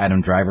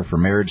 Adam Driver for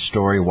Marriage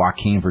Story,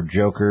 Joaquin for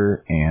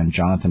Joker, and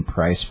Jonathan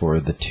Pryce for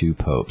The Two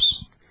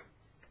Popes.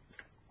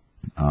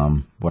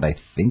 What I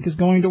think is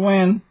going to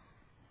win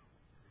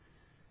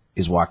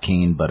is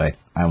Joaquin, but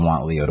I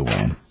want Leo to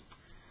win.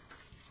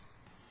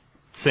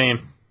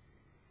 Same.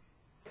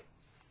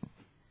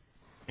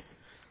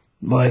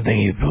 Well, I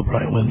think he'll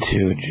probably win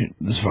too,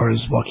 as far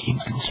as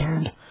Joaquin's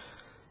concerned.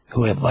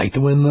 Who I'd like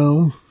to win,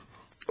 though?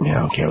 I mean, I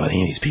don't care about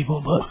any of these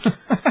people, but...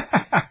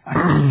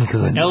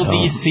 Because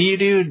LDC,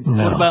 dude?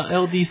 No. What about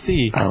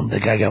LDC? I don't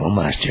think I got one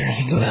last year.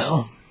 He can go to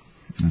hell.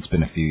 It's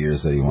been a few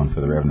years that he won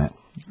for The Revenant.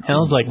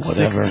 Hell's like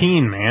Whatever.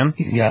 16, man.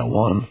 He's got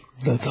one.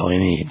 That's all he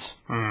needs.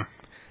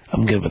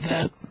 I'm good with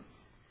that.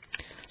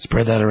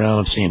 Spread that around.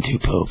 I'm seeing Two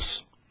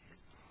Popes.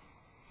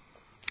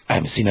 I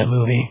haven't seen that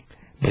movie,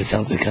 but it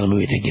sounds like the kind of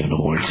movie they give an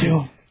award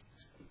to.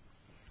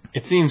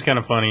 It seems kind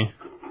of funny.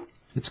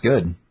 It's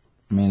good.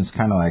 I mean, it's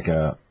kind of like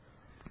a...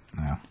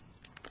 Yeah.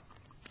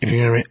 If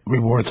you're going to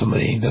reward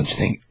somebody, don't you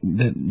think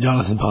that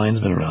Jonathan Pine's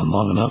been around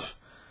long enough?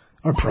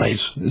 Our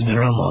Price has been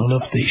around long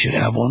enough that he should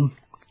have one.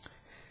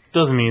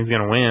 Doesn't mean he's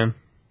gonna win.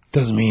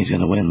 Doesn't mean he's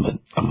going to win, but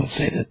I'm going to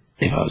say that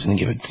if I was going to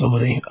give it to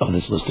somebody of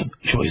this list of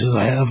choices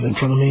I have in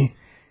front of me,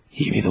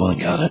 he'd be the one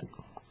that got it.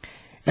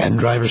 Adam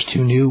Driver's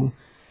too new.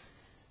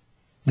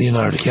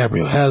 Leonardo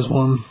DiCaprio has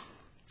one.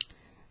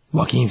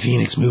 Joaquin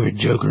Phoenix movie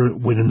Joker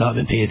would have not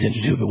been paid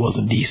attention to if it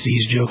wasn't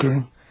DC's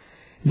Joker.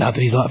 Not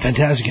that he's not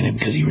fantastic in it,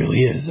 because he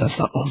really is. That's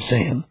not what I'm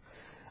saying.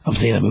 I'm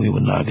saying that movie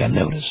would not have gotten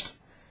noticed.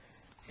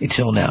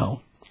 Until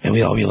now. And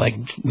we'd all be like,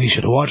 we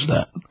should have watched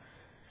that.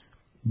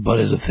 But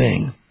as a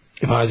thing,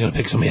 if I was going to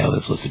pick somebody out of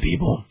this list of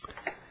people,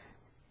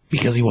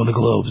 because he won the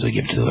Globes, I'd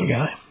give it to the other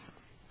guy.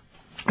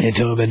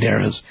 Antonio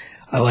Banderas,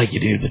 I like you,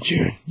 dude, but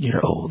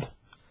you're old.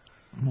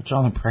 Well,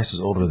 Jonathan Pryce is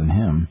older than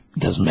him.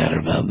 Doesn't matter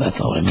about that's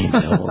not what I mean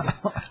by old.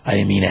 I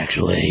didn't mean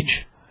actual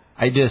age.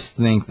 I just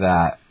think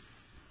that,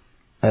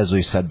 as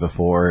we said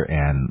before,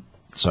 and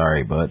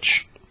sorry,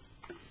 Butch,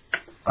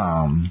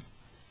 I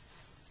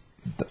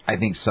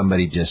think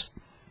somebody just,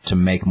 to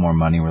make more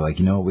money, we're like,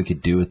 you know what we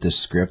could do with this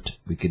script?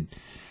 We could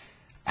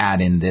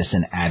add in this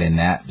and add in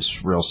that,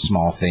 just real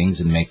small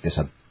things, and make this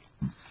a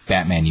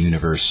Batman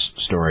universe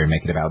story,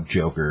 make it about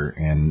Joker,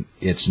 and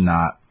it's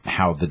not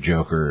how the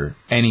Joker,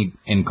 any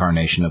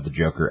incarnation of the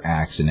Joker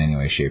acts in any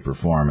way, shape, or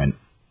form in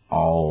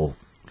all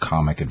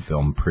comic and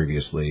film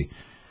previously.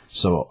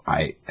 So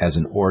as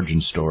an origin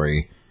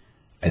story,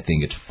 I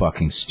think it's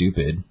fucking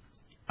stupid.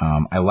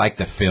 I like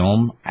the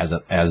film as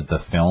the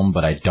film,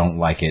 but I don't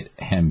like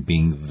him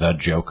being the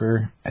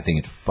Joker. I think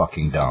it's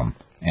fucking dumb.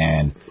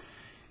 And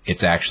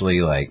it's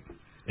actually like,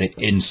 it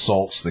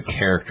insults the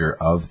character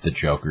of the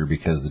Joker,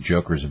 because the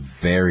Joker's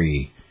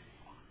very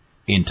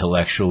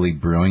intellectually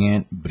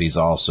brilliant, but he's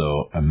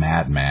also a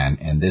madman,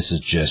 and this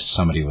is just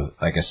somebody with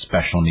like a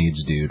special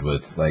needs dude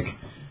with like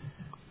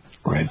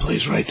right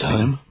place, right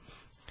time.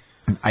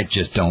 I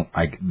just don't,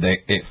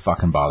 it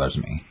fucking bothers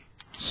me.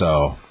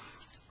 So,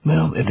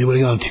 well, if they would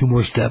have gone 2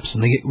 more steps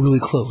and they get really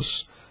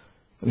close,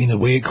 I mean, the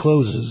way it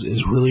closes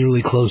is really,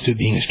 really close to it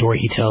being a story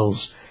he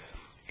tells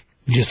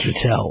just to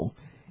tell.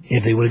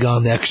 If they would have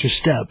gone the extra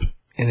step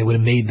and they would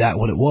have made that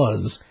what it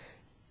was,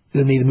 it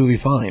would have made the movie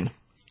fine.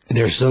 And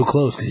they're so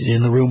close because he's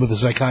in the room with the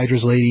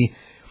psychiatrist lady.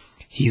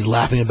 He's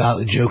laughing about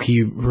the joke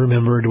he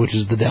remembered, which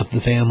is the death of the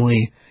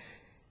family.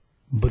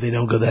 But they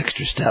don't go the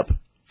extra step.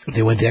 If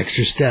they went the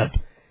extra step,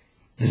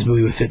 this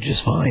movie would fit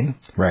just fine.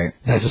 Right.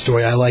 That's a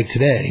story I like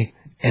today.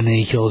 And then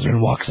he kills her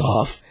and walks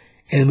off.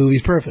 And the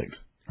movie's perfect.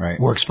 Right.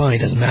 Works fine.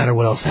 Doesn't matter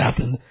what else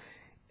happened.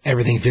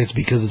 Everything fits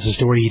because it's a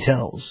story he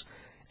tells.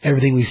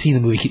 Everything we see in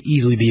the movie could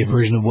easily be a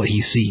version of what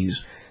he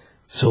sees.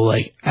 So,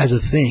 like, as a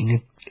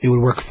thing, it would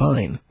work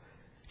fine.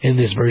 In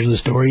this version of the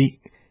story,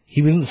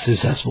 he wasn't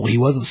successful. He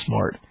wasn't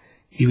smart.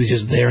 He was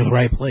just there in the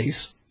right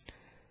place.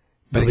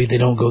 But they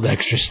don't go the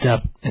extra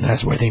step, and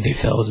that's where I think they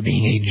fell as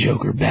being a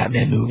Joker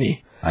Batman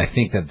movie. I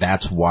think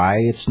that's why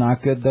it's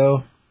not good,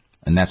 though,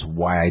 and that's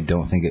why I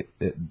don't think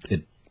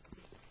it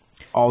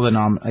all the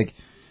like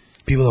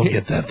people don't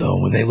get that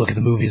though. When they look at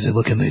the movies, they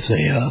look and they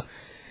say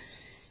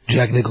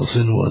Jack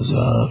Nicholson was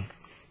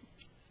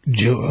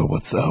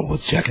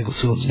what's Jack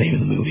Nicholson's name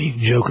in the movie?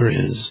 Joker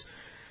is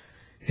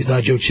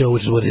not Joe Chill,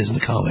 which is what it is in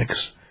the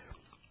comics.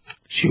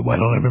 Shoot, why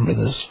don't I remember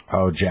this?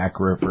 Oh, Jack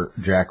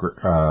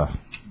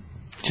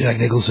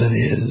Nicholson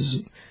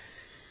is...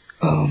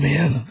 Oh,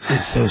 man.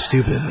 It's so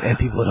stupid. And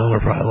people at home are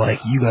probably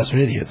like, you guys are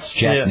idiots.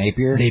 Jack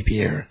Napier?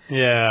 Napier.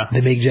 Yeah.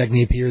 They make Jack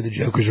Napier the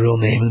Joker's real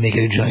name, and they make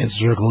it a giant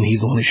circle, and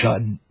he's the one who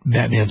shot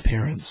Batman's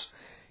parents.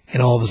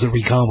 And all of us that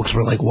read comics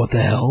were like, what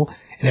the hell?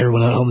 And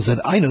everyone at home said,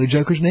 I know the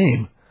Joker's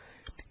name.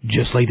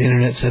 Just like the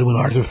internet said when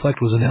Arthur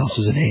Fleck was announced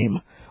as a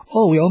name.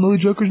 Oh, we all know the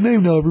Joker's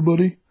name now,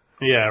 everybody.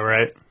 Yeah,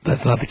 right.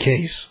 That's not the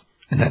case.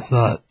 And that's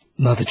not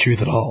the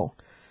truth at all.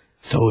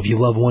 So if you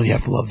love one, you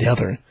have to love the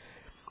other.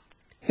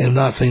 And I'm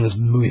not saying this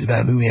movie's a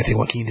bad movie. I think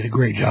Joaquin did a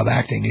great job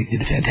acting. He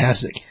did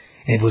fantastic.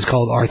 And if it was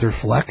called Arthur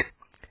Fleck,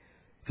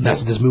 and that's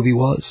what this movie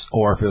was.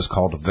 Or if it was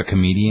called The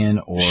Comedian,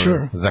 or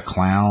Sure. The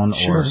Clown,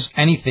 or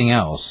anything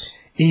else.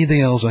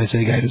 Anything else, I say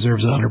the guy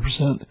deserves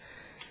 100%.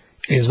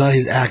 It's not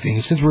his acting.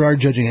 Since we are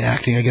judging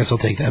acting, I guess I'll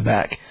take that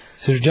back.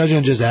 So if we're judging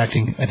on just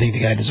acting, I think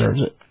the guy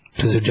deserves it.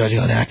 Because they're judging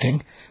on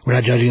acting. We're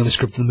not judging on the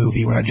script of the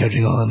movie. We're not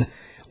judging on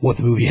what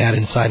the movie had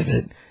inside of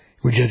it.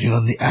 We're judging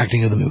on the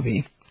acting of the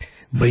movie.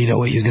 But you know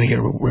what he's going to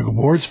get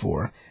rewards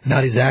for?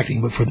 Not his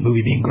acting, but for the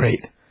movie being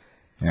great.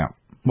 Yeah.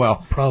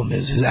 Well, problem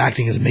is his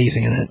acting is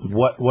amazing in it.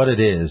 What it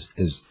is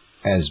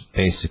as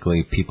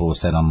basically people have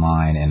said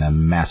online in a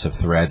massive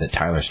thread that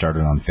Tyler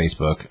started on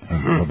Facebook.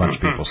 A bunch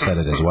of people said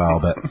it as well,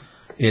 but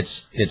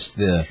it's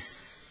the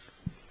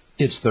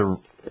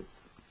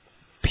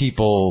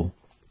people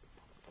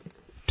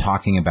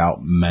talking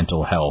about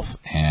mental health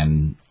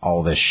and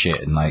all this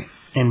shit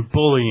and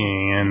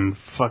bullying and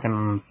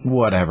fucking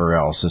whatever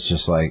else. It's a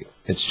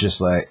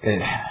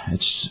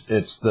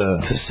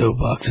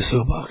soapbox of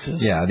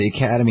soapboxes. Yeah, the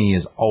Academy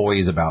is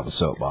always about the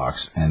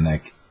soapbox,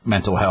 and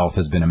mental health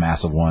has been a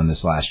massive one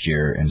this last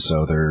year, and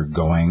so they're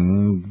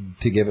going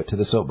to give it to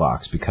the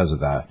soapbox because of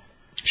that.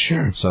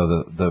 Sure.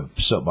 So the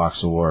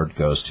soapbox award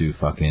goes to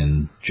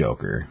fucking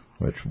Joker,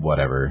 which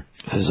whatever.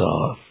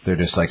 Huzzah. They're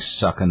just like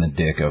sucking the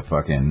dick of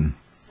fucking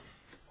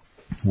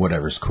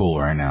whatever's cool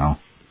right now.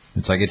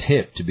 It's like it's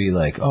hip to be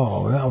like,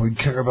 oh, yeah, we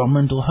care about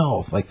mental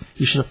health. Like,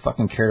 you should have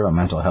fucking cared about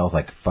mental health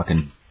like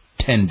fucking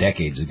 10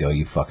 decades ago,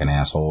 you fucking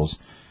assholes.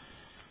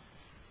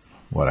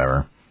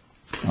 Whatever.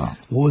 Oh.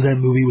 What was that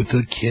movie with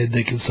the kid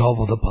that could solve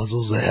all the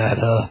puzzles that had,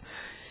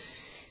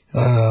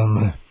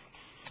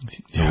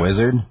 The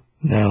Wizard?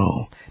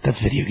 No, that's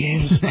video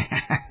games.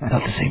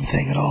 Not the same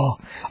thing at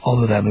all.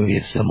 Although that movie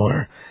is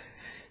similar.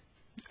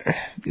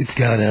 It's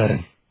got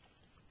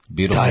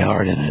Beautiful. Die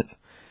Hard in it.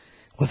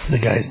 What's the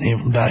guy's name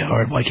from Die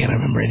Hard? Why can't I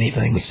remember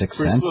anything? The Sixth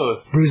Bruce Sense?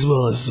 Willis. Bruce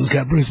Willis. It's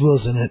got Bruce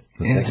Willis in it.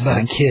 The And it's Sixth about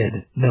Sense? a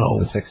kid. No.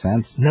 The Sixth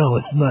Sense? No,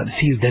 it's not.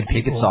 He's dead He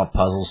people. could solve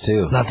puzzles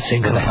too. Not the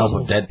same What kind the of hell's puzzle.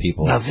 with dead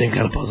people? Not the same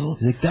kind of puzzle.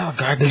 He's like, that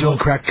guy They don't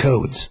crack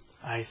codes.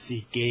 I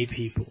see gay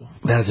people.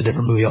 That's a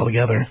different movie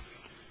altogether.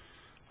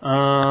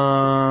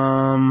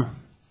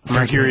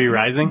 Mercury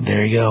Rising?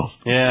 There you go.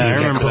 Yeah, See, I we got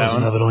remember close that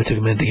one. enough. It only took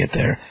a minute to get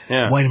there.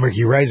 Yeah. Why did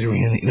Mercury Rising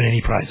win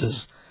any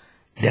prizes?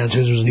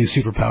 Downstairs was a new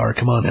superpower.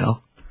 Come on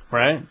now.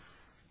 Right?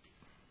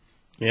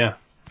 Yeah.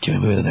 Can we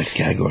move to the next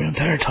category? I'm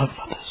tired of talking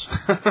about this.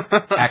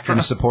 Actor in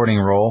a supporting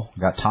role.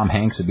 Got Tom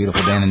Hanks, A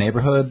Beautiful Day in the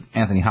Neighborhood,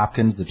 Anthony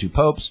Hopkins, The Two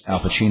Popes, Al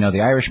Pacino,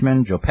 The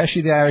Irishman, Joe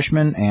Pesci, The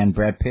Irishman, and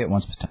Brad Pitt,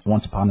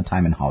 Once Upon a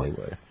Time in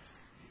Hollywood.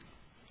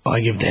 I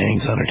give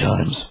Dangs 100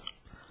 times.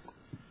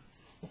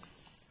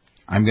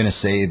 I'm going to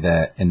say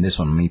that in this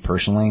one, me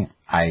personally,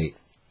 I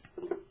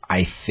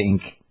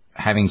think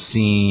having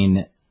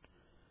seen,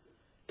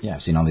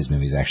 I've seen all these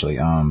movies actually.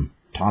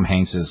 Tom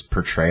Hanks's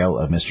portrayal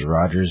of Mr.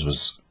 Rogers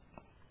was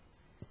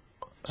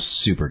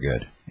super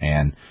good,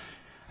 and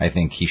I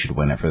think he should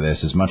win it for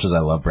this. As much as I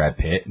love Brad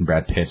Pitt, and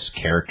Brad Pitt's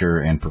character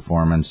and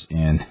performance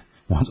in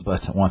Once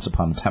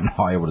Upon a Time in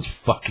Hollywood is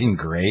fucking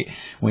great.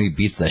 When he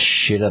beats the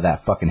shit out of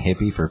that fucking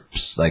hippie for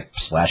like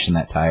slashing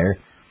that tire.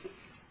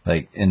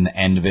 Like, in the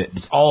end of it,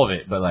 it's all of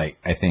it, but like,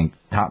 I think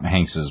Tom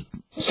Hanks is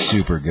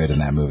super good in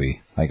that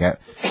movie. Like,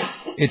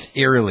 it's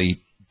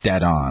eerily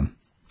dead on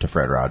to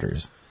Fred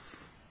Rogers.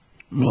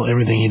 Well,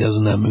 everything he does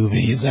in that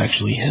movie is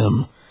actually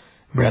him.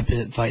 Brad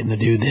Pitt fighting the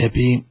dude, the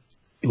hippie.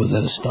 Was that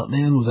a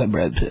stuntman? Was that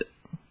Brad Pitt?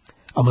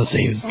 I'm going to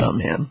say he was a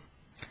stuntman.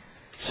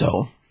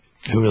 So,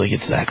 who really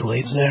gets the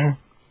accolades there?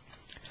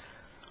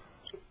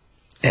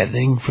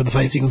 Editing for the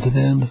fight sequence at the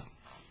end?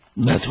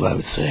 That's what I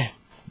would say.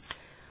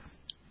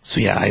 So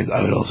yeah,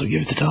 I would also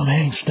give it to Tom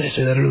Hanks. Did I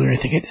say that earlier? I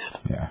think I did.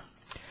 Yeah.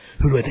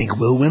 Who do I think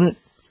will win it?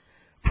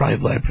 Probably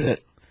Brad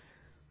Pitt.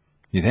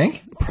 You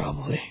think?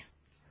 Probably.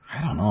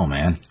 I don't know,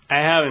 man.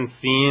 I haven't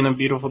seen A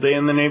Beautiful Day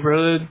in the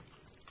Neighborhood,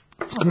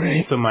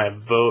 Right. so my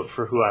vote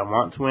for who I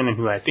want to win and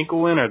who I think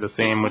will win are the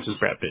same, which is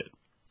Brad Pitt.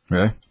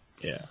 Really?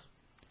 Yeah.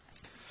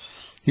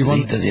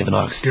 Does he have an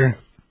Oscar?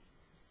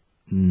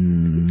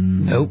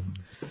 Nope.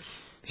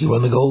 He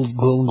won the Golden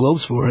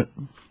Globes for it.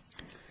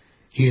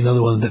 He's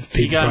another one that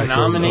He people got probably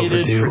feels nominated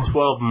overdue. for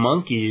 12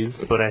 Monkeys,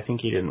 but I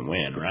think he didn't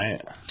win,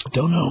 right?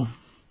 Don't know.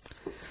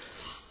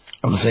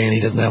 I'm saying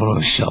he doesn't have it on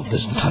his shelf.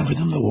 There's no time for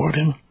them to award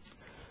him.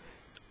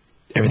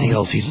 Everything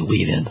else he's the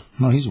lead in.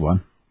 No, he's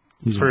won.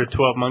 For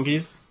 12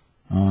 Monkeys?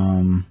 He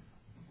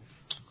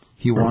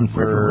won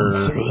for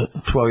runs through it.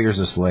 12 Years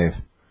a Slave.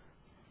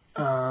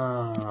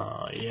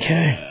 Oh, yeah.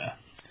 Okay.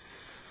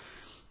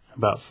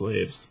 About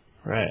slaves,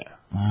 right.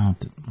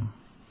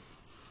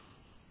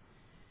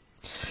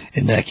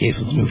 In that case,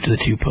 let's move to the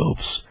Two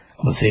Popes.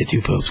 I'm going to say the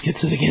Two Popes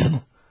gets it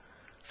again.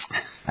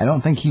 I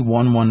don't think he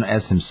won one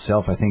as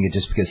himself. I think it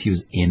just because he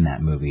was in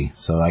that movie.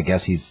 So I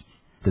guess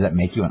does that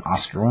make you an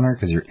Oscar winner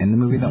because you're in the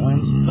movie that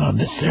wins? Not I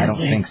necessarily. don't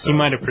think so. He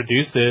might have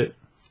produced it.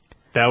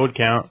 That would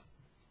count.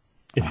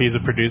 If he's a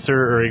producer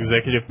or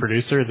executive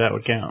producer, that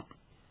would count.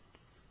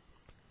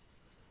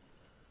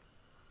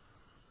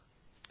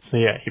 So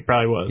yeah, he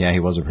probably was. Yeah, he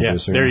was a Yeah,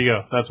 producer. there you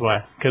go. That's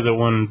why. Because it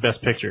won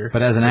Best Picture.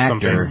 But as an or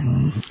actor,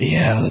 something.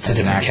 Yeah, that's a as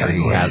an different actor, he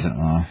category. hasn't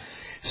won.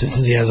 So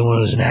since he hasn't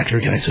won as an actor,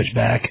 can I switch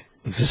back?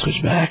 Let's just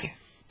switch back.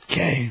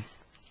 Okay.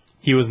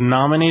 He was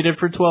nominated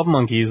for 12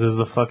 Monkeys as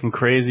the fucking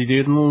crazy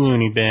dude in the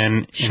Looney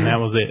Bin, Sure. and that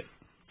was it.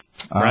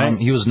 Right?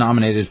 He was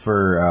nominated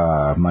for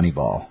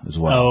Moneyball as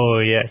well. Oh,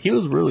 yeah. He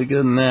was really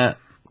good in that.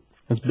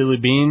 That's Billy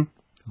Bean.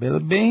 Billy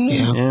Bean.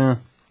 Yeah. Yeah.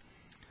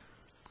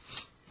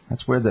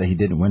 That's weird that he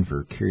didn't win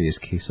for Curious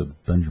Case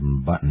of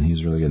Benjamin Button. He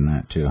was really good in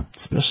that too.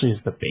 Especially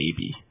as the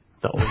baby.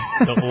 The old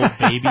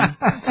baby.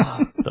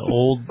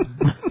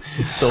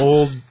 The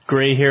old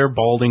gray hair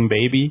balding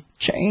baby.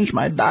 Change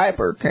my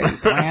diaper, Kate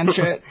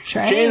Blanchett.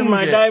 Change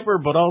my diaper,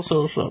 but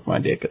also suck my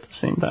dick at the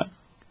same time.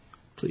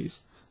 Please.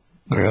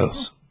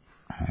 Gross.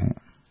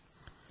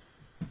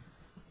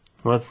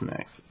 What's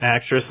next?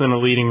 Actress in a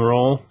leading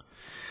role.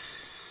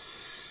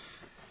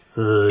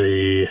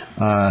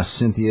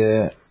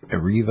 Cynthia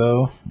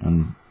Erivo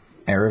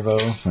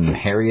and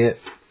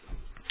Harriet.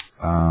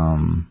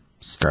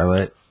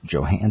 Scarlett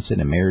Johansson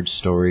in Marriage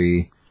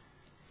Story.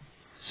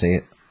 Say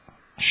it.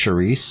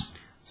 Saoirse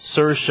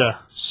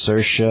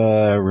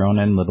Saoirse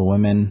Ronan, Little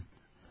Women.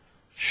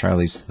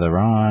 Charlize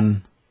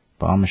Theron,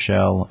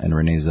 Bombshell, and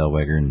Renee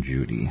Zellweger and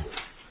Judy.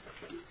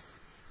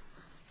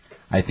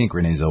 I think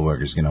Renee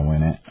Zellweger's going to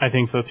win it. I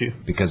think so too.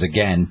 Because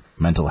again,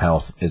 mental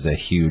health is a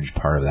huge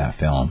part of that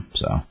film.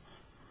 So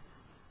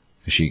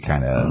she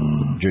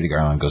Judy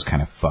Garland goes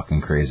kind of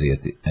fucking crazy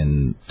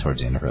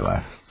towards the end of her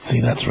life.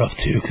 See, that's rough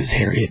too, because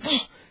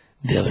Harriet's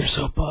the other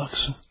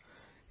soapbox,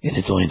 and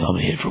it's only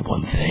nominated for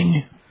one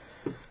thing.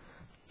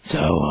 So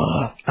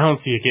I don't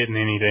see it getting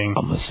anything.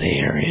 I'm gonna say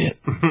Harriet.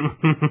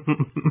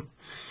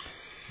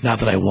 Not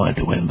that I want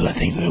it to win, but I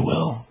think that it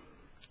will.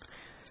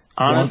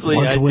 Honestly,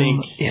 I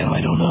think... Yeah,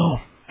 I don't know.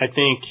 I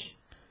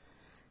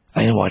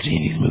didn't watch any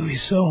of these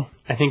movies, so...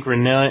 I think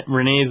Renee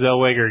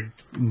Zellweger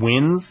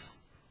wins.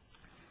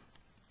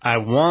 I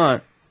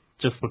want,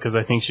 just because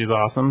I think she's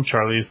awesome,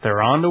 Charlize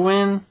Theron to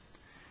win.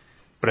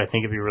 But I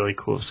think it'd be really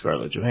cool if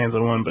Scarlett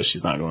Johansson won, but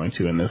she's not going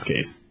to in this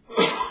case.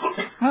 I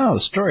don't know,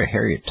 the story of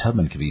Harriet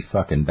Tubman could be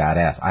fucking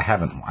badass. I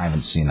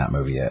haven't seen that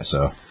movie yet,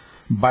 so...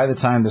 By the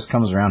time this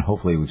comes around,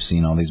 hopefully we've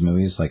seen all these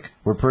movies. Like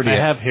I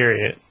have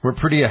Harriet. We're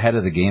pretty ahead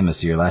of the game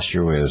this year. Last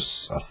year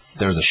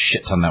there was a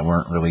shit ton that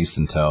weren't released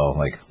until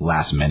like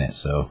last minute.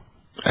 So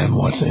I haven't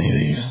watched any of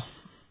these,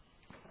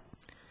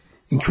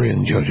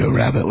 including Jojo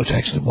Rabbit, which I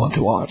actually want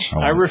to watch.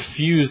 I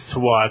refuse to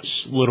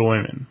watch Little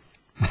Women.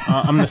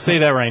 I'm going to say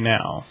that right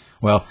now.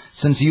 Well,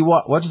 since you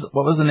what was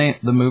the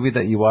movie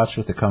that you watched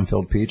with the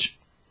cum-filled peach?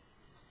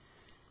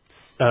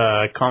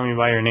 Call Me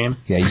By Your Name.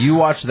 Yeah, you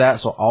watch that,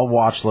 so I'll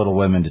watch Little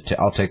Women.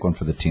 I'll take one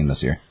for the team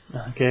this year.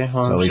 Okay,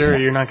 well, so I'm sure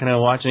you're not going to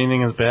watch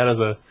anything as bad as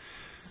a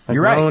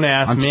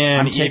grown-ass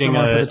man eating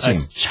a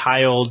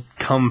child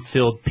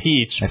cum-filled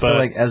peach. I feel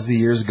like as the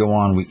years go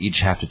on, we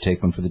each have to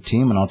take one for the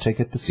team, and I'll take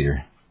it this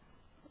year.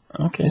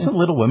 Okay. Isn't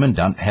Little Women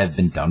had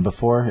been done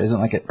before? Isn't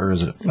like it, or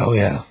is it? Oh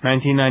yeah,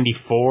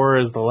 1994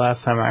 is the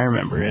last time I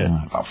remember it.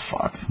 Oh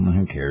fuck,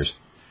 who cares?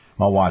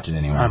 I'll watch it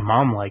anyway. My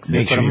mom likes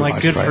it, but I'm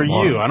like, good for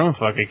you. I don't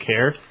fucking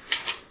care.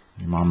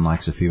 Your mom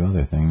likes a few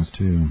other things,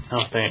 too. Oh,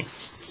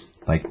 thanks.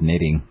 Like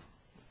knitting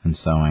and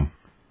sewing.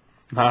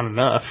 Not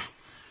enough.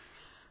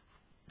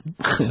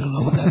 I don't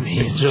know what that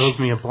means. She owes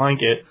me a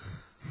blanket.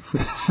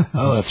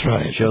 Oh, that's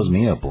right. She owes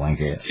me a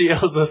blanket. She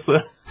owes us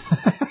a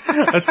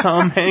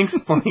Tom Hanks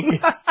blanket.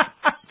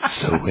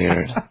 So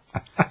weird.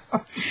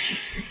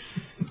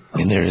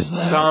 And there is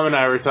that. Tom and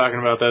I were talking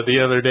about that the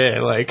other day.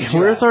 Like,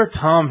 where's our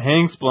Tom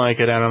Hanks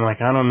blanket at? I'm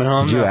like, I don't know.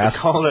 I'm going to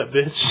call that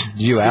bitch.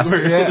 Did you ask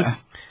her yet?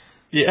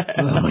 Yeah.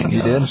 Oh my gosh.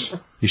 You did?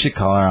 You should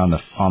call her on the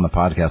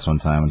podcast one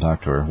time and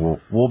talk to her.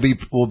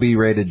 We'll be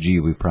rated G,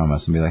 we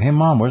promise, and be like, hey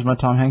Mom, where's my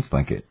Tom Hanks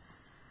blanket?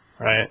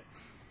 Right.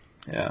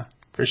 Yeah,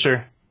 for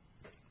sure.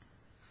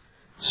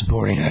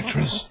 Supporting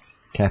actress.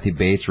 Kathy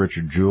Bates,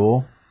 Richard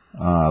Jewell,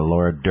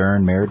 Laura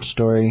Dern, Marriage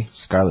Story,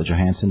 Scarlett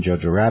Johansson,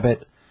 Jojo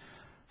Rabbit,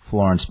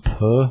 Florence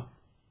Pugh,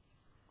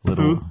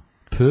 Little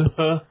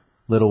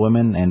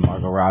Women, and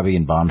Margot Robbie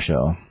in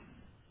Bombshell.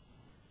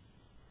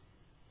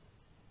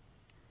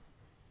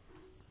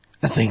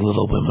 I think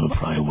Little Women will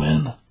probably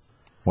win.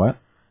 What?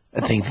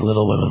 I think the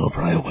Little Women will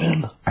probably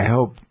win. I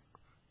hope.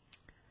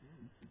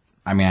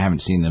 I mean, I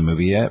haven't seen the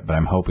movie yet, but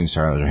I'm hoping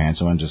Scarlett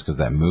Johansson wins just because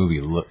that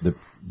movie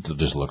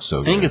just looks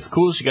so good. I think it's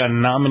cool she got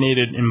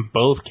nominated in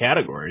both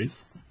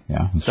categories.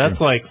 Yeah, that's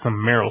like some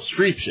Meryl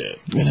Streep shit.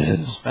 It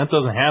is. That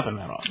doesn't happen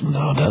that often.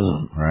 No, it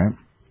doesn't. Right.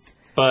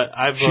 But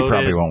I voted she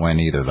probably won't win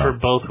either, though. For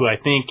both who I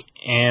think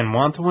and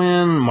want to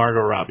win, Margot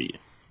Robbie.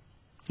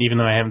 Even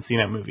though I haven't seen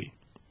that movie.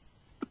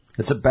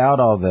 It's about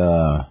all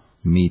the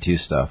Me Too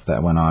stuff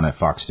that went on at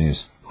Fox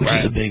News. Which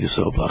is a big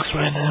soapbox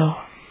right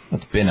now.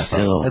 It's been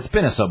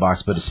a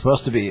soapbox, but it's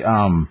supposed to be,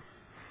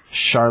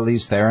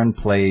 Charlize Theron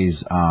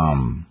plays,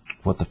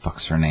 what the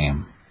fuck's her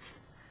name?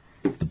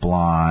 The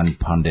blonde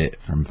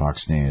pundit from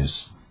Fox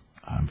News.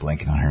 I'm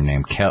blanking on her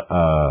name.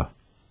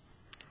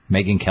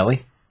 Megyn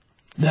Kelly?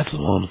 That's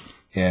the one.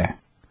 Yeah.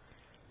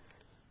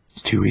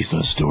 It's too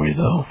recent a story,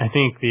 though. I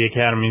think the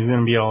Academy's going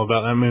to be all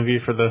about that movie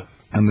for the...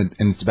 And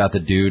it's about the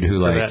dude who,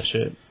 like... that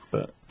shit,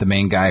 but... The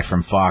main guy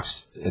from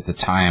Fox at the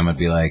time would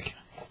be like,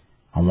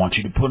 I want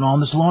you to put on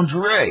this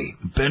lingerie,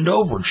 bend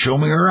over and show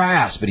me her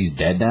ass. But he's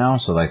dead now,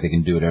 so, like, they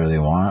can do whatever they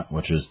want,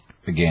 which is...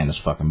 Again, it's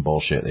fucking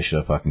bullshit. They should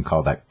have fucking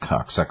called that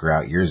cocksucker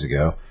out years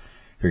ago.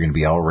 If you're going to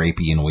be all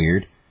rapey and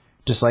weird.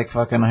 Just like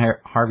fucking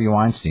Harvey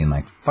Weinstein.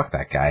 Like, fuck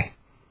that guy.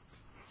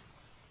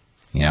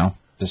 You know?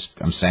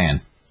 I'm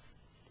saying.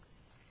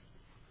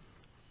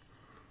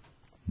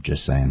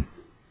 Just saying.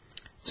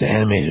 It's an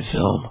animated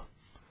film.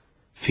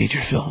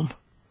 Feature film.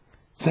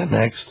 Is that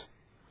next?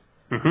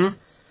 Mm-hmm.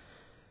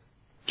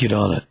 Get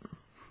on it.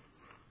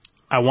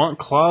 I want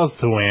Claws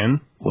to win.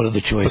 What are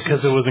the choices?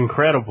 Because it was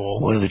incredible.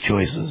 What are the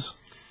choices?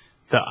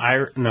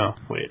 Wrong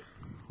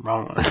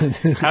one.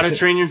 How to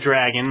Train Your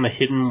Dragon, The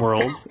Hidden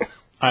World.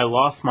 I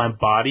Lost My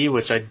Body,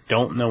 which I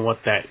don't know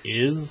what that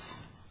is.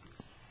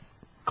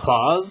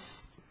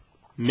 Claws,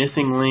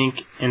 Missing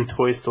Link, and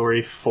Toy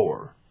Story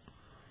 4.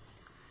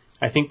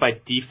 I think by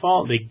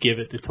default they give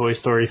it to Toy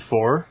Story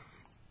 4.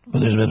 But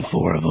there's been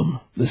 4 of them.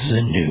 This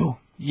isn't new.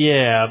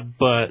 Yeah,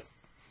 but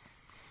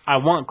I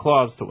want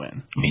Claws to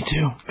win. Me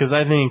too. Because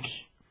I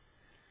think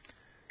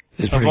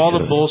It's Of pretty all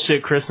good. the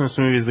bullshit Christmas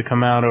movies that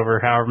come out over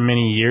however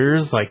many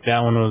years, like, that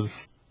one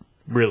was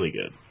really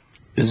good.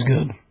 It was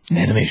good. The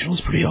animation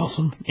was pretty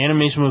awesome.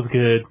 Animation was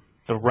good.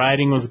 The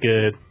writing was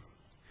good.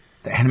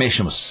 The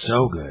animation was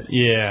so good.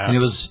 Yeah. And it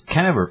was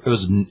kind of, it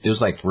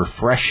was like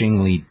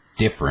refreshingly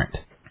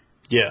different.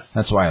 Yes.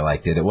 That's why I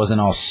liked it. It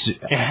wasn't all,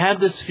 It had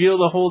this feel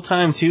the whole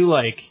time, too,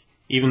 like,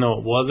 even though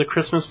it was a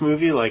Christmas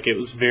movie, like, it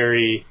was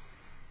very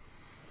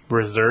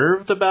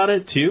reserved about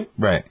it, too.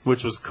 right.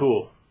 Which was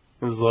cool.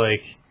 It was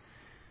like,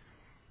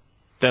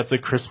 that's a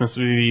Christmas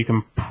movie you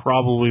can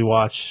probably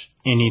watch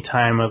any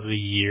time of the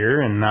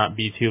year and not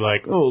be too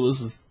like, oh, this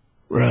is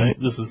Right.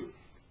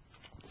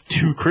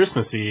 too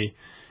Christmassy.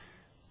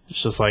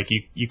 It's just like,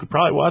 you could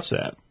probably watch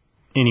that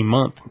any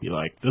month and be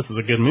like, this is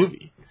a good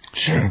movie.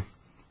 Sure.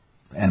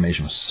 The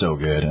animation was so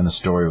good, and the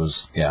story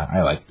was,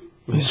 I liked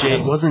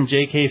it. Wasn't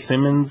J.K.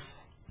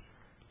 Simmons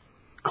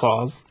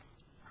Claus?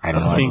 I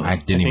don't know. I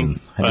didn't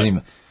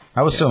even.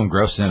 I was so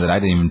engrossed in it that I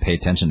didn't even pay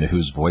attention to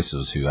whose voice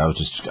was who.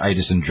 I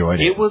just enjoyed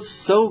it. It was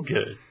so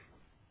good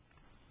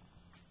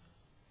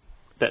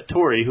that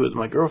Tori, who is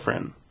my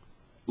girlfriend,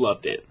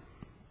 loved it.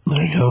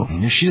 There you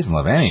go. She doesn't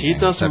love anything. She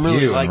doesn't except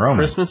really you like and Roman.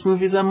 Christmas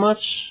movies that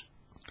much.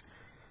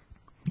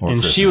 Or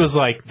And she Christmas. was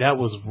like, that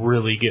was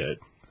really good.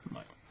 I'm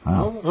like,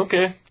 oh,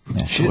 okay.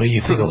 Yeah, So what do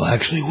you think will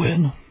actually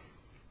win?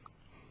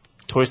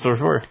 Toy Story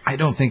 4. I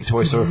don't think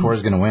Toy Story 4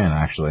 is going to win,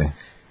 actually.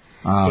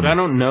 But I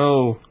don't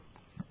know.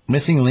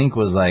 Missing Link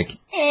was like,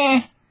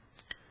 I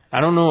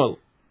don't know what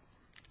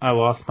I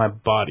Lost My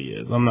Body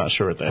is. I'm not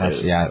sure what that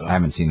is. yeah, so. I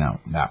haven't seen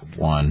that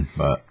one,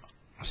 but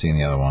I've seen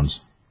the other ones.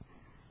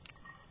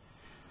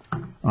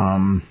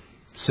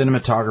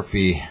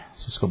 Cinematography.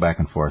 So let's go back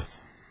and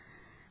forth.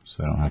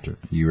 So I don't have to.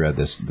 You read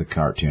the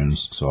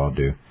cartoons, so I'll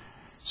do.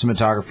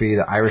 Cinematography: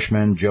 The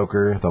Irishman,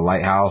 Joker, The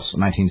Lighthouse,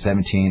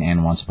 1917,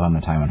 and Once Upon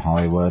a Time in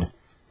Hollywood.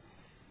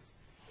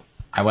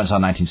 I went and saw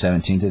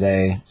 1917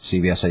 today.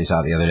 CBS said he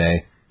saw it the other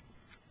day.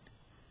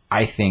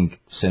 I think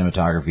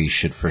cinematography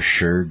should for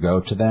sure go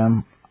to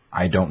them.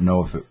 I don't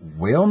know if it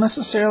will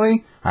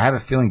necessarily. I have a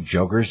feeling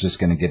Joker's just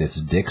going to get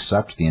its dick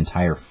sucked the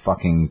entire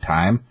fucking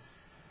time.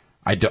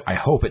 I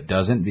hope it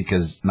doesn't,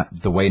 because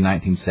the way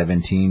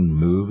 1917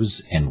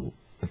 moves, and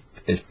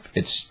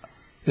it's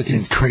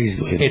crazy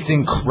the way it's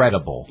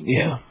incredible.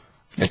 Yeah.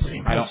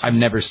 I've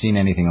never seen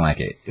anything like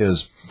it. It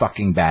was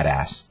fucking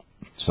badass.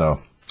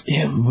 So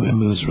Yeah, it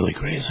moves really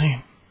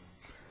crazy.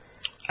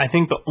 I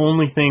think the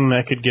only thing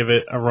that could give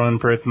it a run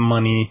for its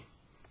money,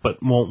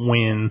 but won't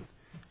win,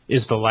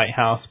 is The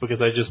Lighthouse,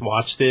 because I just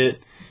watched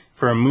it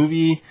for a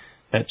movie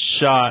that's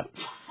shot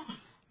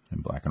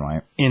in black and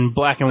white. in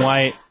black and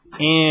white,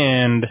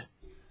 and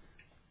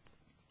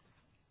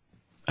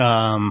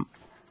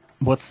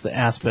what's the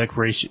aspect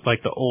ratio,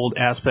 like the old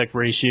aspect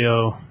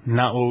ratio,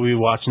 not what we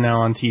watch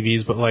now on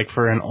TVs, but like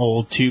for an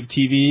old tube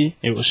TV,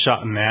 it was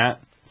shot in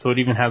that, so it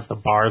even has the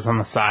bars on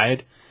the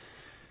side.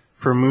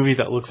 For a movie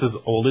that looks as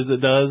old as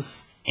it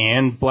does,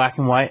 and black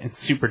and white and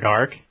super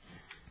dark,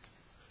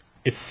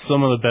 it's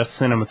some of the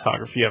best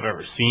cinematography I've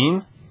ever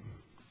seen.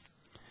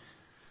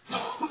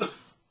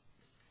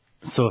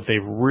 So if they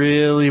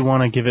really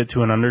want to give it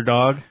to an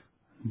underdog,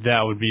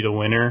 that would be the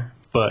winner.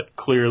 But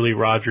clearly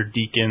Roger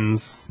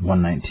Deakins...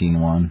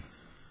 119.1.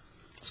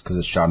 It's because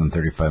it's shot in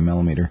 35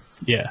 millimeter.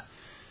 Yeah.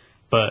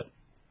 But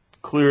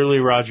clearly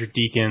Roger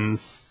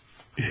Deakins,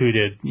 who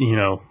did,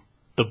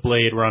 the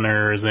Blade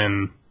Runners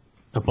and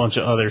a bunch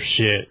of other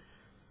shit.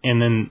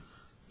 And then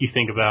you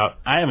think about,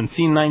 I haven't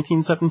seen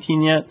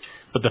 1917 yet,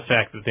 but the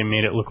fact that they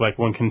made it look like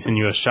one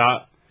continuous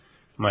shot,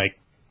 I'm like,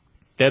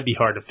 that'd be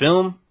hard to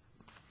film.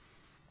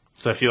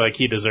 So I feel like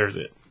he deserves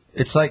it.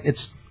 It's like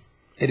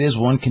it is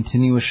one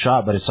continuous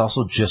shot, but it's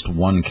also just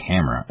one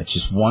camera. It's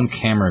just one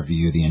camera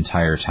view the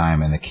entire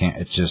time, and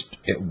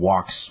it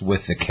walks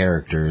with the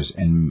characters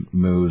and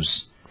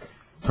moves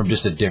from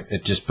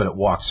but it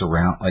walks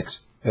around, like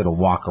it'll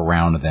walk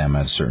around them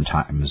at certain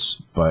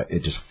times, but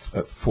it's just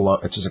a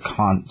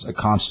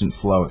constant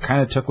flow. It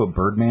kind of took what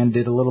Birdman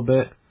did a little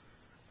bit,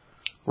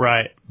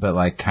 right? But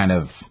like kind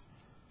of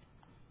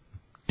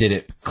did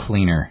it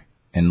cleaner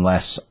and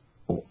less.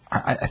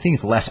 I think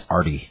it's less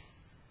arty,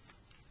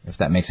 if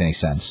that makes any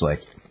sense.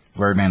 Like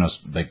Birdman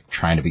was like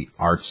trying to be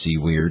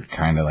artsy, weird,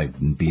 kind of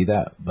like be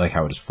that, like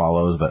how it just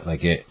follows, but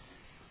like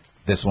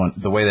this one,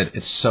 the way that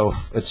it's so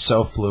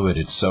fluid,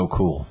 it's so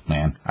cool,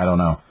 man. I don't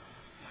know.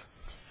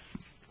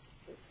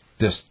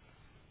 Just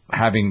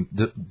having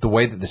the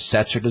way that the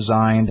sets are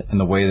designed and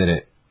the way that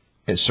it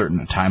at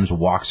certain times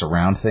walks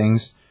around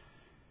things,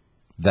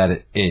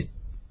 that the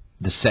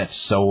set's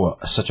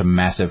such a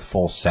massive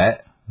full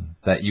set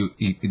that you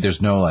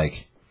there's no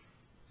like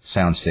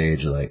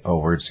soundstage like, oh,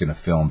 we're just gonna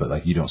film, but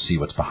like you don't see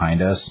what's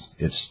behind us.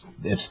 It's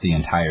the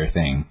entire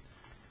thing.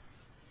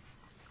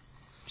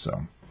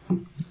 So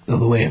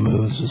the way it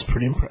moves is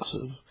pretty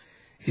impressive.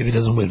 If it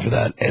doesn't win for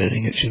that,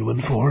 editing it should win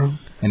for.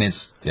 And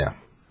it's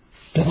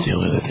That's the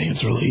only other thing.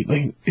 It's really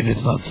like, if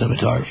it's not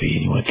cinematography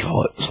and you want to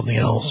call it something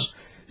else,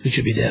 it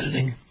should be the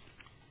editing.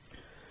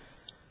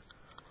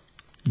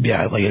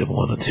 Yeah, I'd like it if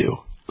 1 or 2.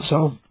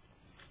 So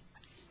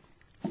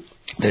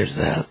There's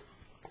that.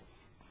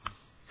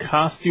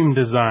 Costume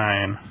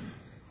design.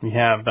 We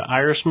have The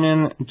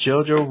Irishman,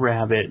 Jojo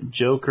Rabbit,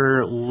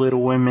 Joker,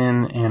 Little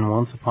Women, and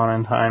Once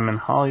Upon a Time in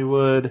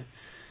Hollywood.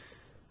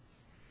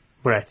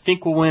 What I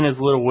think will win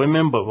is Little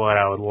Women, but what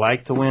I would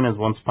like to win is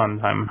Once Upon a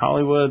Time in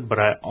Hollywood. But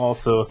I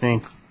also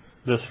think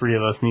the three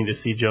of us need to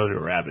see Jojo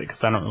Rabbit,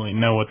 because I don't really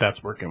know what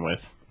that's working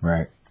with.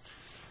 Right.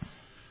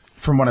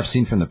 From what I've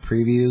seen from the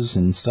previews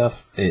and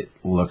stuff, it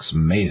looks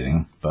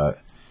amazing, but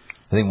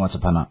I think Once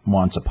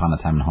Upon a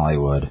Time in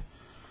Hollywood,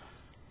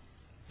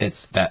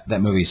 it's that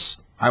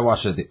movie's... I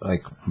watched it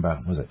like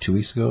about, was it 2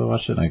 weeks ago I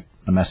watched it? I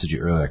messaged you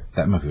earlier. Like,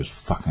 that movie was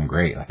fucking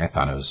great. Like, I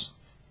thought it was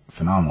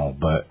phenomenal,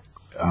 but...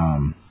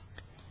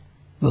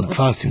 the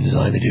costume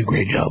design, they do a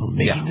great job of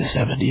making the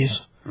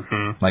 70s.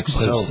 Mm-hmm. Like, But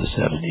so... it's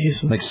the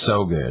 70s. Like,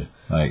 so good.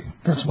 Like...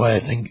 That's why I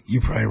think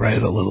you're probably right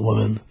about Little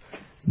Women.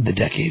 The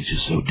decade's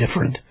just so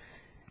different.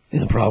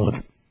 And the problem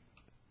with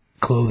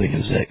clothing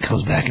is that it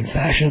comes back in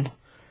fashion.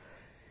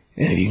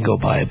 And if you can go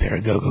buy a pair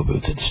of go-go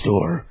boots at the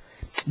store,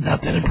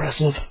 not that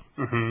impressive.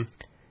 Mm-hmm.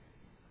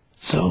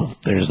 So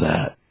there's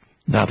that.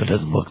 Not that it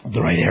doesn't look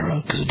the right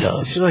era, because it I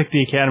does. feel like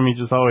the Academy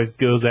just always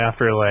goes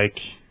after,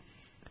 like...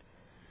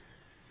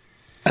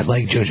 I'd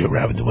like Jojo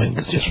Rabbit to win,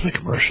 because just for the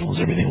commercials,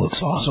 everything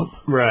looks awesome.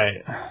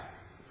 Right.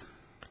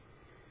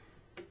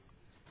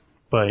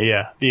 But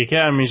yeah, the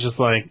Academy's just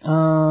like,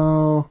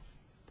 oh,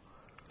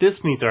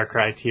 this meets our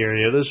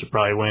criteria. This should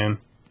probably win.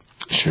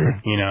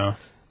 Sure. You know?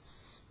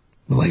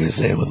 But like I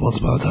say, with Once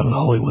Upon a Time in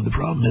Hollywood, the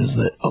problem is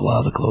that a lot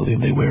of the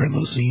clothing they wear in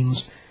those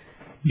scenes,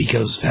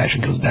 because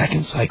fashion comes back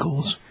in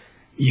cycles,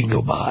 you can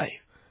go buy.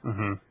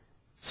 Mm-hmm.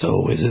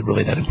 So is it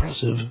really that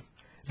impressive?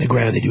 Now,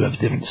 granted, they do have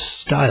different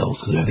styles,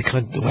 because we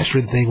have the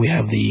Western thing, we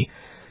have the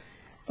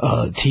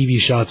TV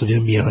shots of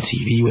him being on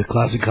TV with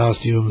classic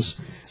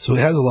costumes, so it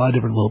has a lot of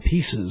different little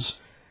pieces,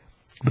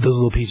 but those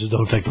little pieces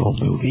don't affect the whole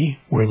movie,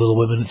 where Little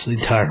Women, it's the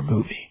entire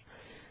movie.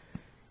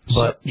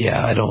 But,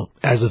 yeah,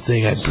 as a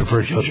thing, I'd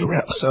prefer Jojo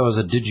Rabbit. So as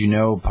a did you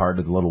know part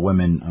of the Little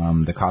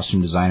Women, the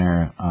costume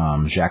designer,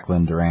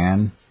 Jacqueline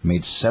Duran,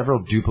 made several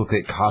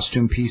duplicate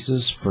costume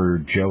pieces for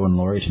Joe and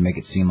Laurie to make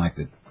it seem like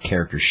the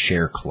characters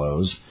share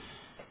clothes.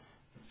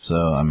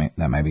 So, I mean,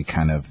 that might be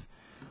kind of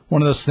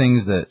one of those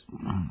things that,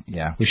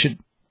 yeah, we should,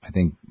 I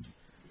think,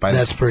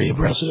 That's pretty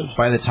impressive.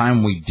 by the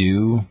time we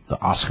do the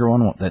Oscar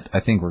one, that I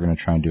think we're going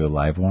to try and do a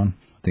live one.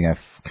 I think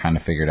I've kind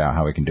of figured out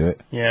how we can do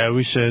it. Yeah,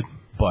 we should.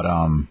 But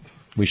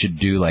we should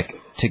do, like,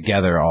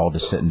 together all to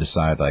sit and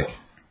decide, like,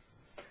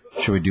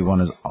 should we do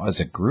one as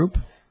a group,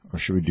 or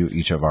should we do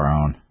each of our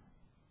own?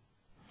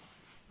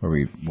 Where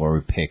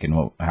we pick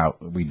and how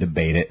we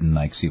debate it and,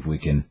 like, see if we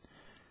can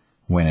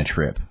win a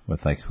trip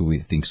with, like, who we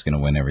think's going to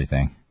win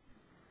everything.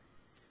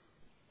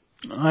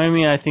 I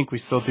mean, I think we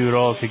still do it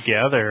all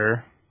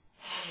together.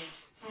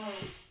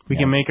 We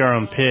can make our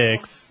own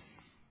picks.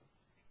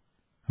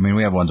 I mean,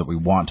 we have ones that we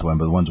want to win,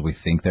 but the ones that we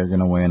think they're going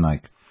to win,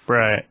 like,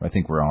 Right. I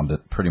think we're on to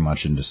pretty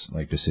much in this,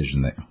 like,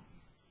 decision that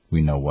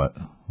we know what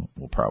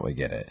we'll probably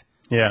get it.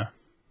 Yeah.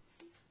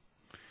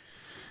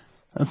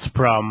 That's the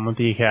problem with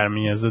the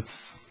Academy, is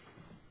it's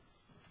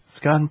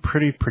gotten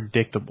pretty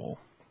predictable.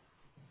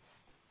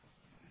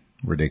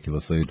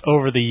 Ridiculously.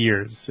 Over the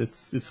years,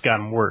 it's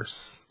gotten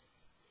worse.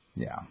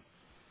 Yeah.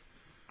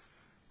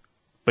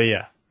 But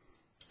yeah.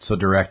 So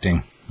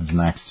directing is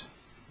next.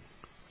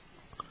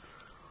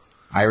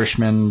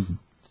 Irishman,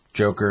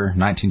 Joker,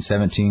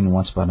 1917,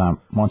 Once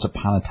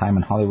Upon a Time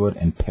in Hollywood,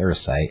 and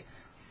Parasite.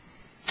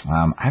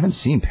 I haven't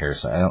seen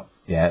Parasite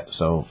yet,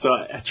 so... So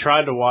I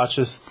tried to watch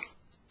this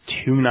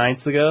 2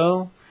 nights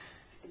ago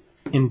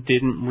and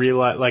didn't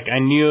realize... Like, I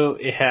knew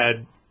it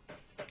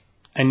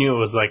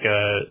was like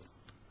a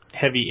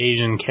heavy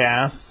Asian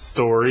cast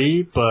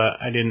story,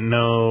 but I didn't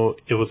know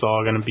it was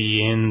all going to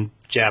be in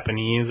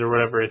Japanese or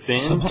whatever it's in.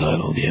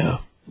 Subtitled, yeah.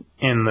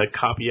 And the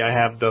copy I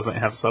have doesn't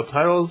have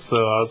subtitles, so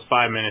I was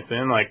 5 minutes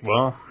in, like,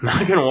 well, I'm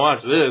not going to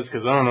watch this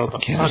because I don't know what the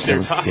fuck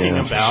they're talking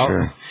about.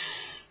 Sure.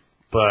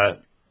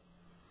 But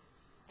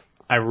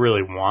I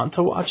really want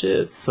to watch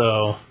it,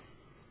 so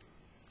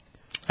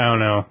I don't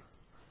know.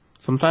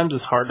 Sometimes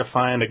it's hard to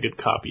find a good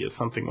copy of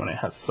something when it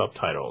has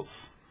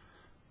subtitles.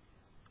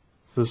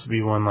 So this would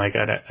be one, like,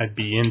 I'd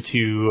be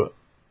into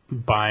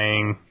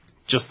buying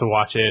just to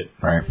watch it.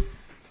 Right.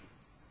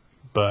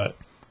 But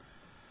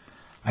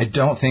I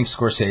don't think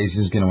Scorsese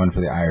is going to win for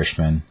The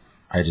Irishman.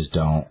 I just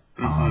don't.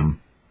 Mm-hmm.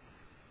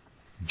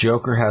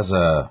 Joker has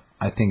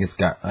I think it's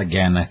got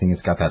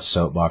that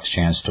soapbox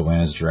chance to win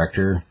as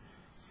director.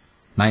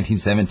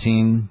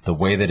 1917, the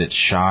way that it's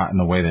shot and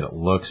the way that it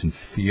looks and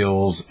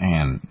feels,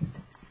 and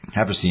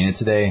after seeing it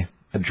today,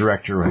 a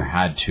director who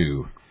had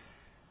to,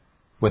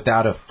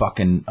 without a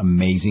fucking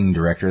amazing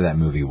director, that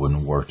movie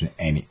wouldn't work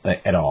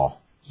at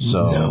all.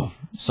 So,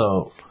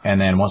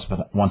 and then Once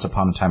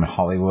Upon a Time in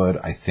Hollywood,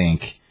 I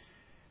think,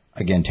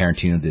 again,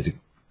 Tarantino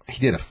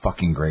did a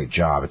fucking great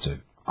job. It's a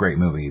great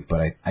movie,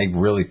 but I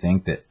really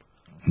think that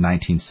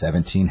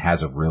 1917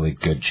 has a really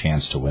good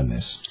chance to win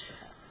this.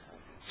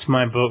 it's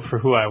my vote for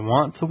who I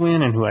want to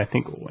win and who I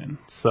think will win.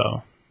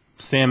 So,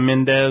 Sam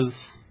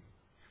Mendes,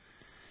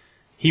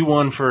 He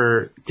won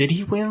for... Did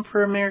he win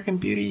for American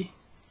Beauty?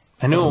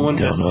 I know it won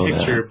Best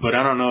Picture, but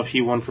I don't know if he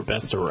won for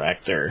Best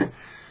Director.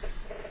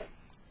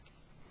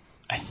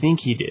 I think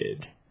he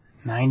did.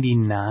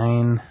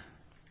 99.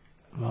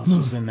 Who else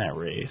was in that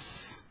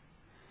race?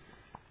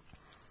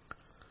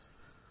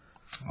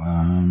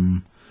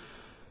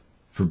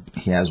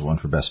 He has one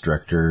for Best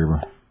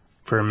Director.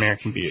 For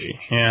American Beauty.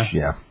 Yeah?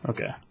 Yeah.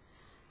 Okay.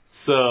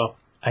 So,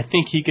 I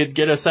think he could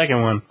get a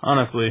second one,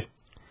 honestly.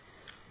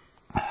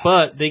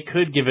 But they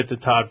could give it to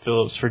Todd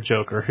Phillips for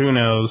Joker. Who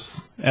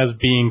knows? As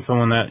being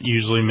someone that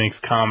usually makes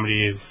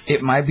comedies.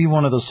 It might be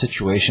one of those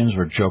situations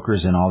where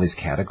Joker's in all these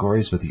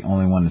categories, but the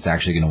only one that's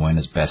actually going to win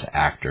is Best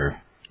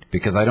Actor.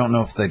 Because I don't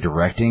know if the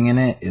directing in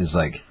it is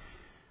like...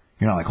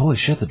 You're not like, holy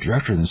shit, the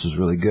director in this was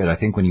really good. I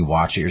think when you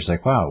watch it, you're just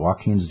like, wow,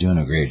 Joaquin's doing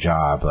a great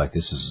job. Like,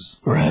 this is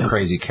a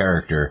crazy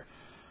character.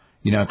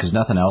 You know, because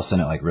nothing else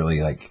in it, like,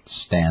 really, like,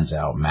 stands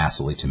out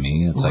massively to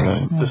me. It's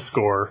like... The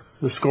score.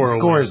 The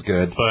score is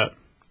good.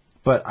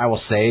 But I will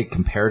say,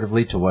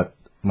 comparatively to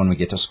when we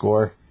get to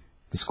score,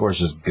 the score is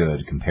just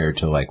good compared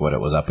to, like, what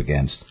it was up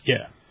against.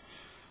 Yeah.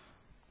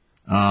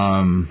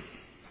 I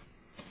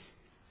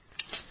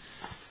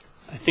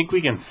think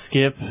we can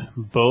skip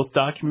both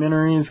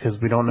documentaries because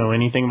we don't know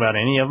anything about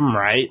any of them,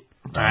 right?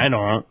 I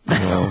don't.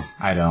 No,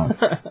 I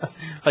don't.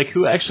 Like,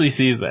 who actually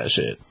sees that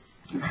shit?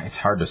 It's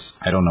hard to...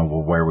 I don't know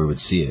where we would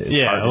see it.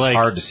 It's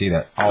hard to see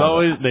that. It's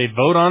always, they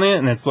vote on it,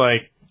 and it's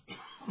like,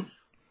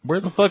 where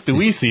the fuck do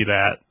we see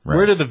that? Right.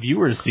 Where do the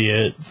viewers see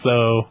it?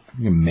 So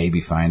you can maybe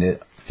find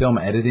it. Film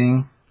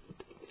editing,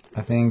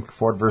 I think.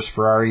 Ford vs.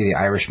 Ferrari, The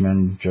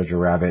Irishman, Jojo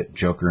Rabbit,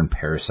 Joker, and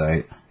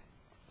Parasite.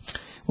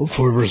 Well,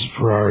 Ford vs.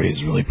 Ferrari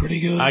is really pretty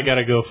good. I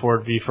gotta go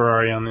Ford v.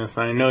 Ferrari on this.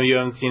 I know you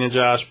haven't seen it,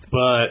 Josh,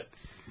 but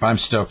I'm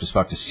stoked as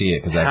fuck to see it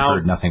because I've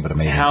heard nothing but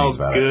amazing things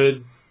about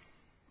it.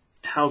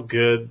 How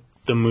good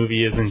the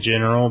movie is in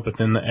general, but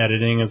then the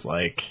editing is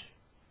like...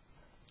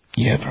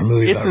 Yeah, for a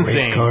movie about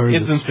race cars,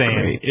 it's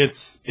insane. Great.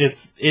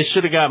 It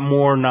should have got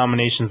more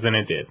nominations than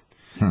it did.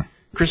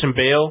 Christian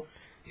Bale,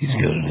 he's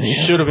good in it. Yeah.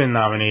 Should have been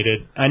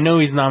nominated. I know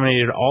he's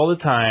nominated all the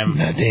time.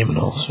 Matt Damon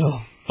also,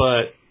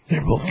 but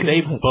they're both good.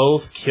 They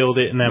both killed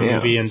it in that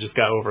movie and just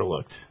got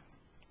overlooked.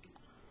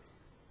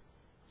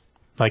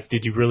 Like,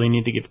 did you really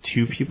need to give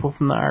two people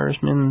from The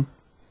Irishman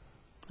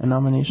a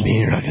nomination? I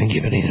mean, you're not going to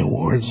give any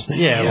awards.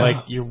 Yeah,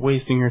 like you're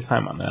wasting your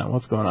time on that.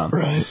 What's going on?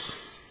 Right.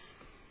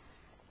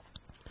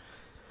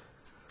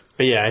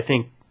 But yeah, I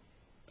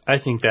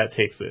think that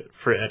takes it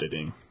for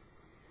editing.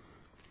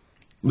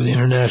 With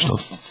international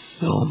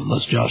film,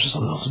 unless Josh has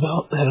something else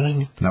about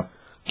editing. Nope.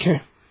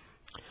 Okay.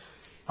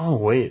 Oh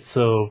wait,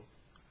 so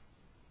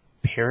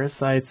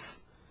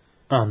Parasite's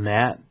on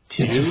that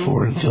too? It's a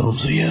foreign film,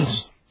 so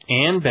yes.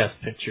 And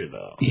Best Picture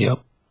though. Yep.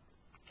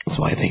 That's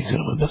why I think it's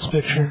going to win Best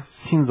Picture.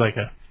 Seems like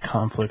a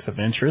conflict of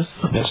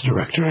interest. Best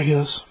Director, I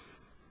guess.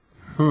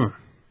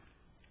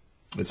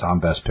 It's on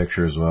Best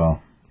Picture as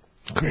well.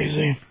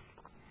 Crazy.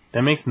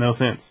 That makes no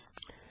sense.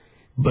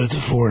 But it's a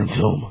foreign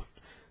film.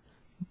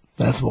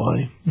 That's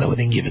why. That way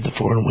they can give it the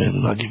foreign win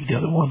and not give it the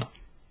other one.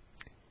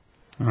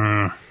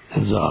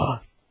 It's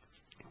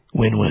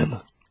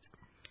win-win.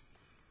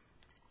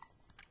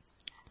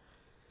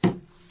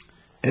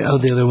 The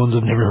other ones,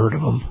 I've never heard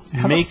of them.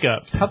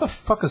 Makeup. How the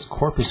fuck is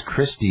Corpus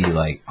Christi,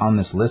 like, on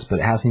this list, but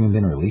it hasn't even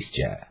been released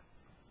yet?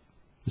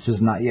 This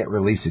is not yet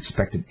released,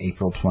 expected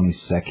April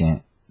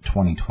 22nd,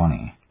 2020.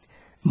 It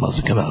must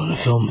have come out of a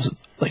film,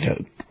 like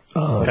a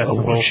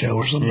award show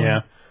or something.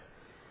 Yeah.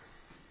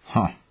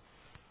 Huh.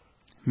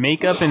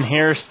 Makeup and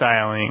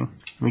hairstyling.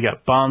 We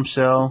got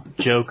Bombshell,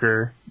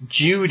 Joker,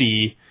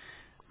 Judy,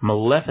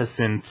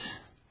 Maleficent,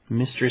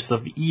 Mistress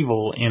of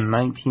Evil in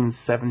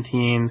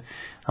 1917.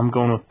 I'm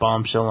going with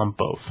Bombshell on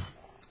both.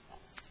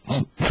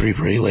 Three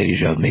pretty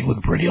ladies you have to make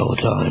look pretty all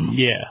the time.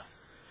 Yeah.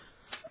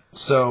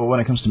 So when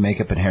it comes to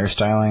makeup and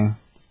hairstyling,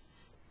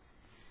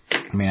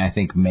 I mean, I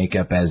think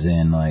makeup as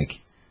in,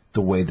 like,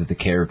 the way that the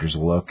characters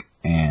look,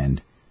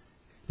 and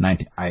I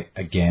think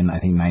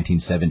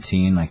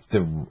 1917, like,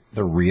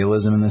 the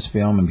realism in this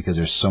film, and because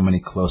there's so many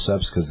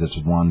close-ups, because it's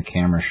one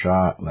camera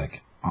shot,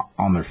 like,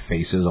 on their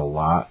faces a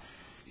lot,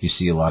 you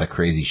see a lot of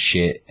crazy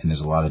shit, and there's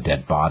a lot of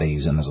dead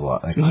bodies, and there's a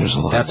lot,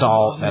 that's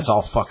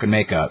all fucking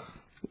makeup.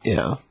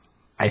 Yeah.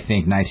 I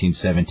think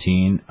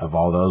 1917, of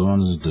all those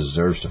ones,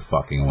 deserves to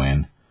fucking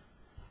win.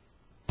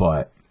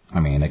 But,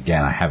 I mean,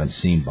 again, I haven't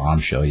seen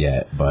Bombshell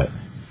yet, but...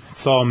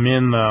 It's all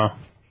men, though,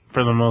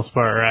 for the most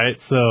part, right?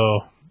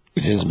 So...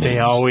 It is They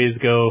always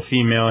go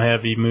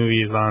female-heavy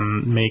movies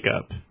on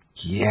makeup.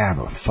 Yeah,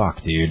 but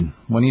fuck, dude.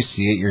 When you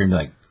see it, you're gonna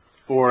be like...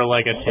 Or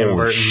like a Tim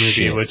Burton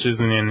shit. movie, which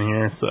isn't in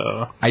here,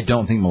 so... I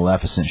don't think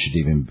Maleficent should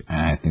even...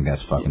 I think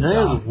that's fucking That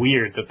dumb. is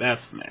weird that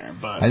that's there,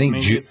 but I think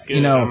maybe it's good.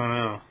 You know, I don't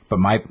know. But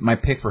my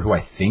pick for who I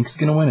think's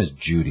gonna win is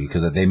Judy,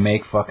 because they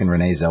make fucking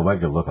Renee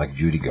Zellweger look like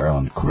Judy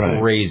Garland.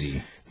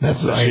 Crazy.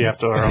 That's I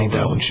think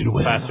that one should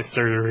win. Plastic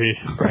surgery.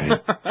 Right.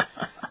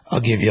 I'll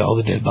give you all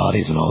the dead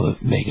bodies and all the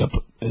makeup,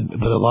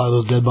 but a lot of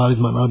those dead bodies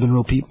might not have been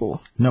real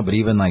people. No, but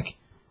even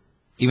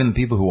the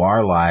people who are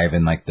alive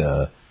and like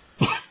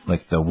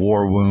like the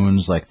war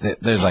wounds, like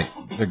there's like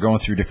they're going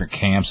through different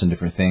camps and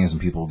different things,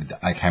 and people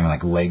like having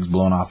like legs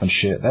blown off and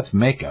shit. That's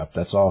makeup.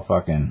 That's all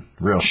fucking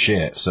real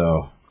shit.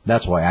 So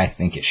that's why I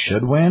think it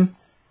should win.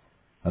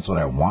 That's what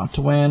I want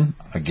to win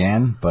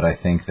again. But I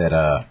think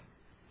that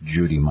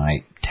Judy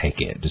might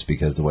take it just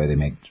because the way they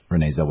make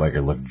Renee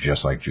Zellweger look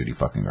just like Judy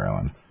fucking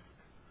Garland.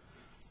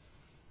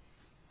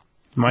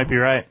 Might be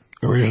right.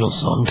 Original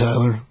song,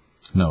 Tyler.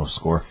 No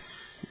score.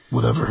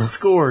 Whatever.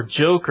 Score,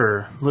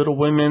 Joker, Little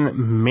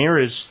Women,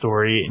 Marriage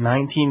Story,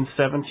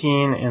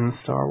 1917, and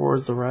Star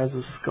Wars The Rise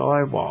of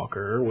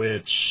Skywalker,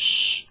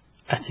 which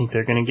I think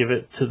they're going to give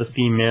it to the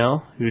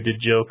female who did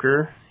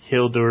Joker,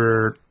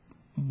 Hildur,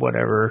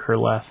 whatever her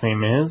last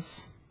name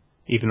is.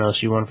 Even though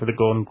she won for the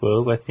Golden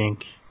Globe, I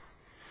think,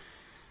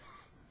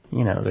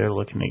 they're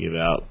looking to give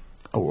out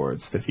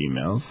awards to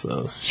females,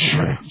 so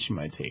she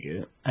might take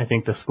it. I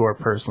think the score,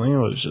 personally,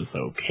 was just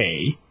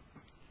okay.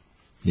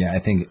 Yeah, I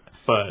think...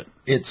 But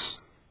it's...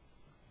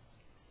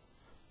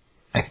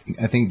 I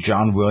think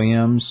John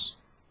Williams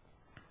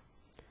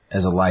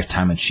as a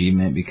lifetime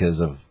achievement because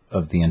of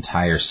the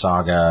entire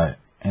saga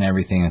and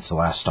everything. It's the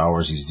last Star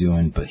Wars he's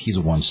doing, but he's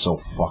won so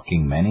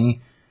fucking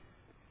many.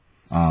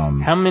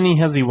 How many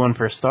has he won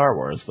for Star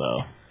Wars,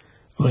 though? I'm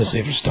going to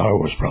say for Star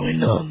Wars, probably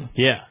none.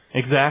 Yeah,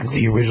 exactly. Because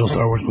the original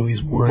Star Wars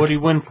movies were... What did he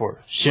win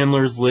for?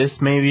 Schindler's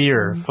List, maybe?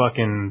 Or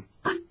fucking...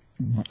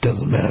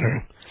 Doesn't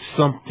matter.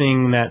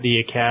 Something that the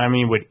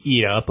Academy would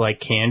eat up like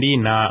candy,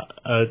 not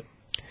a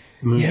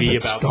movie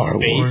about Star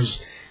space.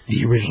 Wars,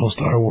 the original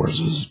Star Wars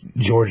is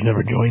George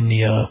never joined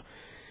the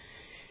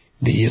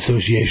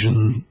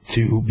association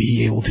to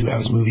be able to have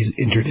his movies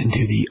entered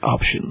into the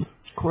option.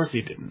 Of course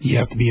he didn't. You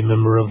have to be a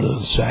member of the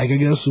SAG, I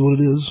guess is what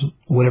it is.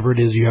 Whatever it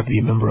is you have to be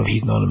a member of.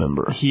 He's not a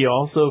member. He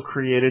also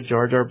created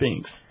Jar Jar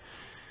Binks.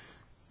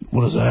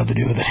 What does that have to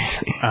do with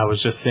anything? I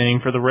was just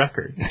saying for the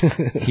record.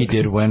 He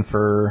did win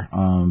for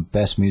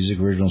Best Music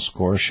Original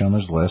Score,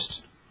 Schindler's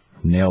List.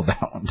 Nailed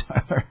that one,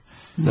 Tyler.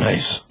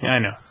 Nice. Yeah, I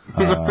know.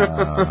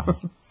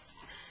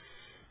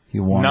 He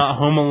won. Not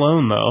Home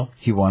Alone, though.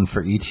 He won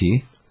for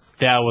E.T.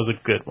 That was a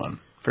good one,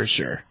 for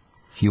sure.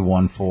 He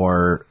won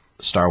for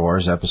Star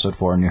Wars Episode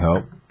 4, New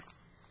Hope.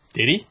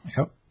 Did he?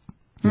 Yep.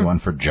 He won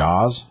for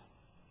Jaws.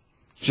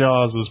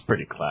 Jaws was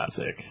pretty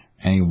classic.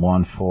 And he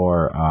won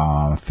for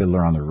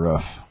Fiddler on the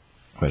Roof,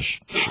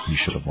 which he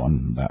should have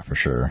won that for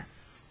sure.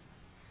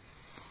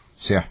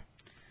 So, yeah.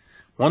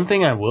 One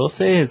thing I will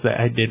say is that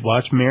I did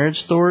watch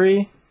Marriage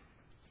Story,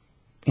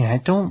 and I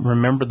don't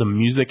remember the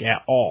music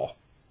at all.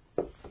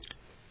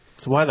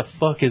 So why the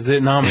fuck is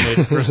it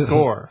nominated for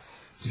score?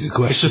 That's a good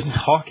question. It's just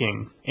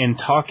talking and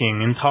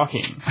talking and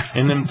talking.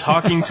 And them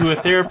talking to a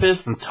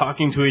therapist and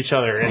talking to each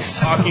other and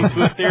talking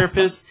to a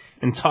therapist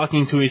and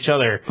talking to each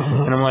other.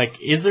 And I'm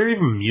like, is there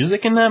even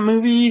music in that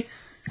movie?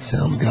 It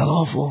sounds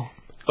god-awful.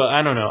 But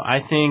I don't know. I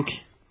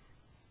think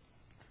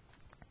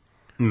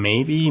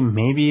maybe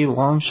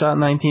Long Shot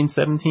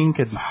 1917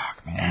 could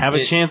have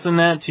a chance in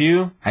that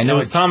too. I know it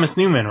was Thomas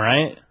Newman,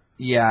 right?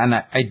 Yeah,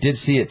 and I did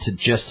see it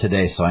just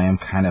today, so I am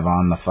kind of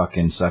on the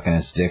fucking sucking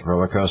his dick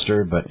roller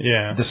coaster. But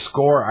yeah, the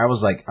score, I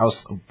was at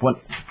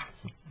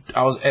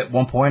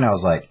one point, I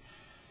was like,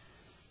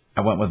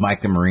 I went with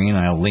Mike the Marine,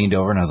 and I leaned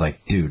over, and I was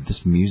like, dude,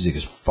 this music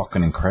is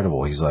fucking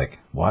incredible. He's like,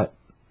 what?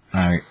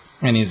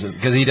 And he's just,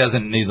 because he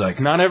doesn't, he's like,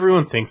 not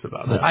everyone thinks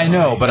about that. I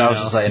know, but I was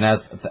just like, and I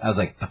was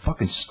like, the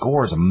fucking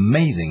score is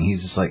amazing.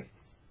 He's just like,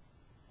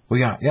 well,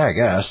 yeah, I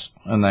guess.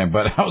 And then,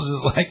 but I was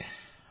just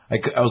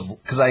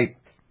like,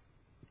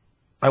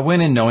 I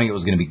went in knowing it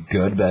was going to be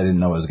good, but I didn't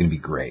know it was going to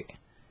be great.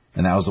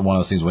 And that was one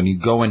of those things when you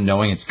go in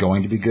knowing it's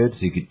going to be good,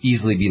 so you could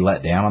easily be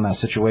let down on that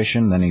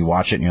situation. Then you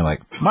watch it and you're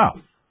like, wow,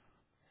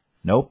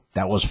 nope,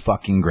 that was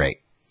fucking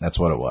great. That's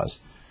what it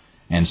was.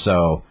 And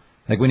so,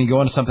 like, when you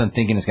go into something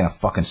thinking it's going to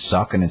fucking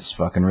suck and it's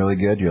fucking really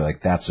good, you're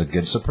like, that's a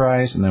good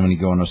surprise. And then when you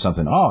go into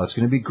something, oh, it's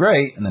going to be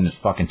great, and then it's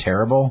fucking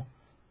terrible.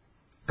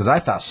 Because I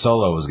thought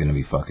Solo was going to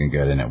be fucking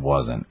good, and it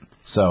wasn't.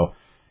 So,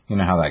 you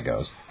know how that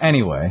goes.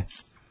 Anyway,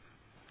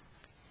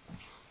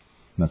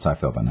 that's how I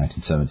feel about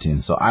 1917.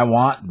 So I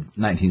want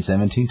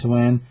 1917 to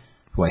win.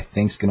 Who I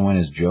think's going to win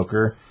is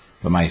Joker.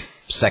 But my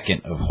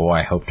second of who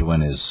I hope to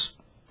win is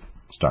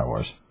Star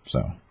Wars.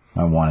 So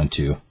I wanted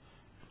to.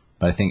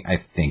 But I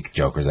think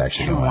Joker's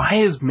actually going to win. Why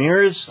is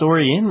Marriage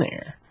Story in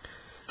there?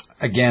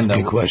 Again, That's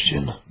a good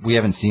question. We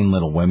haven't seen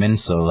Little Women,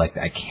 so like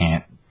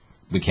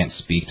we can't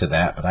speak to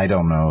that, but I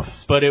don't know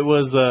if... But it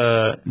was,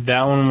 that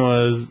one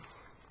was,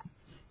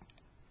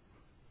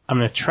 I'm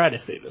going to try to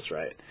say this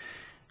right,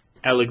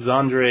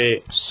 Alexandre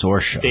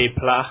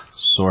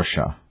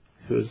Sorsha,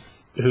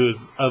 who's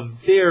a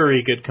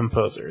very good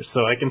composer,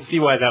 so I can see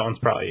why that one's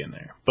probably in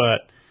there.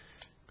 But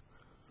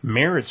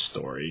Marriage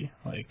Story,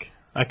 like,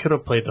 I could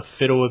have played the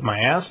fiddle with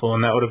my asshole,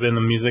 and that would have been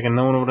the music, and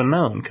no one would have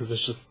known, because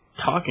it's just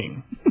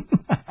talking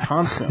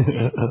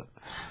constantly.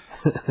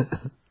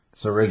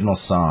 It's original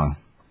song.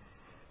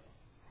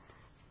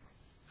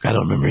 I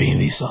don't remember any of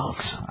these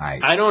songs.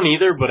 I don't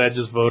either, but I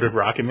just voted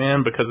Rocket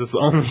Man because it's the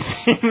only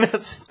thing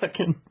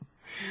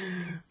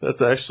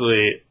that's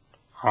actually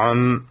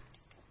on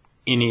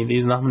any of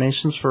these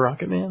nominations for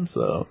Rocketman,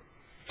 so...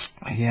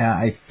 Yeah,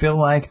 I feel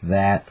like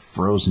that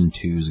Frozen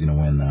 2 is going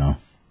to win, though.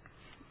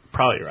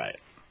 Probably right.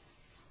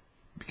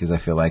 Because I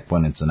feel like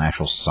when it's an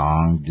actual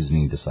song,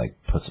 Disney just, like,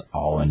 puts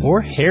all into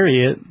Or music.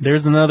 Harriet.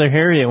 There's another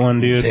Harriet one,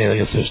 dude. I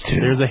guess there's two.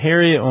 There's a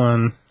Harriet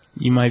one.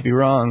 You might be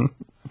wrong.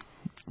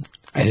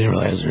 I didn't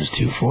realize there's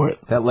two for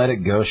it. That Let It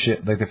Go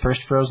shit, like the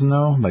first Frozen,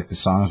 though, like the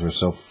songs were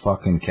so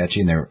fucking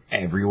catchy and they're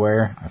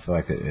everywhere. I feel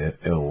like that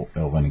it'll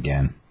win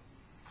again.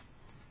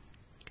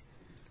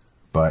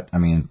 But, I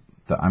mean...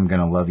 I'm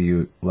Gonna Love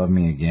You, Love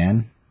Me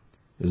Again.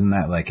 Isn't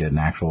that like an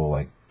actual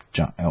like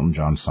Elton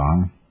John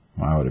song?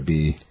 Why would it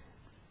be?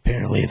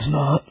 Apparently it's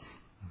not.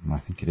 I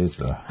think it is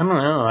though. I don't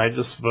know. I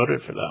just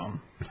voted for that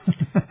one.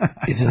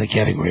 It's in the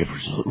category of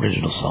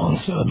original song,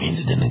 so it means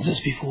it didn't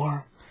exist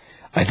before.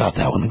 I thought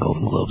that when the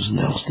Golden Globes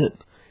announced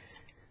it.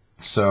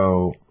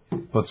 So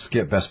let's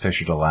get Best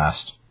Picture to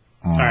last.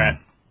 All right.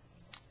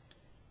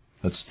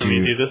 Let's Can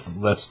we do this?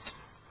 Let's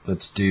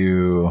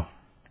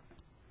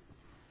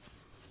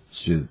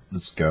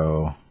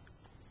go.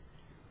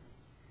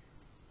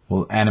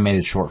 Well,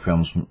 animated short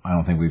films. I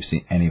don't think we've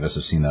seen any of us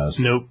have seen those.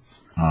 Nope.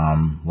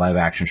 Live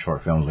action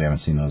short films. We haven't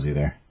seen those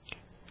either.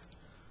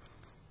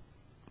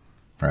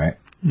 Right?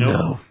 Nope.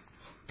 No.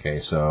 Okay,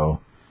 so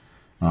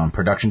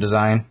production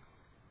design.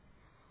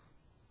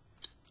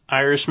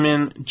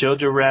 Irishman,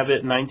 Jojo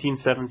Rabbit,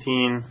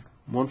 1917,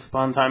 Once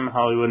Upon a Time in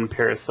Hollywood, and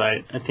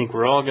Parasite. I think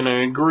we're all going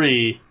to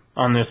agree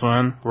on this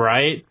one,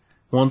 right?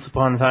 Once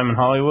Upon a Time in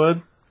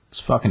Hollywood. It's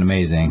fucking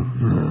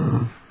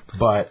amazing.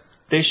 But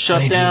they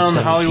shut down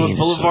 1917 Hollywood is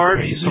so Boulevard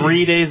crazy.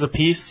 3 days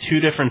apiece, 2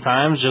 different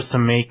times, just to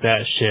make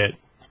that shit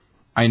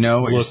I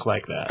know what look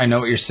like that. I know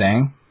what you're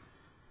saying.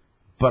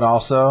 But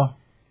also,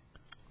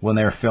 when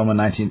they were filming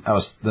the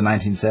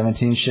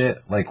 1917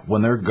 shit, like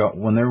when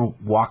they're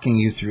walking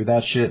you through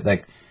that shit,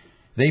 like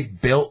they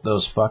built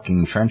those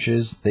fucking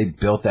trenches, they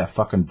built that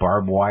fucking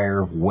barbed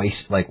wire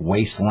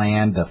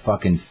wasteland, the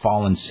fucking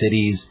fallen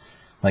cities,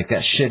 like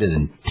that shit is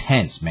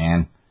intense,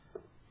 man.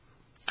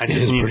 I It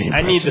is pretty need to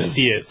impressive.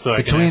 see it so I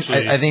can Between,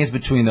 actually... I think it's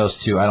between those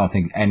two. I don't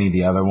think any of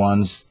the other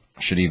ones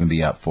should even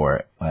be up for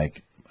it.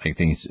 Like, I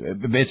think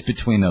it's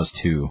between those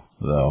two,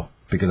 though,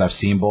 because I've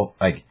seen both.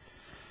 Like,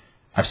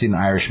 I've seen The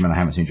Irishman. I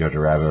haven't seen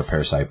Jojo Rabbit or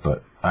Parasite,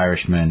 but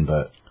Irishman,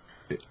 but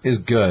it is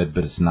good,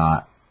 but it's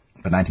not.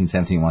 But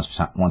 1917,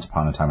 Once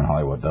Upon a Time in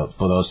Hollywood, though,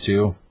 for those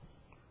two,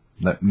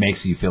 that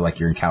makes you feel like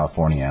you're in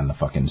California in the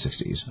fucking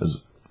 60s.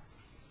 Is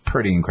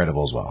pretty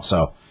incredible as well.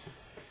 So,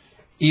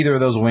 either of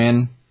those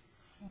win.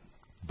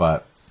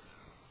 But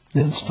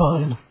It's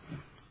fine.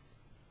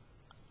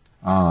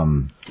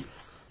 Sound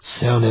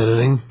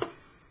editing.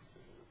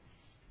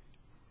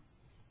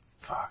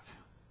 fuck.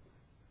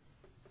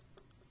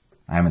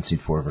 I haven't seen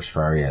Ford vs.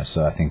 Ferrari yet,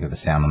 so I think that the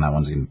sound on that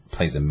one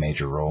plays a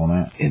major role in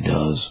it. It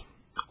does.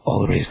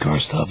 All the race car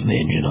stuff and the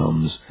engine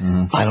hums.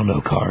 Mm-hmm. I don't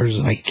know cars,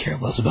 and I care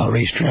less about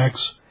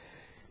racetracks.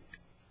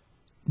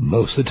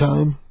 Most of the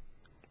time,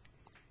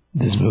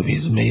 this movie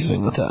is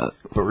amazing with that.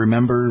 But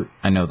remember,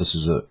 I know this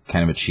is a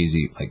kind of a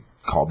cheesy like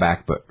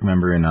callback, but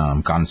remember in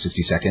Gone in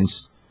 60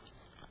 Seconds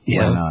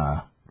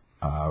Yeah.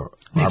 when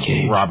Nick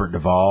Cage. Robert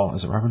Duvall,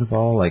 is it Robert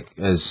Duvall? Like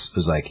is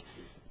like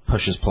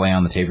pushes play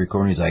on the tape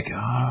recorder. He's like,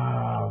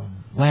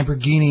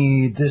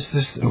 Lamborghini,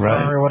 this,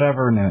 Right. or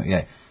whatever. And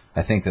yeah,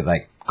 I think that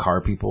like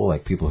car people,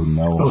 like people who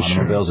know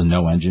automobiles and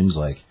know engines,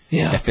 like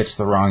Yeah. if it's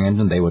the wrong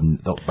engine, they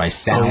wouldn't. By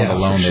sound yeah,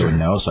 alone, for they would sure.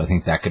 know. So I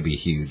think that could be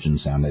huge in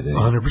sound editing.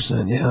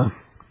 100%, yeah.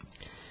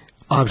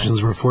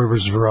 Options were Ford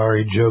vs.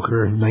 Ferrari,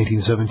 Joker,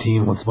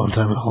 1917, Once Upon a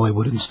Time in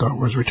Hollywood, and Star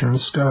Wars Return of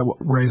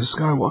Rise of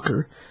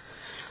Skywalker.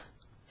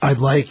 I'd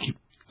like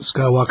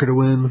Skywalker to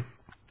win.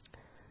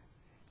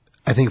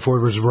 I think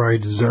Ford vs. Ferrari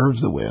deserves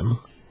the win.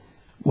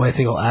 What I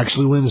think will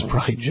actually win is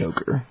probably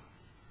Joker.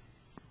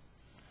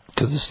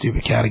 Because it's a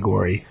stupid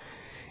category.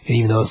 And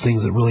even though it's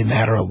things that really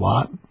matter a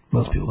lot,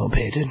 most people don't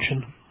pay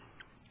attention.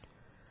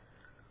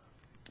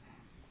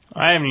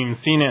 I haven't even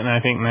seen it, and I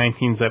think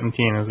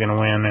 1917 is going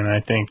to win, and I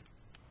think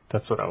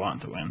that's what I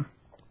want to win.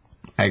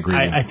 I agree.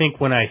 I think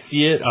when I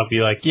see it, I'll be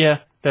like, yeah,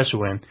 that should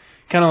win.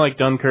 Kind of like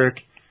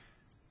Dunkirk.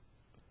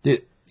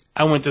 It-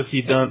 I went to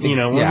see when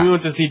yeah. we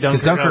went to see Dunkirk, I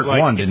was Dunkirk like,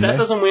 won, if didn't that it?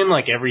 doesn't win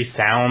like every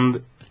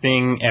sound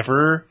thing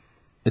ever,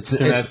 It's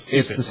that's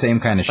the stupid. same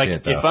kind of like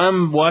shit though. if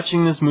I'm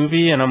watching this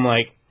movie and I'm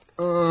like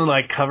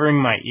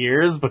covering my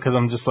ears because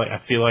I'm just like I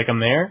feel like I'm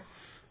there,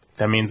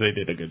 that means they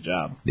did a good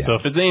job. Yeah. So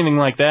if it's anything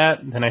like that,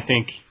 then I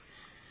think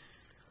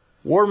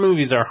war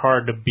movies are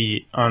hard to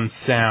beat on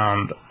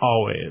sound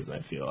always. I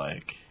feel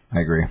like. I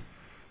agree.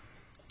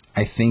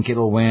 I think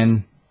it'll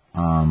win.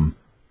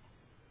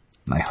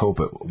 I hope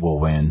it will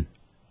win.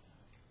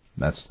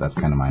 That's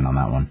kind of mine on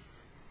that one.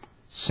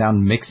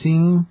 Sound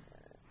mixing.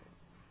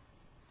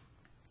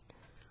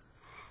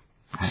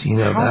 Seen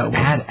that How's one.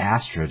 Ad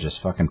Astra just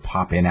fucking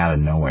pop in out of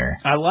nowhere?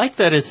 I like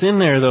that it's in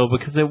there though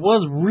because it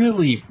was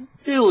really,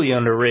 really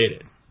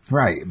underrated.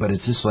 Right, but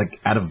it's just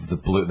like out of the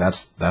blue.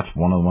 That's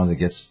one of the ones that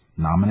gets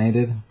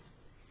nominated.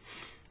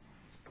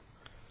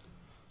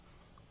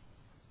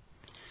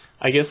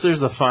 I guess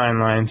there's a fine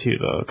line too,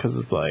 though, because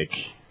it's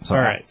like, So-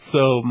 all right,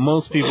 so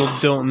most people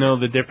don't know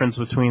the difference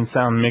between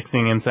sound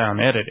mixing and sound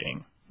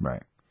editing.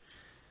 Right.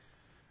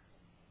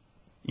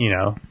 You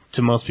know,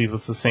 to most people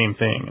it's the same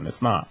thing, and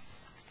it's not.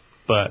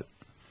 But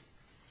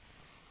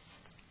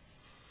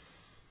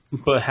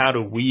how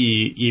do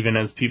we, even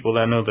as people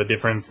that know the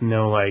difference,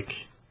 know,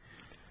 like,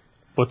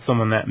 what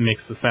someone that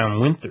mixed the sound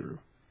went through?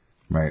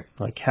 Right.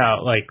 Like,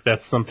 how, like,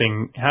 that's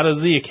something, how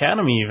does the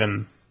Academy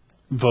even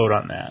vote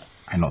on that?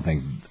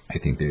 I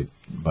think they're a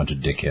bunch of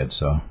dickheads,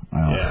 so I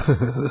don't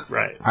Yeah,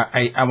 right.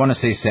 I want to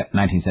say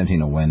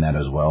 1917 will win that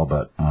as well,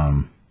 but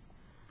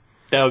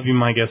That would be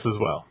my guess as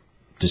well.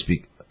 just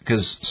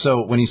because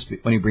so when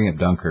you bring up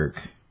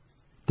Dunkirk,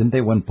 didn't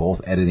they win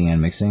both editing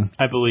and mixing?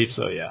 I believe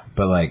so, yeah.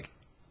 But like,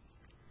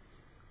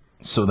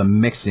 so the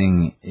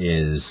mixing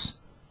is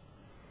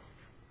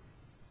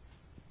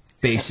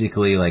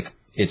basically like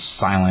it's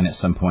silent at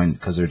some point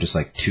because they're just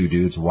like two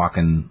dudes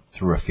walking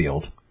through a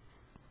field,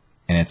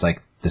 and it's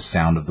like the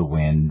sound of the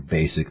wind,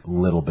 basic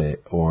little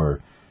bit,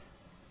 or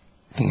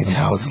I think it's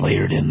how it's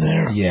layered in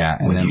there. yeah,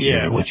 and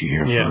then What you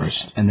hear Yeah.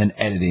 first. and then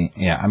editing.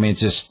 Yeah, I mean, it's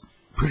just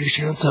Pretty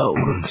sure that's how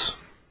it works.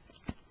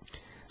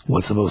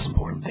 What's the most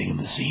important thing in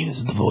the scene?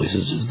 Is it the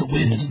voices? Is it the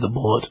wind? Is it the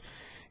bullet?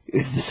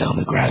 Is it the sound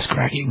of the grass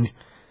cracking?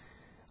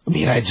 I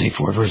mean, I'd say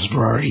Ford versus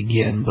Ferrari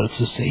again, but it's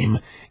the same.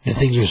 And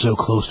things are so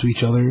close to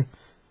each other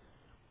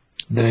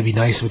that it'd be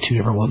nice if two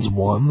different ones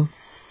won.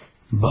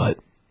 But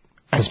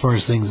as far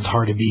as things, it's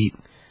hard to beat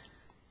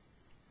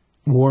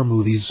war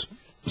movies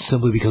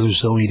simply because there's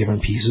so many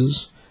different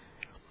pieces.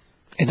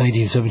 And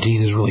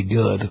 1917 is really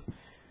good.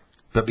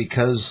 but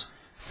because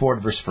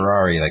Ford versus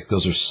Ferrari, like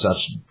those are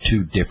such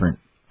two different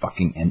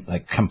fucking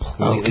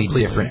completely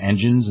different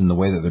engines in the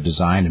way that they're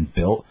designed and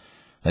built.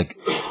 Like,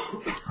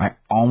 I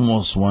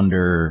almost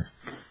wonder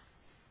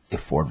if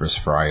Ford versus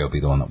Ferrari will be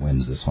the one that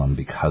wins this one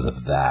because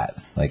of that.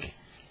 Like,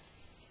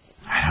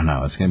 I don't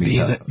know. It's going to be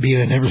tough.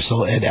 Being I never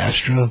saw Ed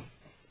Astra,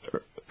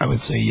 I would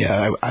say,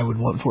 yeah, I would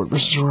want Ford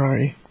versus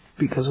Ferrari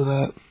because of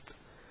that.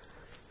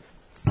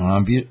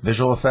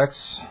 Visual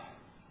effects.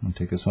 I'll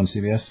take this one,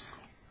 CBS.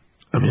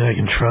 I mean, I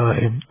can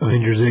try.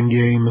 Avengers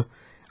Endgame,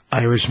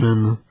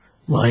 Irishman,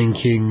 Lion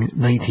King,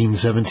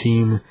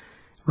 1917,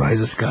 Rise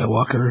of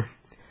Skywalker.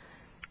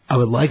 I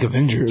would like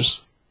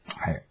Avengers.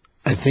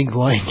 I think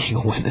Lion King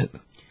will win it.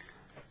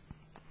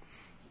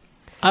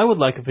 I would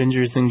like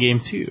Avengers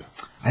Endgame too.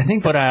 I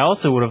think, But I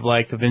also would have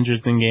liked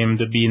Avengers Endgame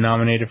to be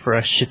nominated for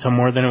a shit ton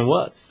more than it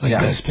was. Like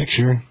Yeah. Best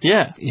Picture.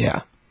 Yeah.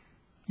 Yeah.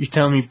 You're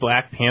telling me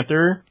Black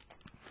Panther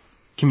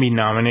can be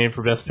nominated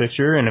for Best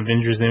Picture and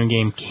Avengers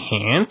Endgame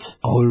can't?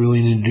 All we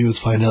really need to do is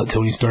find out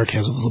Tony Stark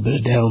has a little bit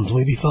of downs and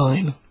we'd be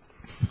fine.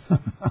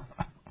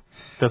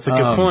 That's a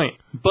good point.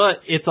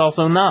 But it's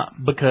also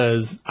not,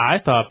 because I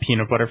thought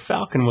Peanut Butter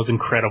Falcon was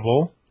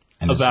incredible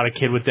about a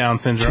kid with Down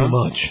Too syndrome.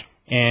 much.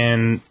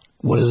 And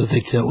What is it they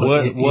tell?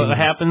 what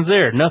happens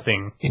there?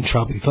 Nothing. In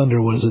Tropic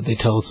Thunder, what is it they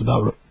tell us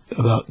about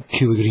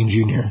Cuba Gooding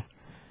Jr.?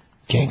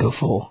 Can't go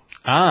full.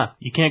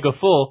 You can't go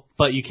full,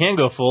 but you can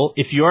go full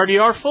if you already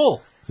are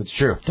full. it's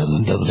true.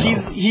 Doesn't help.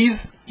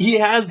 He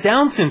has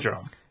Down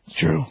syndrome. It's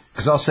true.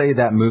 Because I'll say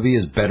that movie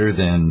is better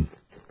than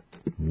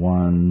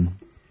one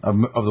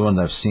of the ones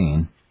I've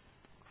seen.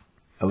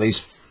 At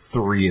least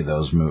 3 of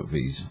those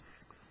movies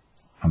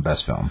on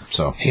Best Film.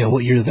 So, Hey,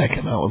 what year did that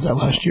come out? Was that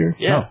last year?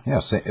 Yeah.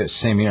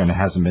 same year, and it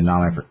hasn't been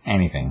nominated for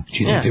anything. Do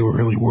you think they were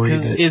really worried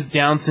 'Cause that is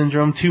Down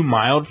syndrome too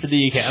mild for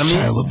the Academy?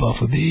 Shia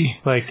LaBeouf would be?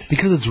 Like,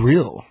 Because it's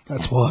real.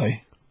 That's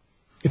why.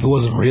 If it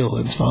wasn't real,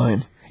 it's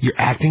fine. You're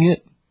acting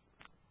it?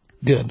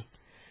 Good.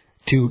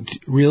 Too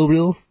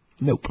real?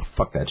 Nope.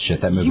 Fuck that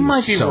shit. That movie you was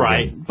might be so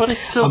right, good. but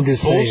it's so I'm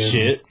just bullshit.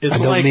 saying. It's I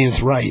don't like, mean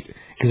it's right,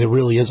 because it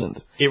really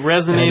isn't. it And I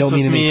resonates don't with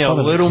mean to me make a fun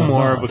of it, little 'cause I'm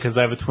more not. because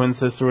I have a twin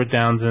sister with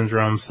Down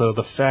syndrome, so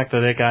the fact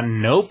that it got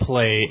no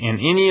play in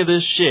any of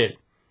this shit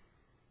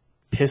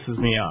pisses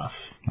me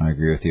off. I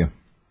agree with you.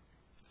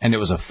 And it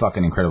was a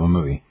fucking incredible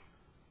movie.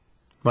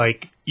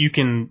 Like, you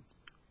can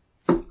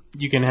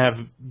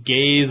have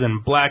gays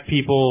and black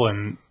people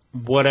and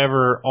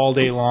whatever all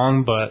day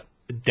long, but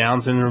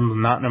Down syndrome is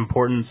not an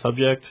important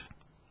subject.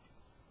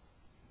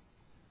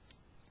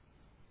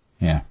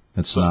 Yeah.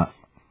 It's not.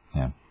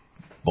 Yeah.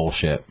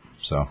 Bullshit.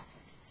 So.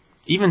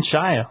 Even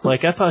Shia.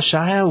 Like, I thought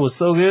Shia was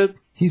so good.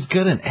 He's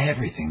good in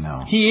everything,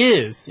 though. He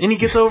is. And he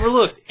gets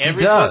overlooked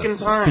every does. fucking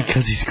time.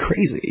 Because he's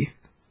crazy.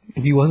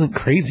 If he wasn't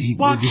crazy, he'd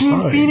be Joaquin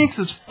fine. Phoenix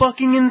is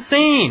fucking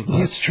insane.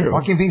 That's true.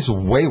 Joaquin Phoenix is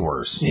way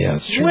worse. Yeah,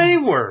 that's true. Way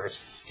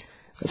worse.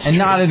 That's And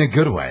true. not in a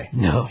good way.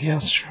 No, yeah,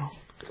 that's true.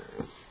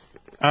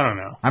 I don't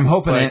know. I'm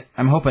hoping Like,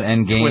 I'm hoping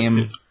Endgame.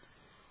 Twisted.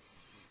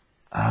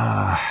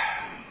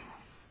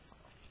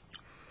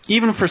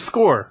 Even for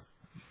score,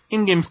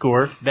 in-game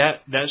score,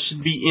 that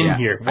should be in Yeah,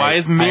 here. Why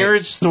is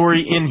Marriage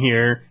Story in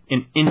here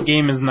and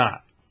in-game is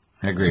not?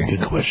 I That's a agree.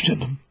 good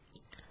question.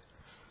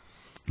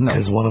 No.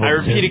 Because one of I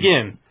them's repeat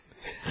in.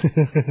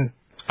 again.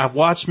 I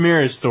watched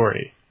Marriage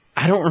Story.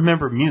 I don't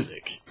remember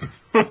music.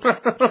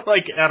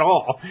 Like, at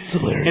all. It's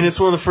hilarious. And it's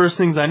one of the first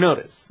things I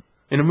notice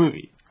in a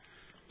movie.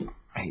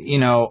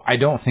 I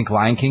don't think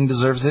Lion King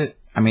deserves it.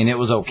 I mean, it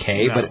was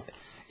okay, No. but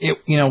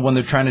when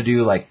they're trying to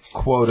do like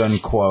quote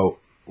unquote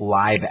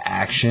live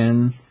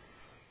action,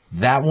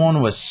 that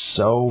one was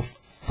so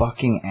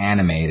fucking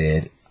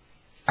animated.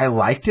 I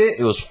liked it.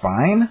 It was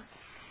fine,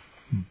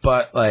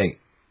 but like,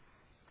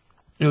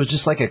 it was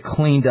just like a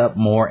cleaned up,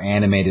 more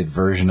animated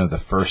version of the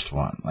first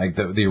one, like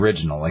the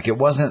original. Like, it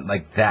wasn't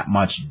like that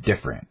much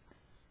different.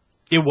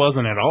 It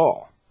wasn't at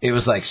all. It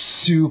was like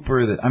super.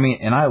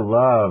 And I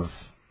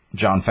love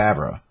Jon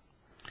Favreau.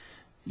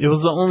 It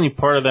was the only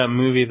part of that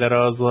movie that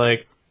I was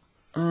like,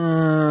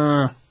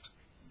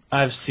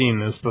 I've seen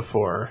this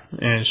before,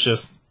 and it's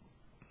just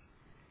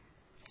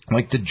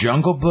Like the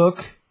Jungle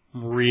Book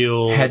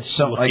real had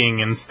some looking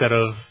instead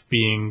of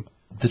being.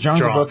 The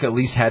Jungle drawn. Book at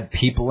least had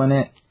people in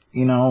it,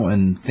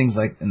 and things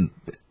like.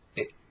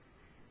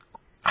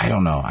 I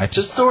don't know.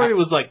 The story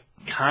was like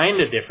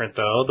kind of different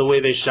though. The way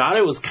they shot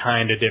it was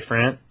kind of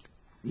different.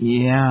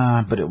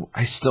 Yeah, but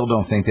I still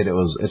don't think that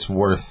it's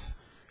worth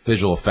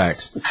visual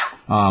effects.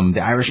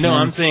 The Irishman. No,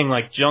 I'm saying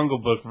like Jungle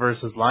Book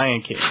versus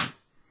Lion King.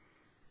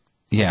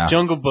 Yeah.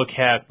 Jungle Book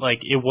had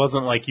like it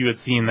wasn't like you had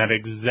seen that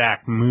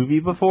exact movie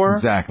before.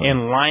 Exactly.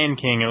 And Lion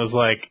King, it was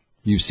like,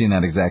 You've seen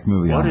that exact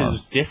movie what almost.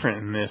 is different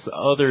in this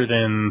other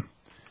than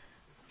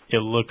it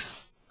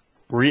looks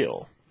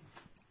real?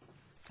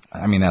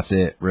 I mean, that's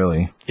it,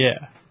 really.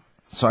 Yeah.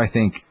 So I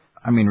think,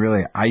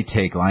 really, I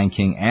take Lion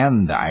King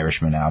and The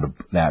Irishman out of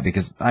that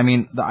because,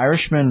 The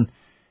Irishman,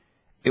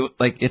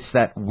 it's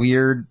that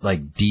weird,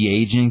 like,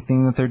 de-aging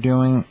thing that they're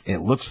doing.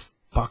 It looks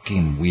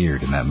fucking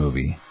weird in that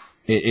movie.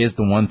 It is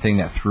the one thing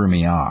that threw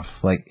me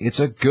off. Like, it's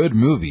a good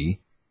movie.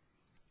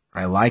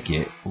 I like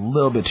it. A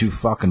little bit too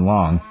fucking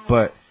long,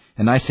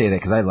 and I say that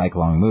because I like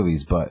long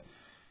movies, but,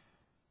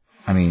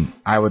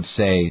 I would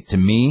say, to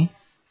me,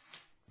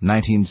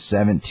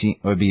 1917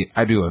 would be,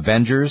 I do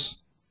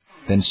Avengers,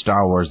 then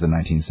Star Wars, then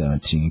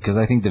 1917, because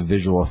I think the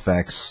visual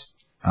effects,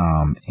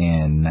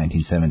 in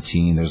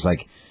 1917, there's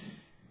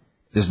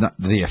not,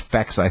 the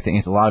effects, I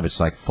think, a lot of it's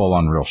like full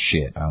on real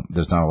shit.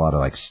 There's not a lot of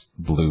like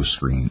blue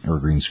screen or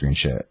green screen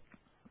shit.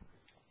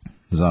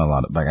 There's not a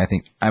lot of,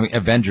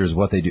 Avengers,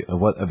 what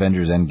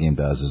Avengers Endgame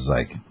does is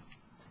like,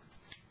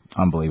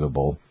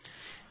 unbelievable.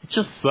 It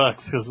just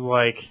sucks because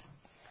like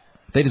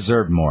They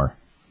deserved more.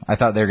 I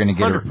thought they were going to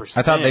get 100%.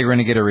 I thought they were going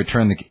to get a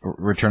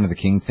Return of the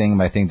King thing,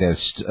 but I think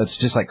it's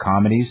just like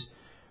comedies.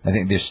 I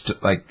think there's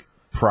like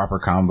proper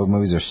comic book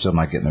movies are still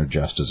not getting their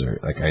just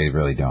dessert. Like, I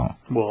really don't.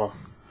 well,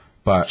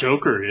 But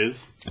Joker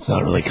is, It's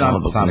not really it's not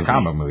a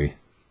comic book movie.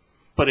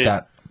 but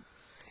it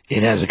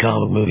It has a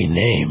comic book movie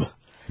name,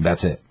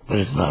 That's it. but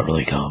it's not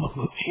really a comic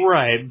book movie.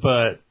 right,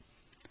 but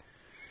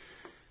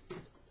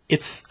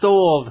it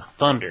stole the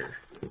thunder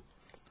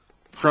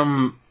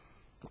from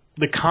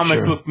the comic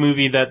Sure. book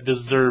movie that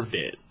deserved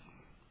it.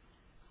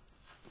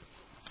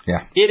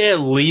 Yeah. It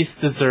at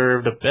least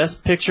deserved a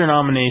Best Picture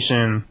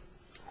nomination,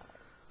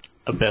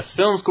 a Best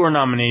Film Score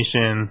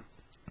nomination.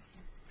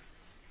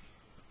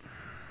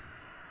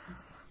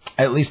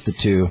 At least the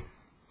two.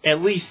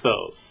 At least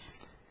those.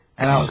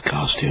 And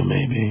costume,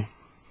 maybe.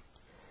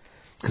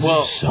 'Cause Well,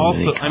 there's so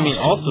many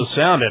also costumes.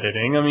 sound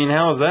editing.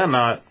 How is that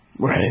not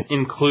Right.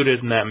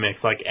 included in that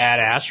mix? Like, Ad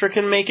Astra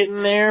can make it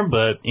in there,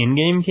 but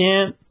in-game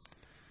can't?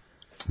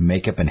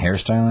 Makeup and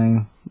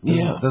hairstyling.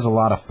 Yeah. There's a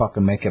lot of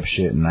fucking makeup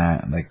shit in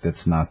that. Like,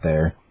 that's not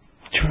there.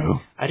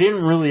 True. I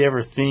didn't really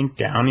ever think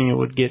Downey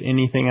would get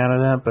anything out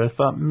of that, but I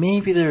thought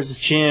maybe there's a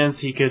chance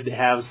he could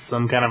have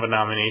some kind of a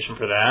nomination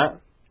for that.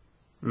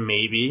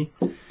 Maybe.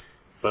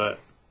 But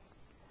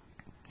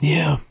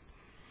Yeah.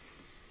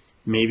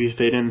 maybe if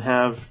they didn't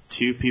have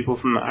two people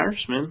from The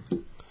Irishman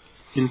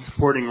in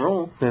supporting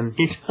role, then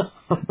he...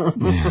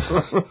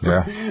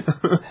 Yeah.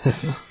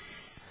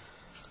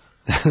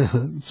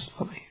 It's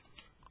funny.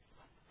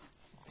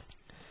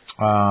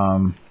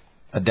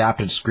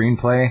 Adapted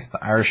screenplay: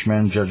 The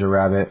Irishman, Jojo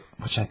Rabbit,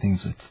 which I think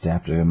is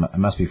adapted. It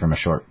must be from a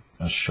short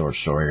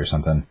story or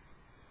something.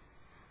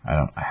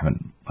 I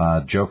haven't.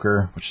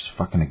 Joker, which is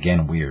fucking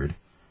again weird.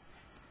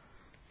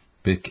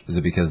 Is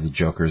it because the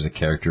Joker is a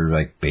character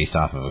like based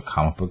off of a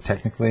comic book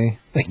technically?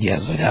 Like,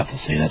 yes, I'd have to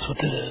say that's what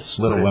that is.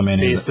 Little But it's Women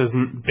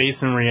is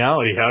based in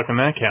reality. How can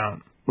that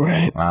count?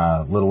 Right.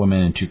 Little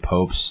Women and Two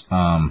Popes.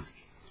 I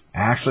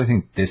actually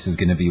think this is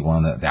going to be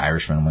one that the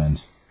Irishman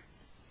wins.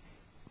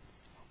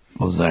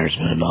 Was The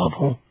Irishman a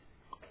novel?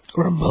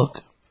 Or a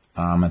book?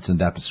 It's an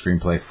adapted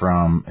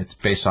screenplay it's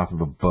based off of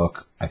a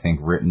book, I think,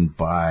 written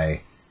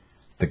by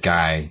the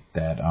guy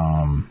that,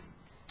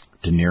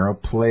 De Niro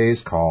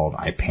plays called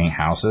I Paint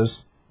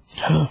Houses.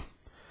 Huh.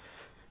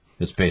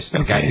 It's based,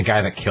 Okay. the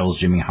guy that kills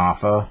Jimmy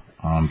Hoffa.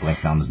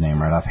 Blanking on his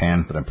name right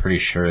offhand, but I'm pretty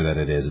sure that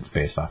it's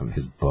based off of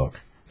his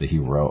book that he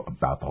wrote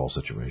about the whole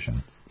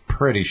situation.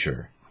 Pretty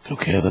sure.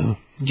 Okay, then.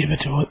 Give it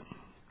to it.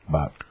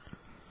 But,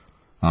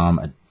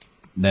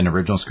 then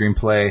original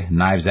screenplay,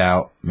 Knives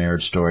Out,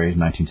 Marriage Story,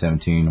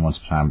 1917, Once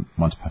Upon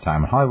a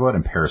Time in Hollywood,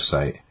 and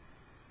Parasite.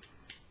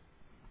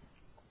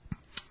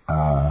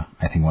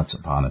 I think Once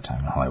Upon a Time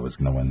in Hollywood is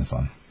going to win this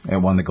one. It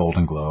won the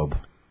Golden Globe.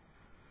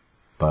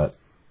 But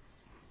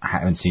I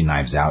haven't seen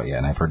Knives Out yet,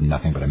 and I've heard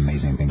nothing but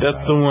amazing things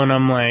That's about the one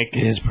I'm like,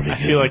 It is pretty I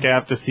good. feel like I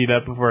have to see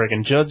that before I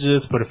can judge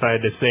this, but if I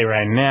had to say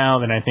right now,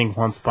 then I think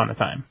Once Upon a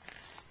Time.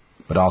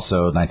 But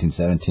also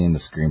 1917, the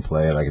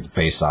screenplay, like it's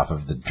based off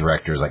of the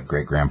director's like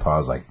great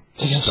grandpa's like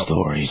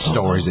stories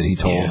that he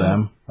told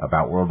them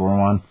about World War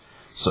One.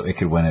 So it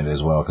could win it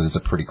as well because it's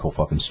a pretty cool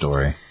fucking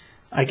story.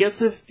 I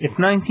guess if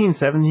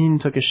 1917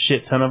 took a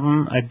shit ton of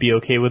them, I'd be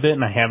okay with it,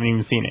 and I haven't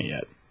even seen it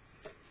yet.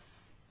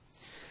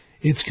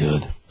 It's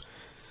good.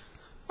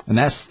 And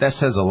that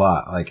says a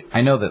lot. Like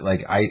I know that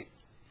like I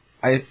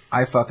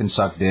fucking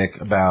suck dick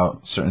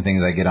about certain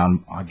things. I get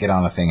on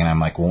a thing and I'm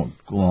like won't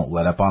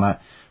let up on it.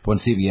 But when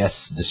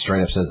CBS just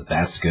straight up says that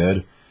that's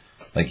good,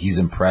 like he's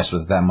impressed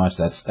with it that much,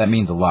 that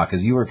means a lot.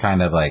 Because you were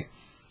kind of like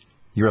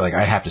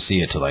I have to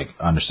see it to like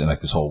understand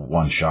like this whole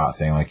one shot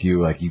thing. You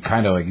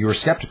were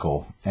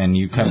skeptical and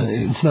you kind of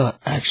it's not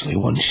actually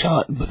one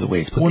shot, but the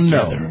way it's put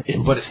together, it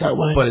looks that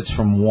way. But it's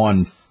from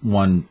one.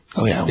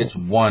 Oh yeah, it's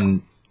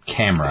one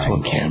camera. It's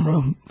one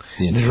camera.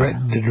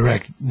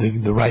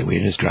 The right way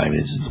to describe it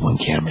is it's one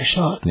camera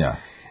shot. Yeah.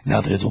 Now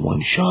that it's a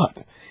one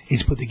shot,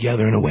 it's put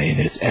together in a way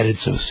that it's edited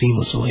so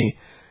seamlessly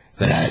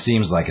that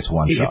seems like it's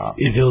one shot.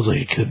 It feels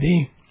like it could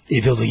be.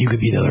 It feels like you could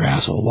be the other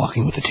asshole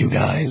walking with the two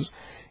guys,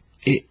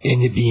 and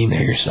it being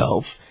there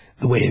yourself.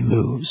 The way it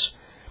moves,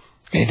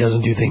 and it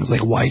doesn't do things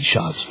like wide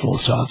shots, full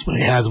shots. When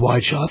it has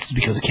wide shots, it's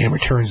because the camera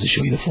turns to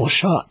show you the full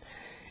shot.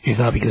 It's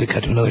not because it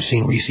cut to another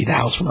scene where you see the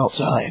house from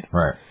outside.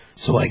 Right.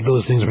 So like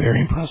those things are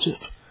very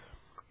impressive.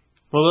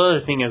 Well, the other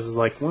thing is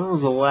like, when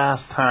was the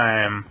last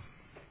time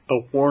a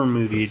war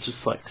movie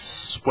just like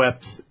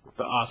swept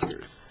the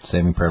Oscars?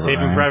 Saving Private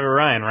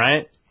Ryan,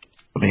 right?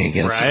 I mean, I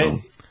guess right?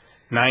 so.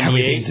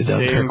 98,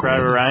 Saving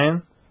Private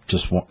Ryan?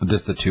 Just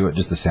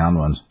the sound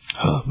ones.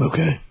 Oh,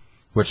 okay.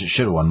 Which it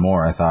should have won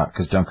more, I thought,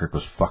 because Dunkirk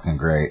was fucking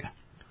great.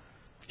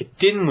 It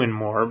didn't win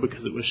more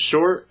because it was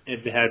short.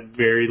 It had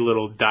very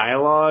little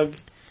dialogue.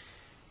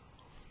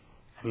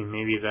 I mean,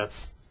 maybe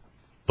that's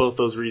both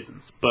those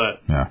reasons,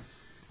 but yeah.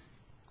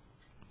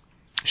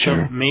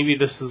 Sure. So maybe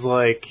this is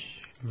like,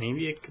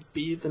 maybe it could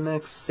be the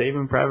next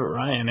Saving Private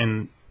Ryan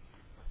in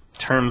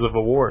terms of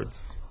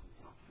awards.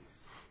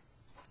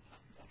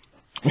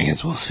 I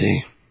guess we'll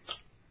see.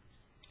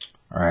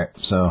 All right,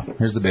 so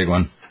here's the big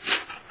one.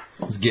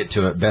 Let's get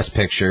to it. Best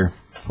Picture: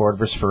 Ford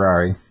vs.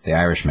 Ferrari, The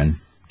Irishman,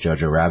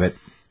 Jojo Rabbit,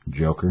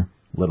 Joker,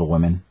 Little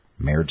Women,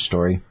 Marriage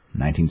Story,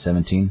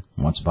 1917,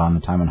 Once Upon a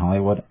Time in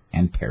Hollywood,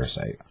 and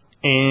Parasite.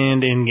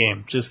 And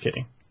Endgame. Just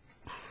kidding.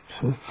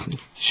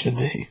 Should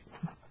be.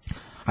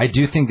 I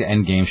do think the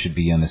Endgame should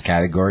be in this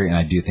category, and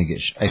I do think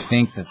I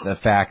think that the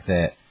fact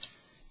that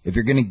if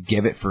you're going to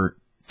give it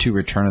to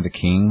Return of the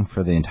King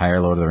for the entire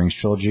Lord of the Rings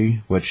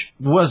trilogy, which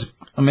was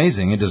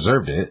amazing, it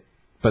deserved it,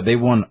 but they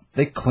won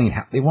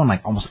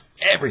like almost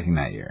everything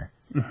that year.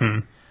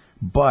 Mm-hmm.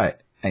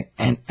 But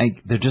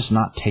they're just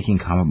not taking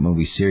comic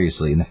movies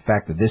seriously, and the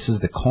fact that this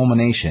is the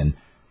culmination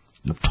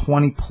of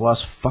 20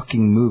 plus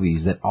fucking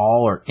movies that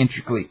all are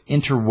intricately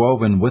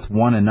interwoven with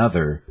one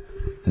another,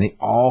 and they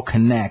all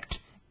connect.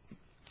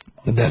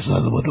 But that's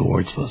not what the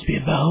award's supposed to be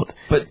about.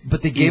 But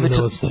they gave it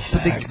to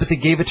but they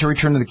gave it to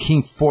Return of the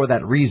King for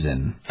that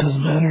reason.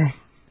 Doesn't matter.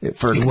 It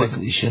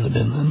shouldn't have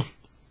been then.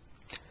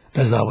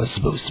 That's not what it's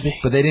supposed to be.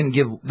 But they didn't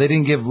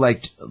give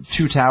like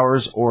Two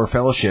Towers or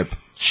Fellowship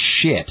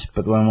shit.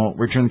 But when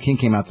Return of the King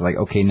came out, they're like,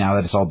 okay, now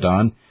that it's all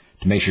done,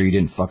 to make sure you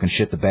didn't fucking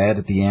shit the bed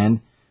at the end,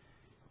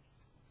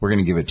 we're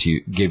gonna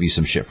give you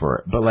some shit for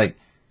it. But like,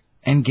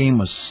 Endgame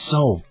was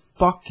so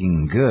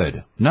fucking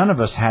good. None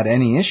of us had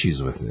any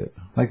issues with it.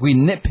 Like, we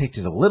nitpicked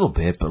it a little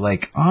bit, but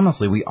like,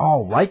 honestly, we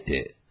all liked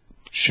it.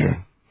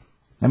 Sure.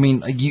 I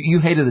mean, like, you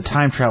hated the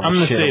time travel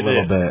shit a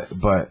little bit,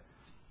 but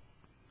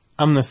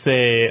I'm gonna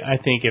say I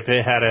think if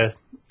it had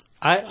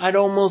I'd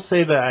almost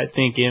say that I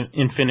think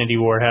Infinity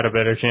War had a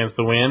better chance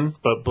to win,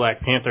 but Black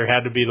Panther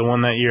had to be the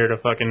one that year to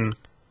fucking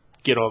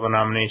get all the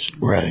nominations.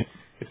 Right.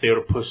 If they would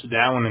have pushed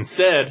that one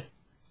instead,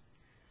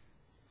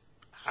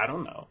 I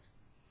don't know.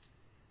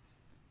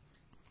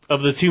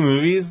 Of the two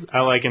movies, I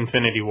like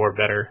Infinity War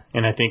better,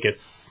 and I think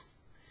it's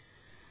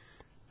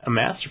a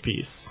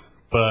masterpiece.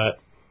 But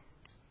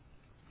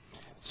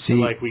see,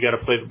 like, we got to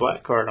play the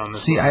black card on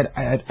this. See,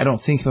 I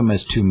don't think of them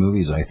as two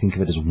movies. I think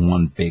of it as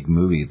one big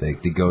movie. They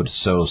go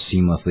so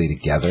seamlessly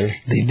together.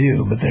 They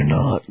do, but they're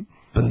not.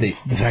 But the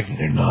fact that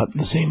they're not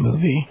the same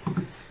movie.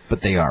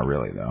 But they are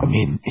really, though. I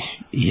mean,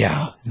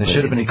 yeah. They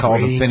should have been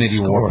called Infinity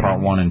War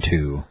Part 1 and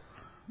 2.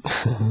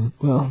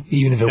 Well,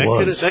 even if it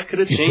was, that could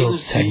have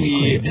changed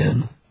technically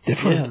been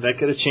different. Yeah, that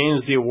could have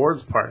changed the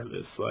awards part of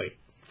this, like,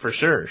 for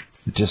sure.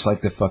 Just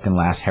like the fucking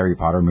last Harry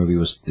Potter movie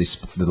was,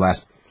 the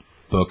last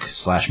book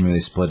 / movie, they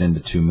split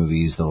into two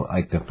movies.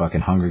 The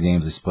fucking Hunger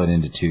Games, they split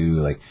into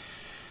two. Like,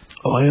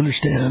 oh, I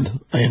understand.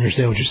 I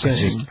understand what you're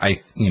saying.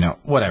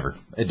 Whatever.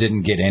 It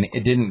didn't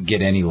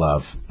get any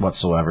love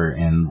whatsoever.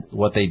 And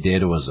what they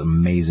did was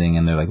amazing.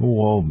 And they're like,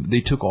 well,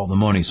 they took all the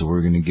money, so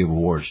we're going to give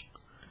awards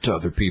to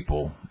other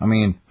people. I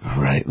mean,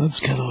 right.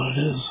 That's kind of what it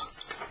is.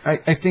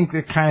 I think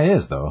it kind of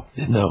is, though.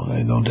 No,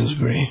 I don't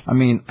disagree. I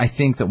mean, I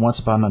think that Once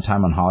Upon a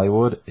Time in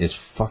Hollywood is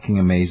fucking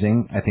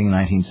amazing. I think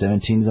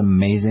 1917 is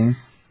amazing.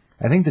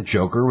 I think The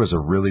Joker was a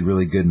really,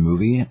 really good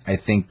movie. I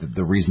think that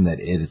the reason that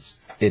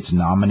it's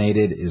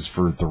nominated is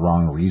for the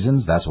wrong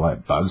reasons. That's why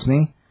it bugs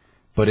me.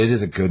 But it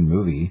is a good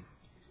movie.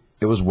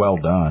 It was well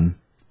done.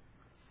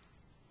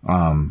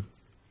 I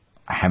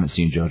haven't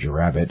seen Jojo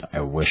Rabbit.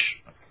 I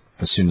wish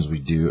as soon as we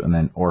do, and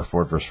then or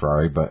Ford vs.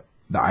 Ferrari. But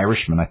The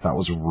Irishman I thought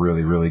was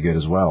really, really good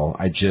as well.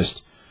 I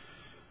think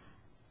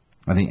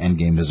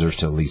Endgame deserves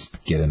to at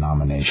least get a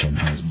nomination.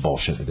 And it's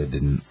bullshit that it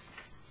didn't.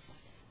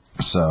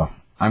 So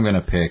I'm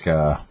gonna pick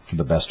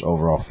the best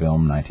overall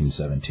film.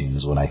 1917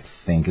 is what I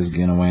think is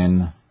gonna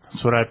win.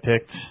 That's what I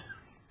picked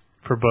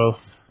for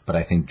both. But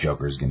I think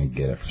Joker's gonna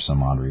get it for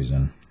some odd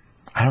reason.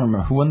 I don't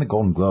remember who won the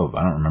Golden Globe.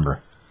 I don't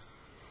remember.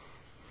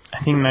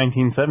 I think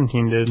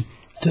 1917 did.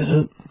 Did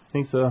it? I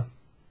think so.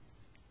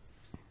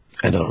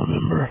 I don't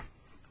remember.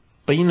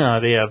 But you know,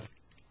 they have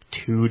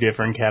 2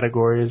 different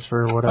categories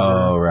for whatever.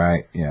 Oh,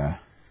 right. Yeah.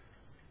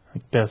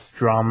 Like best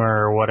drama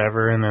or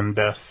whatever, and then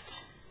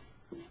best...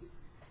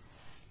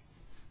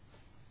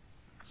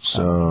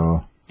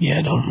 So... Yeah,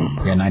 I don't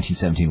remember. Yeah,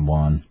 1917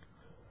 won.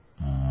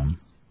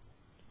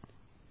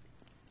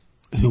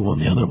 Who won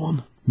the other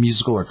one?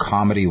 Musical or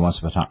comedy,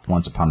 Once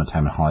Upon a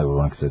Time in Hollywood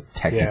won, because it's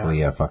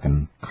technically a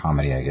fucking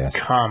comedy, I guess.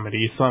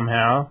 Comedy,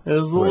 somehow. It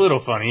was a little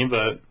funny,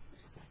 but...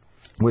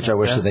 Which I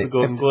wish that That's the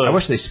Golden Globe. I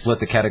wish they split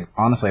the category.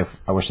 Honestly,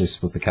 I wish they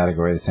split the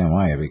category the same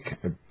way.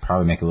 It'd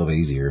probably make it a little bit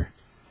easier.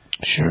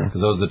 Sure.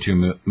 Because those are the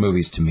 2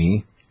 movies, to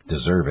me,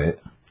 deserve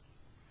it.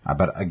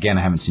 But again,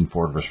 I haven't seen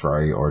Ford vs.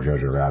 Ferrari or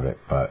Jojo Rabbit,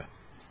 but...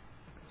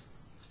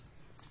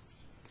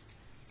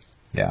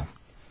 Yeah.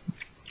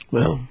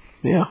 Well,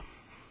 yeah.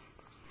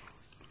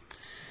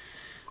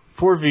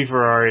 Ford v.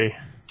 Ferrari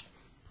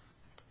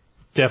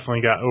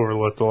definitely got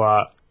overlooked a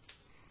lot.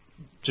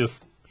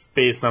 Just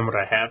based on what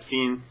I have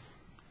seen.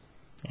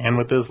 And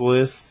with this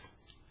list.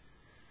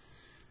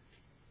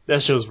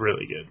 That show's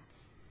really good.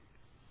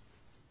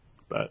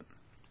 But...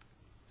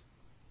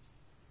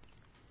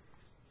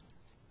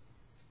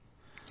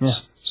 yeah.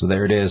 So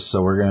there it is.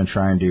 So we're going to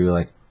try and do,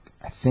 I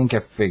think I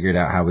figured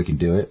out how we can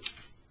do it.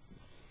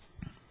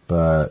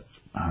 But,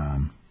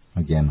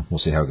 again, we'll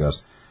see how it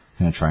goes.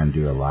 I'm going to try and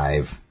do a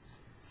live,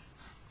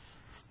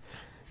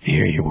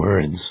 Hear your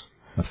words.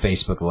 a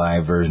Facebook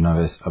Live version of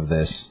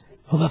this.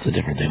 Well, that's a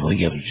different thing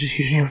altogether. Just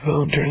using your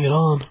phone, turning it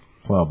on.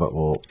 Well, but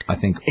I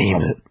think...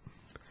 Aim it.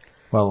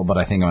 Well, but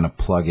I think I'm going to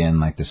plug in,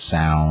 the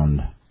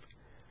sound,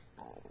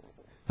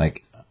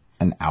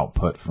 an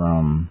output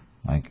from,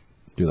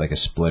 do a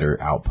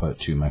splitter output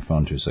to my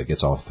phone too, so it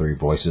gets all 3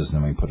 voices,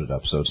 and then we put it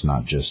up so it's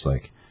not just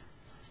I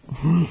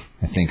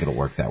think it'll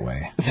work that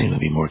way. I think it'll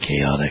be more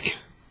chaotic,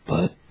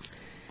 but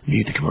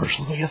mute the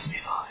commercials. I guess it'll be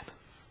fine.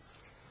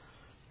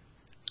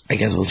 I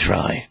guess we'll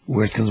try.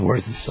 Worst comes to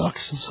worst, it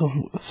sucks,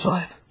 so it's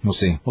fine. We'll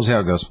see. We'll see how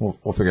it goes.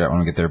 We'll figure it out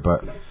when we get there,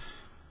 but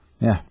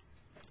yeah.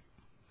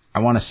 I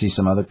want to see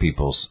some other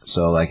people's.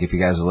 So, if you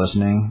guys are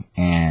listening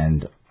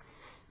and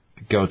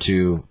go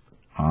to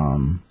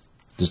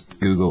just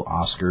Google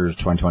Oscars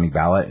 2020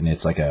 ballot, and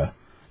it's a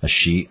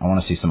sheet. I want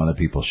to see some other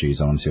people's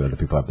sheets. I want to see what other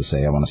people have to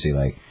say. I want to see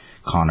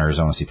Connor's.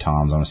 I want to see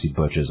Tom's. I want to see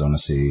Butch's. I want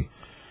to see,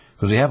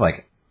 because we have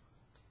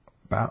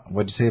about,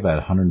 what'd you say, about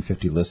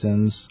 150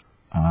 listens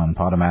on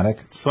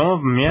Podomatic. Some of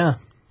them, yeah.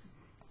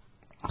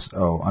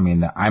 So I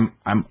mean, I'm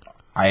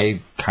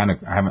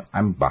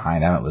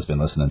behind. I haven't been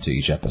listening to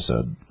each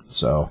episode.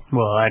 So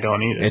Well, I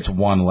don't either. it's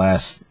one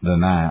less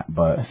than that, I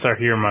but start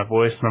hearing my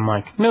voice, and I'm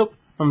like, nope,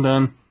 I'm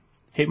done.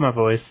 Hate my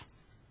voice.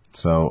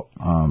 so,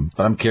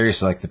 but I'm curious,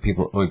 the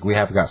people, we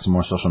have got some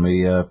more social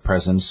media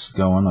presence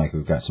going,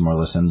 we've got some more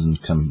listens and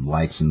some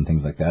likes and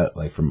things like that,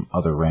 from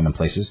other random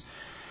places.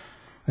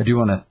 I do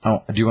want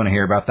to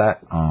hear about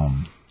that,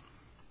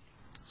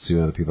 see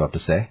what other people have to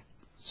say.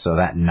 So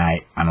that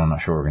night, I'm not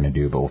sure what we're going to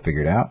do, but we'll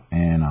figure it out.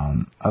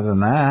 And, other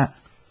than that,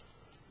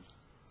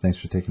 thanks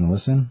for taking a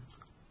listen.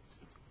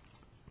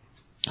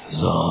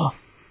 So,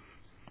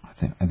 I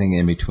think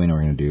in between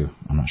we're going to do,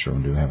 I'm not sure what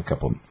we're going to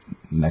do.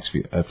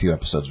 We have a few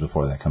episodes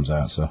before that comes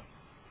out, so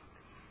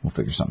we'll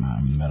figure something out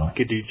in the middle.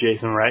 Could do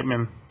Jason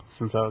Reitman,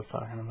 since I was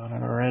talking about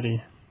it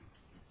already.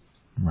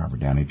 Robert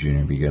Downey Jr.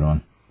 would be a good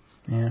one.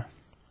 Yeah.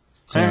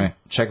 So anyway,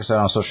 check us out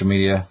on social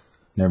media.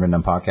 Never Been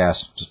Done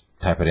Podcast. Just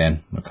type it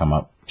in. It'll come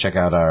up. Check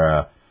out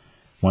our,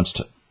 once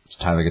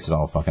Tyler gets it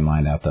all fucking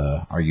lined out,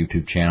 our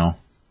YouTube channel.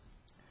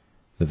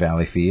 The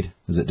Valley Feed.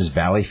 Is it just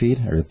Valley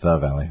Feed or The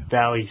Valley?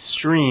 Valley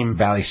Stream.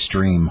 Valley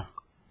Stream.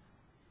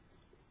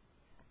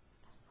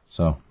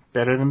 So.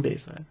 Better than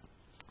Bayside.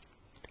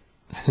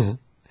 if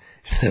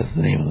that's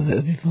the name of it,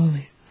 that'd be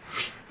funny.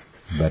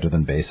 Better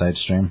than Bayside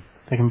Stream?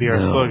 That can be our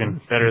No.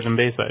 slogan. Better than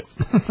Bayside.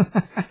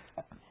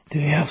 Do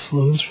we have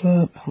slogans for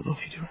that? I don't know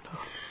if you do or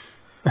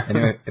not.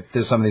 Anyway, if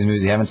there's some of these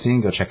movies you haven't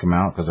seen, go check them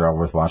out because they're all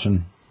worth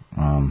watching.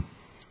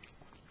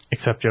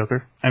 Except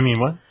Joker. I mean,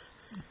 what?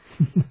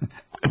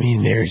 I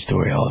mean, Marriage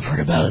Story, all I've heard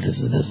about it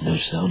is no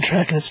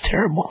soundtrack and it's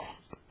terrible.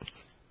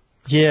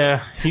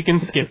 Yeah, you can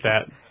skip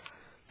that.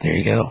 There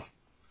you go.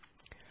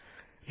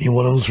 I mean,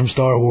 one of them's from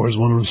Star Wars,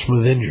 one of them's from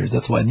Avengers.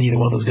 That's why neither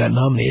one of those got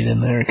nominated in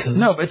there. Cause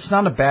No, but it's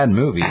not a bad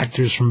movie.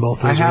 actors from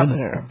both those are in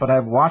there. But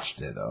I've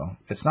watched it though.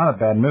 It's not a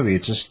bad movie.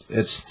 It's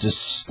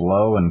just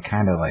slow and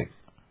kind of like,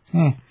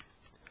 It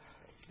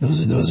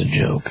was a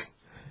joke.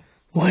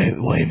 Why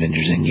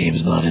Avengers Endgame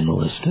is not in the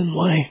list and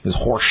why it's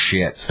horse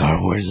shit.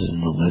 Star Wars is in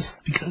the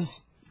list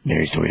because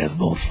Mary Story has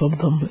both of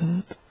them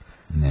in it.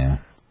 Yeah.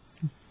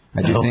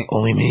 I do think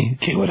Only me.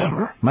 Okay,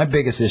 whatever. my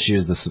biggest issue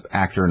is the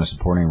actor in a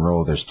supporting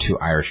role. There's 2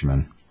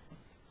 Irishmen,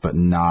 but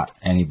not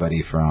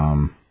anybody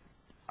from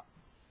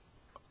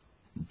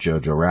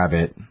Jojo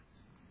Rabbit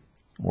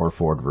or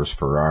Ford vs.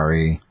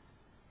 Ferrari.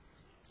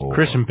 Or,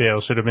 Christian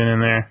Bale should have been in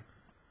there.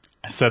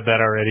 I said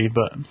that already,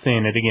 but I'm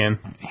saying it again.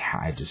 Yeah,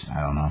 I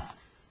don't know.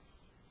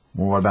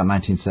 Well, what about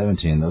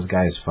 1917? Those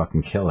guys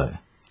fucking kill it.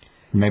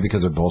 Maybe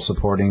because they're both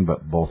supporting,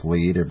 but both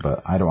lead,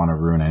 but I don't want to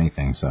ruin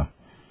anything, so.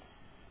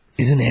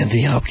 Isn't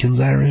Anthony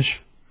Hopkins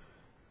Irish?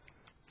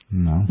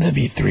 No. That'd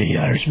be 3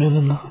 Irishmen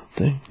in the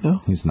thing,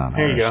 no? He's not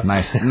Here you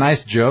Irish. go.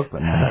 Nice joke,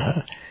 but no.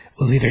 It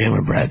was either him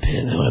or Brad Pitt,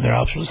 and the other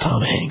option was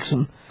Tom Hanks,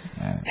 and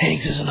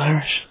Hanks isn't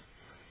Irish.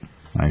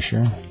 Are you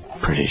sure?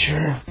 Pretty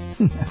sure.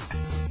 All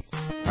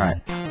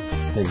right.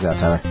 Take us out,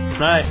 Tyler. All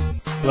right.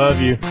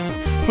 Love you.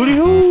 Hooty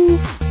hoo.